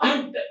 I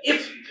mean,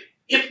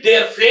 if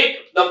their fate,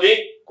 the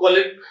way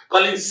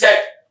Colin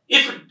said,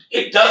 if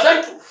it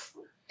doesn't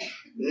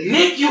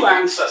make you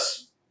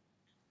anxious,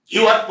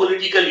 you are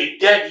politically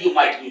dead, you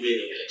might be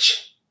winning election.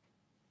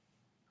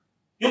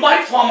 You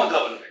might form a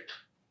government.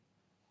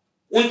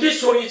 29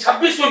 छोड़िए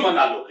 26 में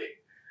बना लोगे,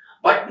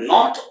 but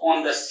not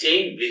on the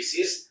same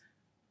basis,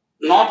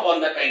 not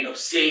on the kind of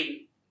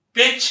same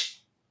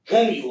pitch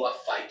whom you are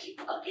fighting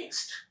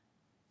against.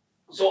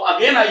 So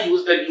again I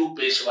use the new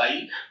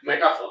Peshwai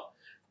metaphor.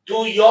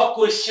 To your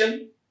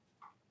question,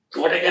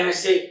 what can I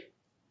say?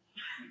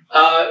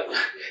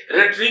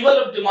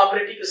 Retrieval of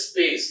democratic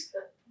space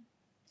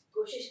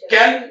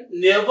can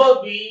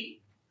never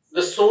be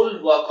the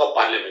sole work of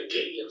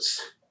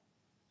parliamentarians.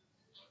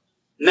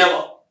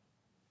 Never.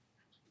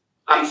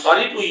 I'm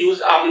sorry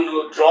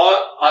to draw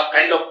a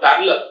kind of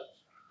parallel.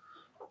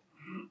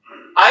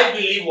 I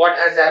believe what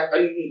has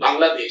happened in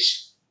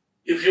Bangladesh,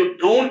 if you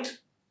don't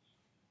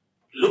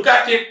look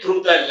at it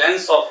through the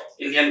lens of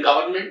Indian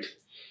government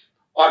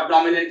or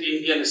dominant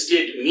Indian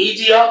state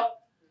media,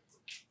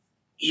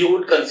 you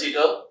would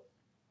consider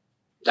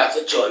that's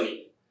a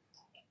journey.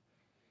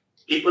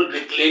 People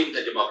reclaim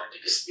the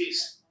democratic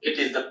space. It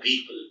is the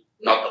people,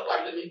 not the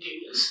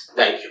parliamentarians.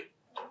 Thank you.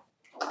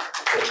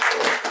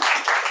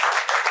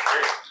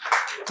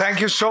 Thank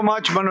you so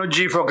much,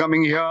 Manojji, for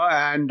coming here,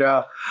 and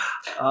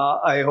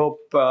I hope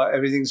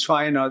everything's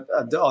fine on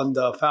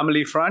the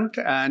family front,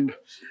 and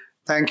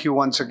thank you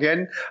once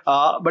again.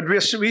 But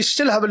we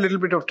still have a little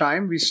bit of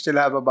time. We still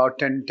have about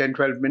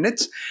 10-12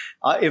 minutes.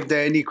 If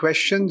there are any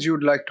questions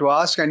you'd like to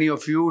ask, any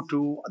of you,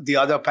 to the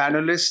other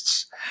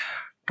panelists,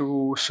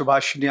 to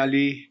Subhashini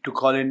Ali, to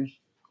Colin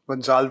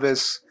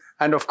Gonsalves,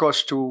 and of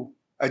course to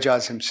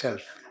Ajaz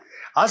himself.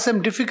 Ask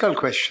them difficult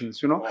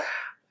questions,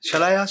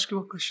 Shall I ask you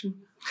a question?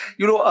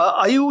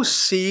 Are you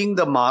seeing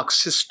the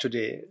Marxists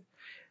today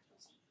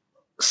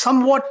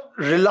somewhat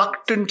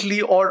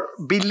reluctantly or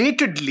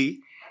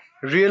belatedly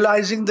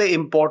realizing the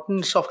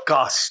importance of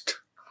caste?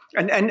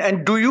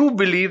 And do you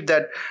believe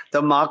that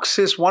the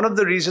Marxists, one of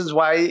the reasons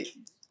why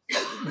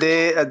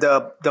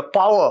the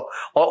power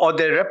or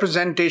their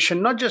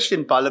representation, not just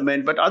in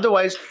parliament but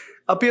otherwise,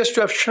 appears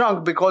to have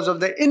shrunk because of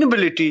their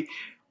inability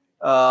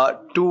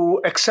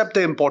to accept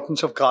the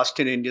importance of caste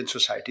in Indian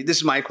society? This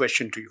is my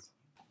question to you.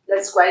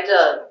 That's quite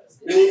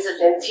needs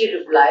a lengthy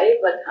reply,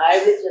 but I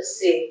will just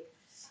say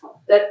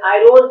that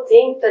I don't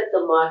think that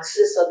the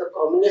Marxists or the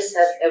communists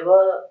have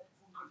ever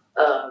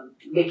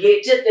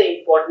negated the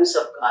importance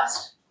of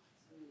caste.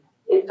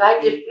 In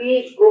fact, if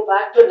we go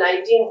back to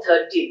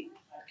 1930,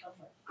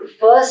 the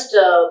first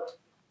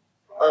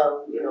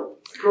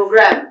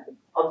program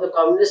of the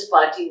Communist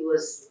Party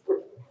was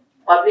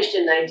published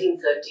in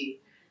 1930.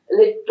 And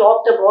it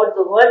talked about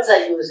the words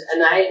I use,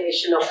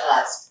 annihilation of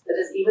caste. That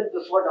is even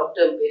before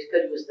Dr.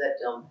 Ambedkar used that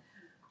term.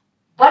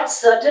 But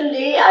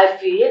certainly I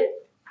feel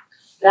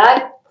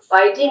that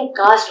fighting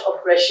caste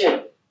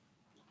oppression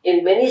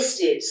in many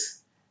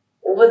states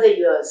over the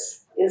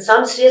years, in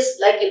some states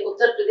like in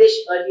Uttar Pradesh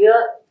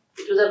earlier,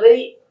 it was a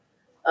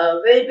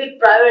very big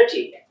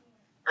priority.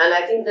 And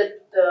I think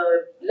that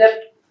the left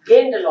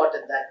gained a lot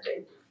at that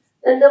time.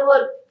 And there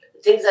were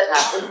things that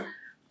happened.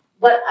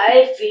 But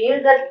I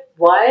feel that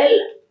while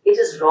it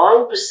is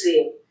wrong to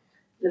say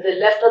that the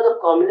left or the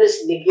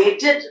communists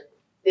negated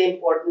the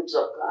importance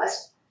of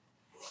caste,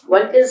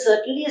 one can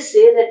certainly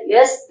say that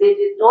yes, they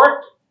did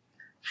not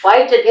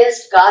fight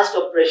against caste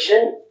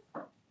oppression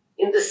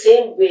in the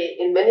same way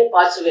in many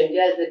parts of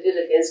India as they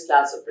did against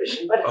class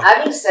oppression. But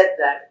having said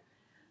that,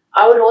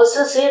 I would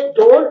also say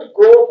don't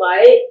go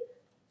by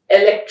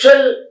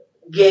electoral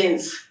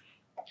gains,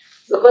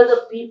 because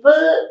the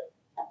people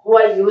who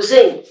are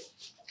using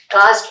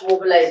caste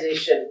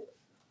mobilization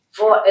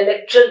for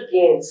electoral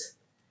gains,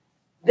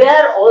 they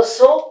are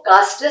also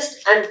casteist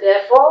and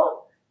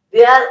therefore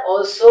they are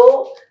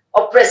also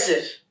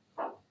oppressive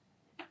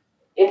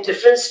in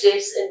different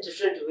states in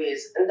different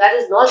ways, and that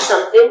is not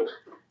something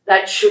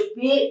that should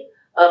be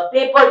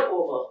papered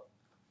over.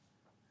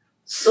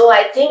 So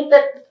I think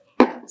that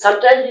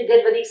sometimes we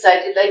get very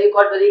excited, like you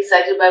got very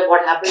excited by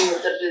what happened in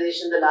Uttar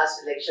Pradesh in the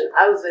last election.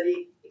 I was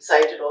very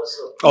excited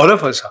also. All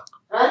of us are.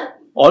 Huh?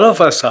 All of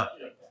us are.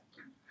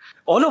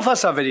 All of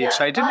us are very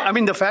excited. I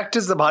mean, the fact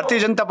is the Bharatiya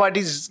Janata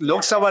Party's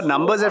Lok Sabha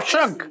numbers have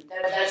shrunk.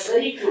 That's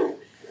very true.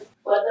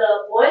 But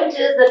the point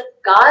is that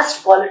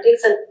caste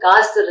politics and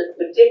caste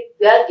arithmetic,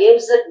 they are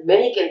games that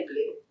many can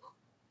play.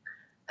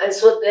 And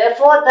so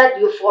therefore that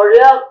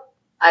euphoria,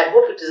 I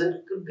hope it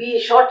isn't, could be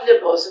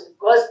short-lived also,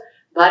 because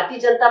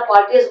Bharatiya Janata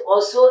Party is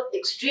also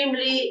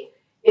extremely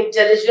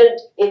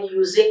intelligent in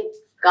using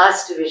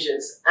caste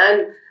divisions.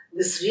 And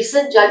this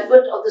recent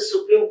judgment of the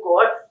Supreme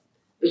Court,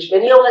 which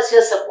many of us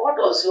here support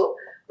also,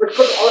 but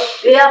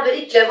they are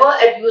very clever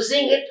at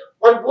using it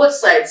on both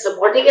sides,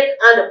 supporting it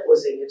and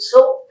opposing it.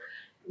 So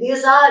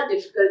these are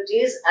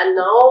difficulties. And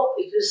now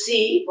if you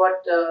see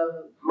what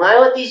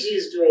Mayawati ji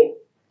is doing,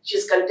 she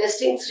is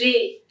contesting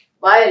 3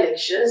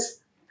 by-elections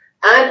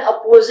and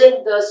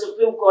opposing the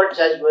Supreme Court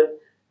judgment.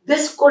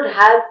 This could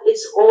have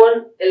its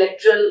own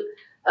electoral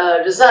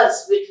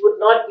results, which would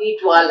not be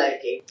to our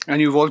liking. And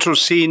you've also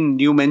seen,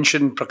 you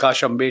mentioned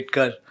Prakash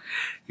Ambedkar.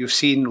 You've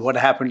seen what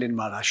happened in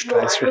Maharashtra. No,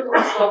 I don't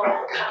know.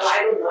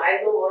 I don't know.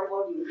 I know more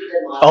about UP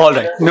than Maharashtra. All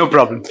right, no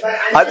problem. But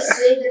I'm just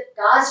saying that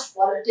caste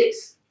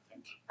politics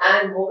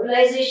and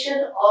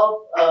mobilization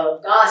of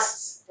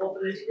castes for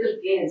political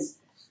gains,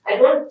 I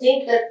don't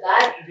think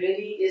that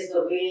really is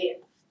the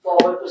way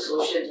forward to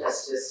social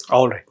justice.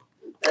 All right.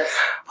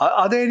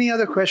 Are there any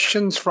other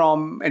questions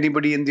from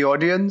anybody in the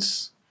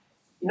audience?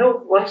 You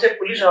know, once a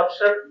police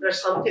officer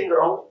does something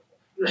wrong,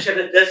 you say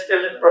the judge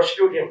tell and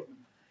prosecute him.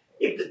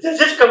 If the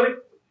judges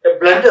commit a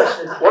blunder,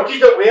 what is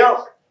the way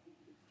out?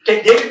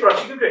 Can they be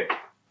prosecuted?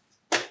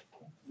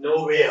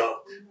 No way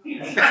out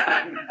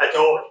at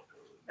all.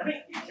 I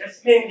mean,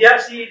 just in India,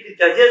 see, the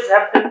judges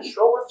have done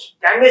so much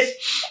damage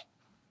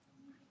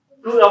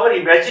to our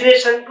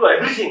imagination, to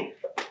everything.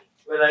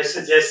 Well, I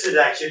suggested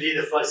actually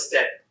the first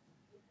step.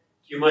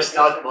 You must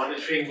start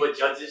monitoring what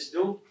judges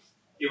do.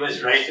 You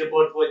must write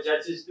about what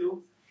judges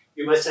do.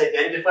 You must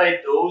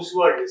identify those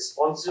who are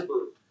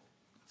responsible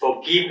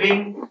for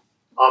keeping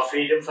our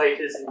freedom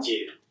fighters in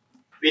jail.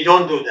 We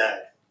don't do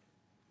that.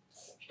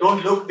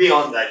 Don't look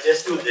beyond that.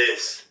 Just do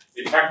this.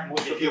 In fact,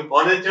 if you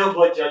monitor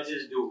what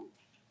judges do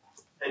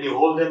and you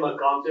hold them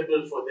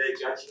accountable for their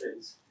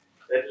judgments,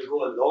 that will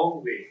go a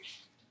long way.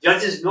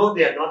 Judges know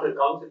they are not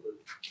accountable.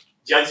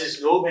 Judges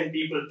know when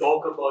people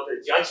talk about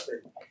a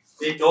judgment,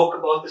 they talk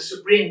about the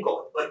Supreme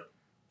Court. But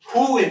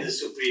who in the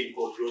Supreme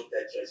Court wrote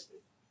that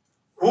judgment?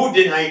 Who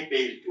denied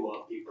bail to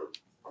our people?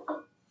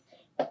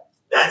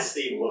 That's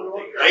the important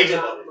thing. Write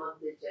about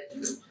it.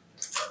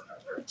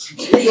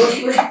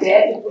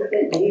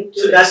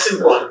 So that's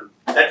important.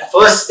 That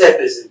first step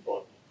is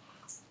important.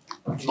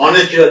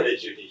 Monitor the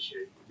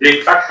judiciary.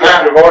 In fact, they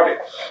are rewarded.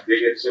 They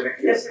get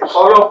selected. Yes.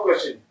 Follow-up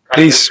question.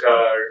 Please.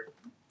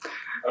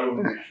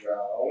 Arun Mishra,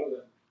 all of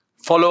them.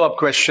 Follow-up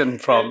question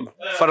from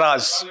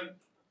Faraz.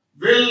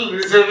 Will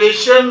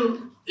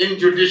reservation in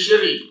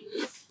judiciary,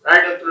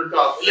 right up to the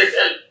top, will it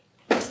help?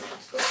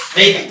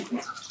 Maybe.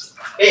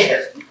 May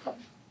help.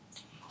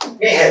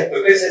 May help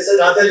because it's an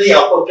utterly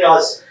upper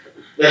class.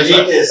 The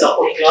elite is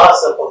upper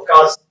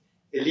caste,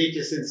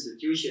 elitist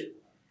institution.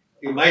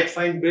 You might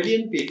find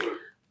brilliant people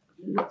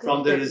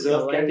from the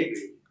reserve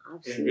category.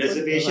 And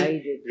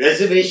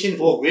reservation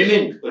for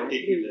women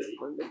particularly.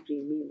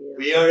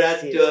 We are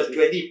at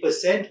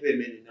 20%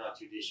 women in our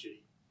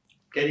judiciary.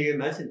 Can you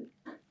imagine?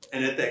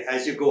 And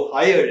as you go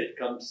higher, it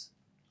comes.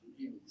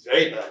 It's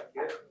very bad.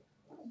 Yeah.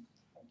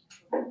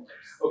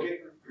 Okay,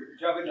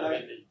 Javed,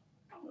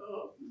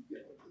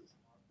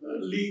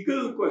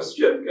 legal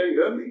question. Can you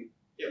hear me?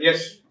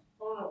 yes.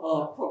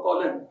 For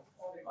Colin,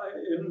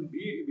 in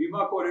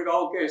Bhima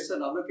Koregaon case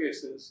and other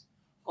cases,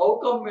 how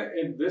come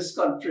in this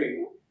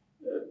country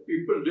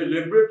people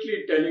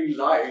deliberately telling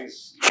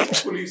lies,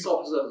 police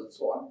officers and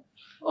so on,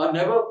 are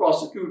never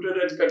prosecuted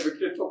and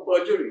convicted for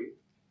perjury?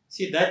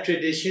 See, that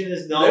tradition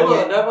is now...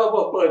 Never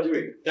for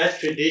perjury. That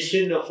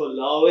tradition of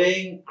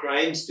allowing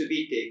crimes to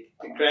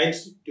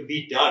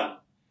be done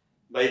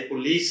by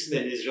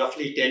policemen is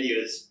roughly 10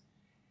 years.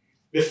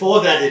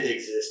 Before that it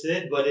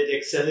existed, but it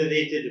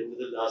accelerated over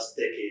the last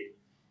decade.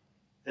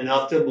 And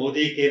after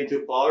Modi came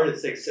to power,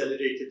 it's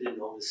accelerated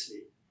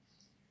enormously.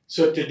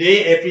 So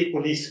today, every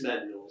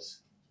policeman knows.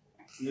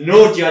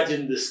 No judge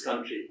in this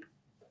country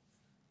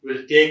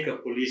will take a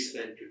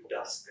policeman to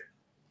task.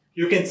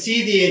 You can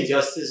see the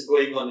injustice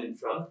going on in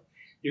front.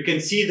 You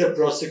can see the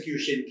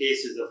prosecution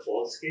case is a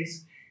false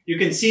case. You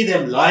can see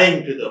them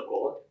lying to the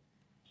court.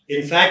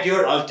 In fact,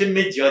 your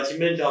ultimate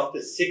judgment after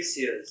 6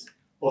 years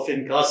of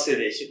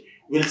incarceration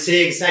will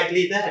say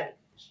exactly that.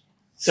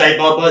 Sai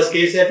Baba's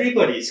case,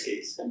 everybody's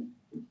case.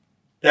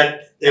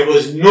 That there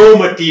was no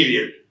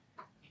material.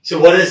 So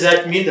what does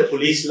that mean? The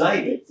police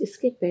lied.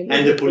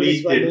 And the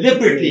police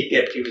deliberately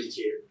kept you in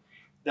jail.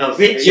 Now,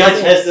 which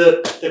judge has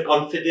the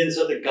confidence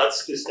or the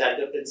guts to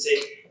stand up and say,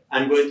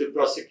 I'm going to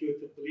prosecute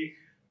the police?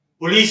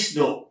 Police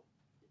know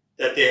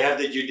that they have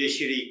the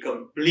judiciary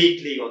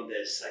completely on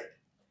their side.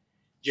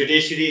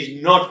 Judiciary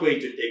is not going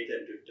to take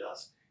them to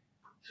task.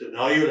 So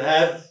now you'll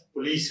have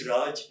police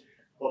Raj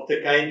of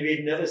the kind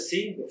we've never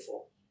seen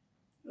before.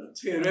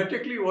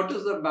 Theoretically, what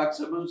is the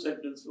maximum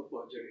sentence for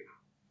perjury?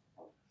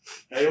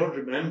 I don't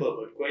remember,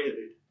 but quite a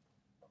bit.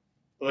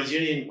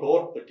 Perjury in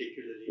court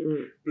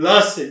particularly,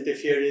 plus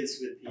interference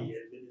with the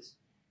administration.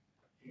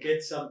 You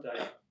get some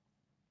time.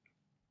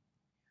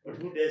 But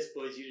who does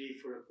perjury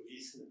for a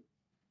policeman?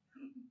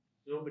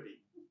 Nobody.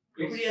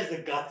 Nobody has the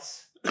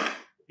guts.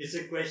 It's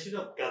a question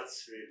of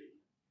guts, really.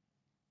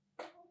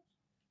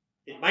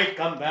 It might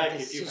come back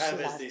if you have,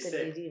 as they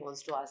said. Lady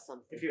wants to ask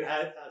something. If you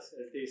have, as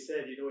they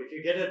said, if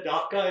you get a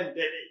DACA in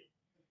Delhi,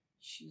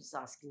 she's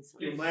asking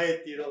something. you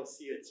might,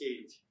 see a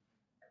change.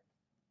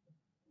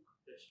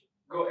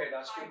 Go ahead,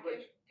 ask your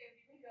question.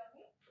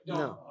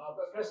 No.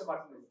 Press the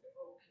button.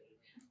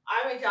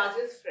 I'm a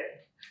judge's friend.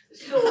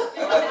 So,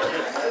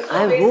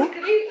 I'm who?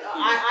 basically,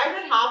 I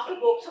read half the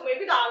book, so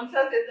maybe the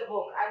answer's in the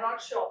book. I'm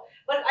not sure.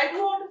 But I do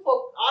want to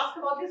ask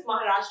about this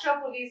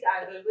Maharashtra police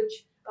angle,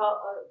 which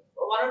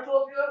one or two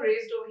of you have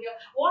raised over here.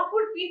 What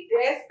would be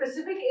their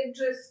specific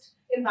interest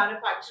in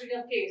manufacturing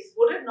a case?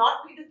 Would it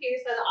not be the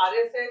case that the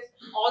RSS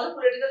or the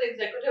political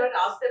executive had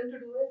asked them to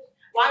do it?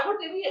 Why would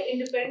they be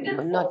independent?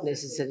 No, not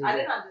necessarily. I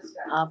didn't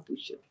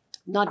understand.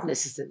 Not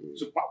necessarily.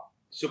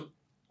 So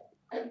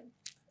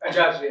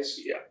Ajaz, yes,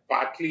 yeah,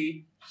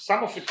 partly,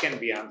 some of it can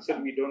be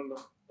answered, we don't know.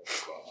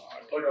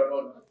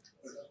 Hold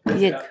on.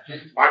 Yeah.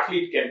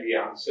 Partly it can be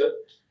answered.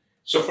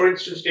 So for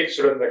instance, take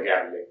Surinder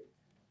Gavle.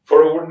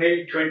 For over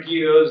nearly 20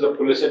 years, the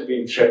police had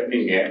been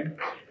threatening him,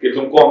 कि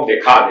तुमको हम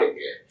दिखा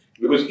देंगे.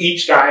 Because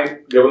each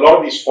time, there were a lot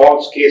of these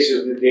false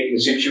cases that they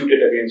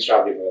instituted against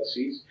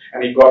Adivasis,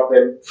 and he got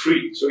them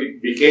free. So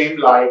it became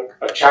like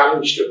a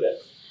challenge to them.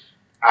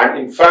 And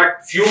in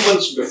fact, few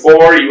months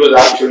before he was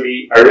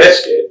actually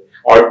arrested,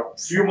 or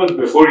few months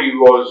before he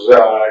was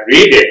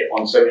raided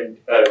on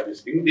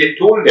this thing, they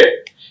told him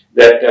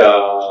that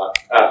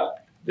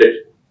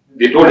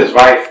they told his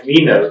wife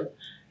Meenal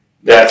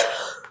that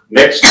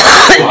next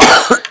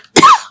time.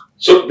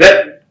 So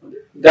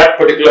that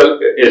particular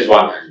is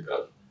one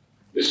angle.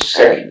 The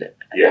second,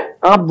 yeah.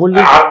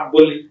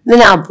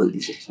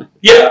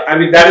 Yeah, I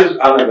mean that is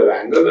another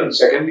angle. And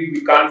secondly,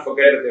 we can't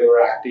forget that they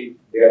were acting.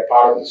 They are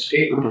part of the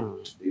state.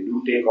 They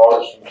do take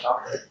orders from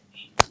somewhere.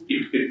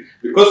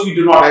 Because we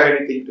do not have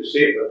anything to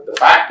say, but the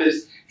fact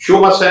is,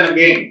 Shoma Sen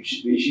again,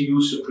 she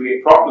used to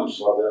create problems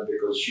for them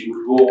because she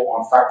would go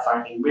on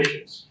fact-finding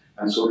missions,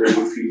 and so they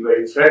would feel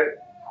very threatened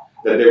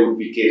that there would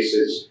be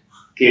cases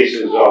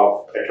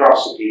of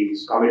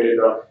atrocities committed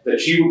or that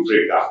she would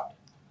bring up.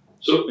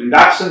 So in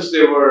that sense,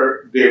 they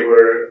were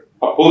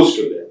opposed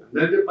to them.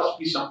 And then there must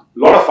be a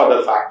lot of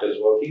other factors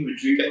working,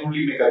 which we can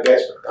only make a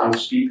guess but can't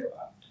speak about.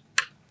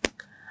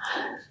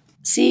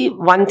 See,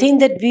 one thing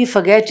that we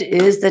forget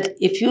is that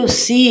if you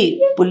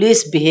see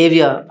police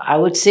behavior, I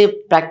would say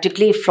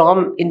practically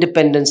from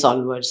independence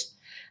onwards.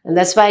 And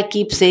that's why I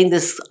keep saying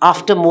this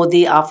after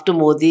Modi,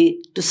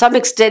 to some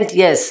extent,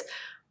 yes.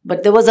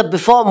 But there was a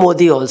before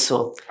Modi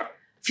also.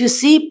 If you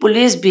see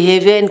police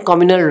behavior in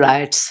communal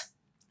riots,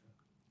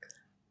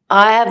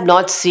 I have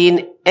not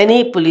seen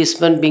any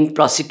policeman being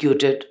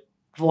prosecuted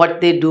for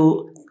what they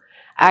do,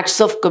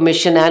 acts of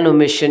commission and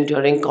omission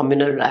during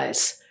communal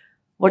riots.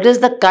 What is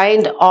the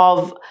kind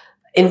of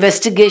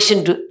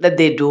investigation that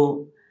they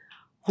do?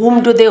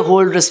 Whom do they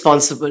hold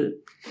responsible?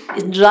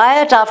 In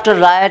riot after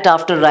riot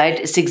after riot,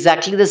 it's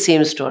exactly the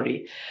same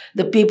story.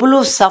 The people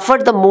who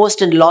suffered the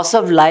most in loss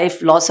of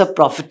life, loss of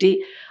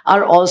property,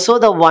 are also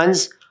the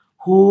ones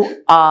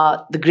who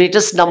are the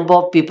greatest number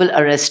of people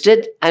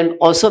arrested and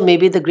also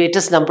maybe the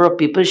greatest number of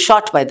people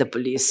shot by the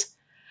police.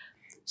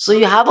 So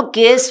you have a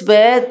case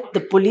where the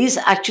police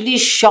actually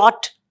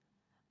shot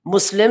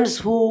Muslims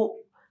who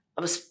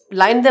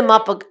lined them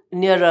up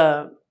near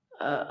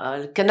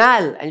a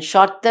canal and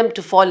shot them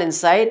to fall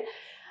inside.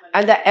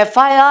 And the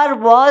FIR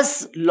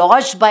was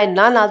lodged by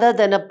none other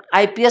than an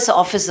IPS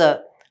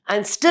officer,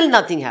 and still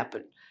nothing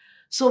happened.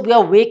 So we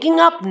are waking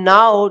up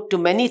now to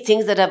many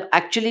things that have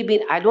actually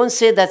been, I don't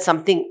say that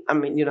something,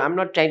 I'm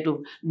not trying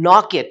to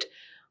knock it,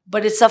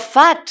 but it's a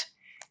fact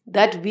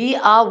that we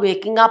are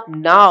waking up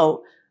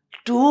now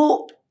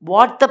to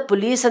what the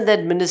police and the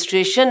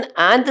administration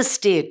and the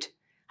state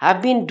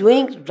have been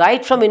doing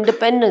right from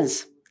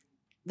independence.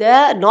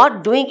 They're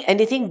not doing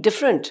anything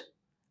different.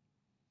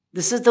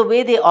 This is the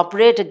way they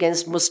operate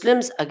against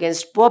Muslims,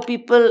 against poor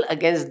people,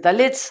 against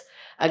Dalits,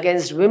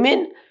 against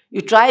women.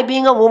 You try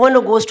being a woman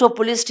who goes to a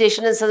police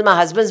station and says, my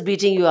husband's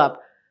beating you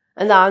up.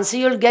 And the answer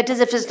you'll get is,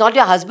 if it's not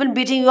your husband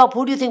beating you up,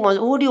 who do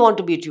you want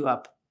to beat you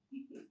up?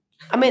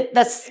 I mean,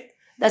 that's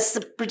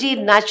a pretty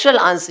natural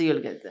answer you'll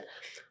get there.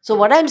 So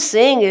what I'm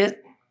saying is,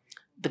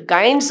 the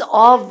kinds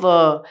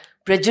of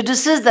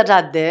prejudices that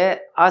are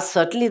there are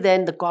certainly there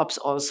in the cops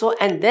also.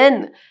 And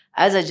then,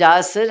 as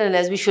Ajaz said, and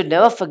as we should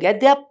never forget,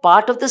 they are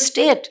part of the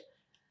state.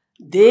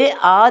 They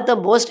are the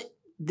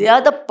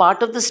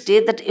part of the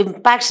state that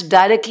impacts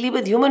directly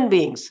with human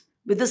beings,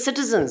 with the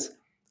citizens.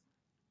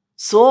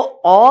 So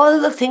all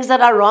the things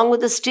that are wrong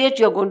with the state,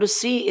 you're going to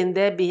see in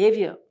their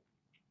behavior.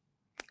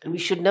 And we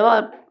should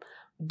never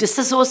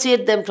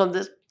disassociate them from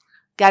the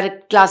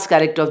class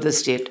character of the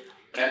state.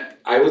 And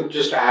I would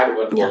just add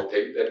one more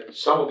thing, that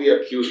some of the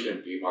accused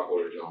in Bhima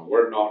Koregaon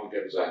were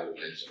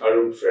non-Gonzalez,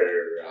 Arun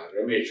Ferrer,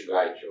 Ramesh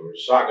Gaichor,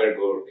 Sagar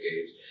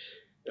Gorkhe,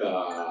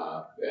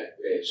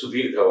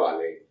 Sudhir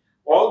Dhawale.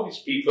 All these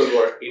people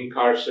were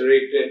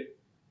incarcerated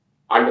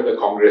under the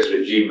Congress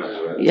regime as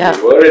well. Yeah.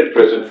 They were in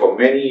prison for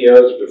many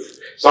years.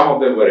 Some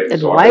of them were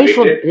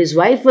his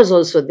wife was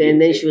also there,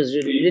 and then she was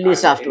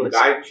released afterwards.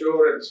 In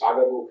Gaichor and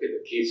Sadagoke,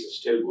 the case is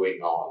still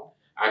going on.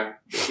 And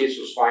the case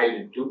was filed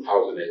in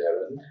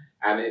 2011,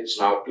 and it's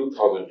now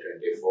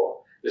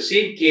 2024. The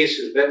same case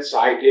is then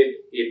cited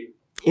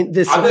in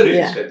this other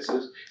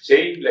instances,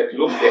 saying like,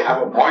 look, they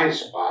have a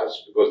moist past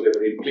because they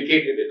were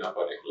implicated in a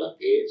particular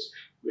case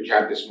which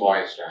had this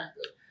moist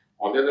angle.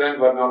 On the other hand,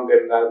 Varnam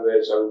Girnar,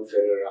 where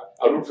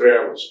Arun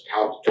Ferreira was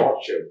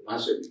tortured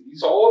massively.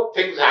 These all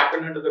things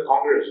happened under the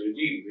Congress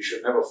regime. We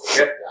should never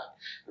forget that.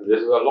 And this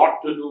has a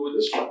lot to do with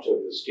the structure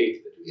of the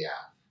state that we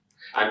have.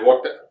 And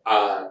what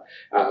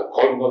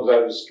Colin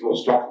Gonzalez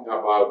was talking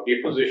about,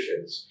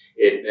 depositions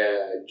in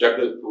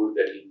Jagalpur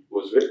that he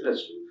was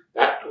witness to,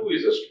 that too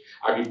is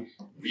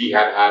we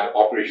had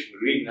Operation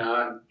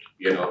Reena,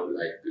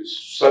 like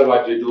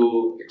Salva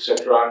Jadoo,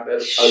 etc.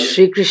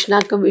 Sri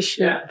Krishna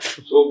Commission. Yeah.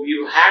 So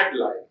we've had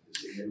like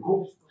this in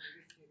group.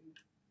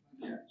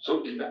 Yeah.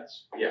 So in that,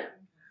 yeah.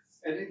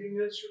 Anything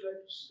else you'd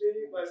like to say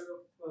by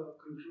way of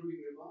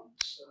concluding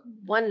remarks?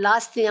 One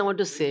last thing I want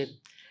to say.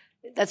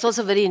 That's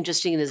also very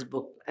interesting in his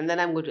book, and then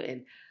I'm going to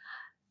end.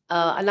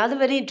 Another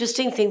very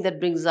interesting thing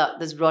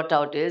that's brought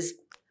out is,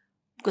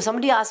 because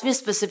somebody asked me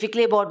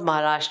specifically about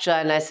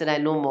Maharashtra, and I said I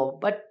know more,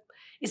 but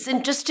it's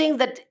interesting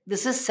that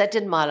this is set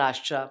in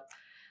Maharashtra.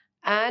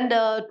 And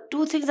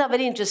two things are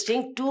very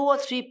interesting. 2 or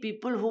 3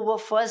 people who were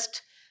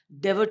first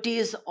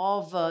devotees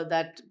of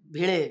that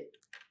Bhide,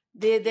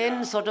 they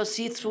then sort of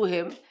see through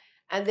him,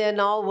 and they are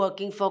now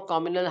working for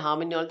communal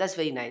harmony. All that's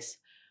very nice.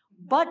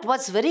 But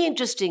what's very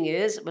interesting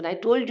is, when I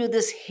told you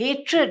this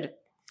hatred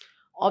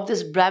of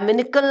this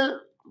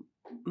Brahminical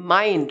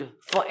mind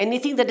for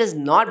anything that is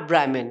not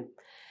Brahmin,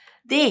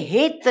 they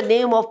hate the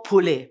name of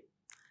Phule,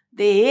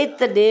 they hate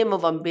the name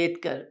of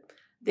Ambedkar,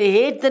 they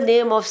hate the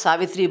name of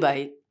Savitri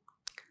Bai.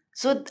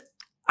 So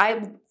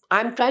I'm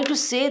trying to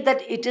say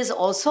that it is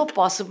also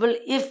possible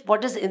if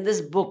what is in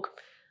this book,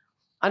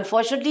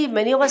 unfortunately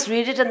many of us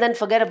read it and then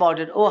forget about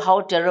it. Oh,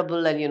 how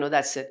terrible, and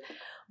that's it.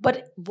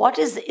 But what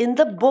is in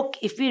the book,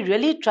 if we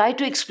really try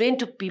to explain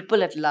to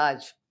people at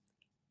large,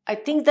 I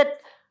think that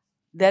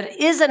there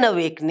is an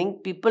awakening.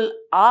 People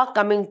are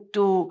coming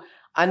to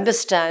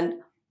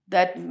understand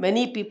that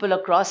many people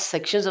across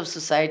sections of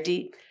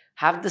society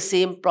have the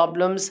same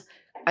problems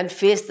and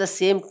face the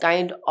same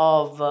kind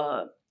of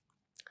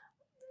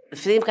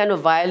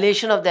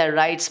violation of their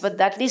rights. But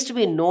that needs to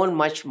be known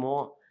much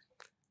more.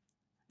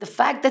 The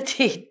fact that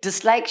they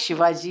dislike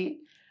Shivaji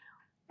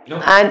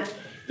and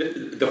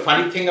the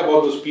funny thing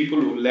about those people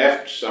who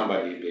left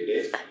Sambhaji,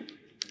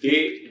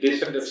 they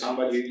said that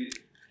Sambhaji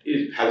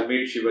has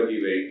made Shivaji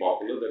very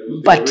popular. That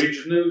was the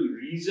original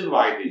reason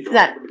why they joined.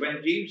 But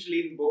when James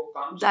Lee's book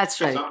comes, that's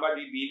right.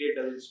 Sambhaji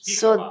doesn't speak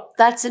so about it.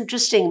 That's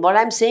interesting. What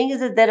I'm saying is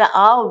that there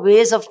are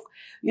ways of,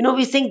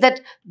 we think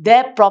that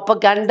their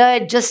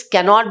propaganda just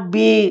cannot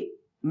be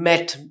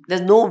met.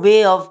 There's no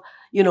way of,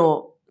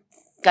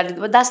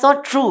 but that's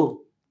not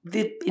true.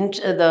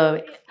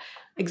 The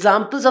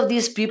examples of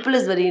these people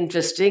is very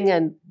interesting,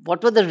 and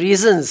what were the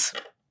reasons?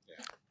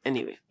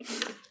 Anyway.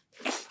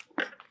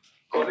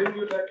 Colin,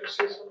 you'd like to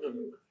say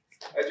something?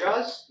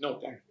 Ajaz? No,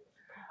 thank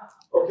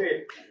you.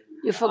 Okay.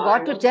 You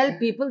forgot to tell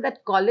people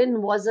that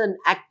Colin was an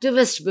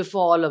activist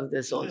before all of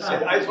this also.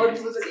 I thought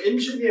he was an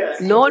engineer.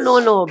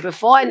 No.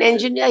 Before an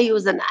engineer, he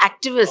was an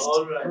activist.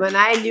 Right. When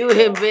I knew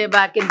him way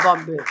back in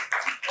Bombay.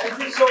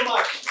 Thank you so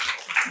much.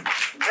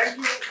 Thank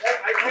you.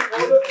 I thank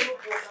all of you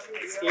for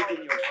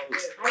coming here.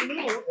 I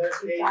know.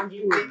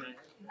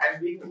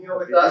 And being here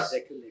with us.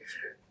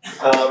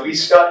 We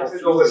started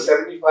with over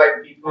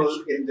 75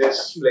 people in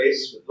this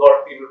place. A lot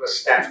of people were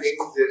standing.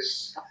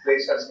 This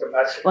place has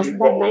capacity Wasn't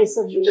that nice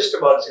of you? Just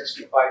about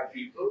 65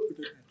 people,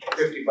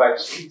 55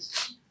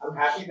 seats. I'm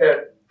happy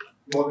that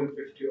more than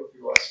 50 of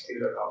you are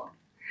still around.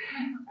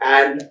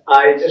 And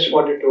I just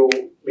wanted to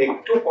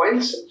make 2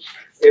 points.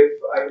 If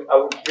I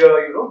would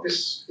hear,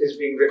 this is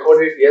being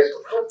recorded. Yes,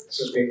 of course, this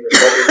is being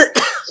recorded.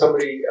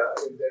 Somebody,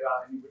 if there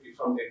are anybody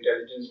from the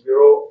Intelligence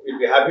Bureau, we'll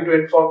be happy to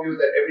inform you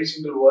that every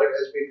single word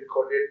has been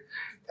recorded,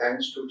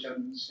 thanks to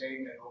Chandan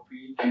Singh and OP.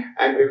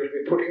 And we will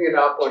be putting it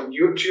up on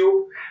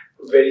YouTube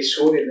very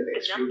soon in the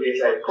next few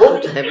days, I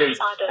hope. Heavens.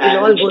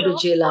 We'll all go to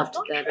jail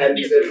after that. And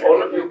then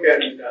all of you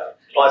can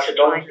pass it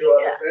on to your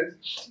other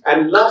friends.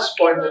 And last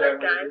point that I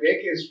want to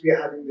make is we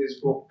are having this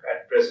book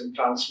at present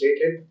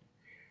translated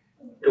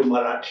to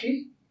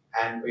Marathi,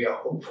 and we are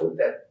hopeful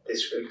that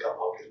this will come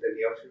out in the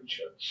near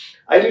future.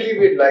 Ideally,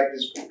 we'd like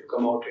this book to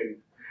come out in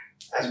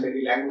as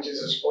many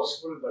languages as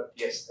possible, but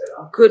yes, there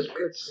are. Good. Thank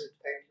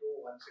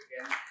you once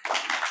again.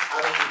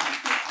 Have a good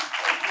evening.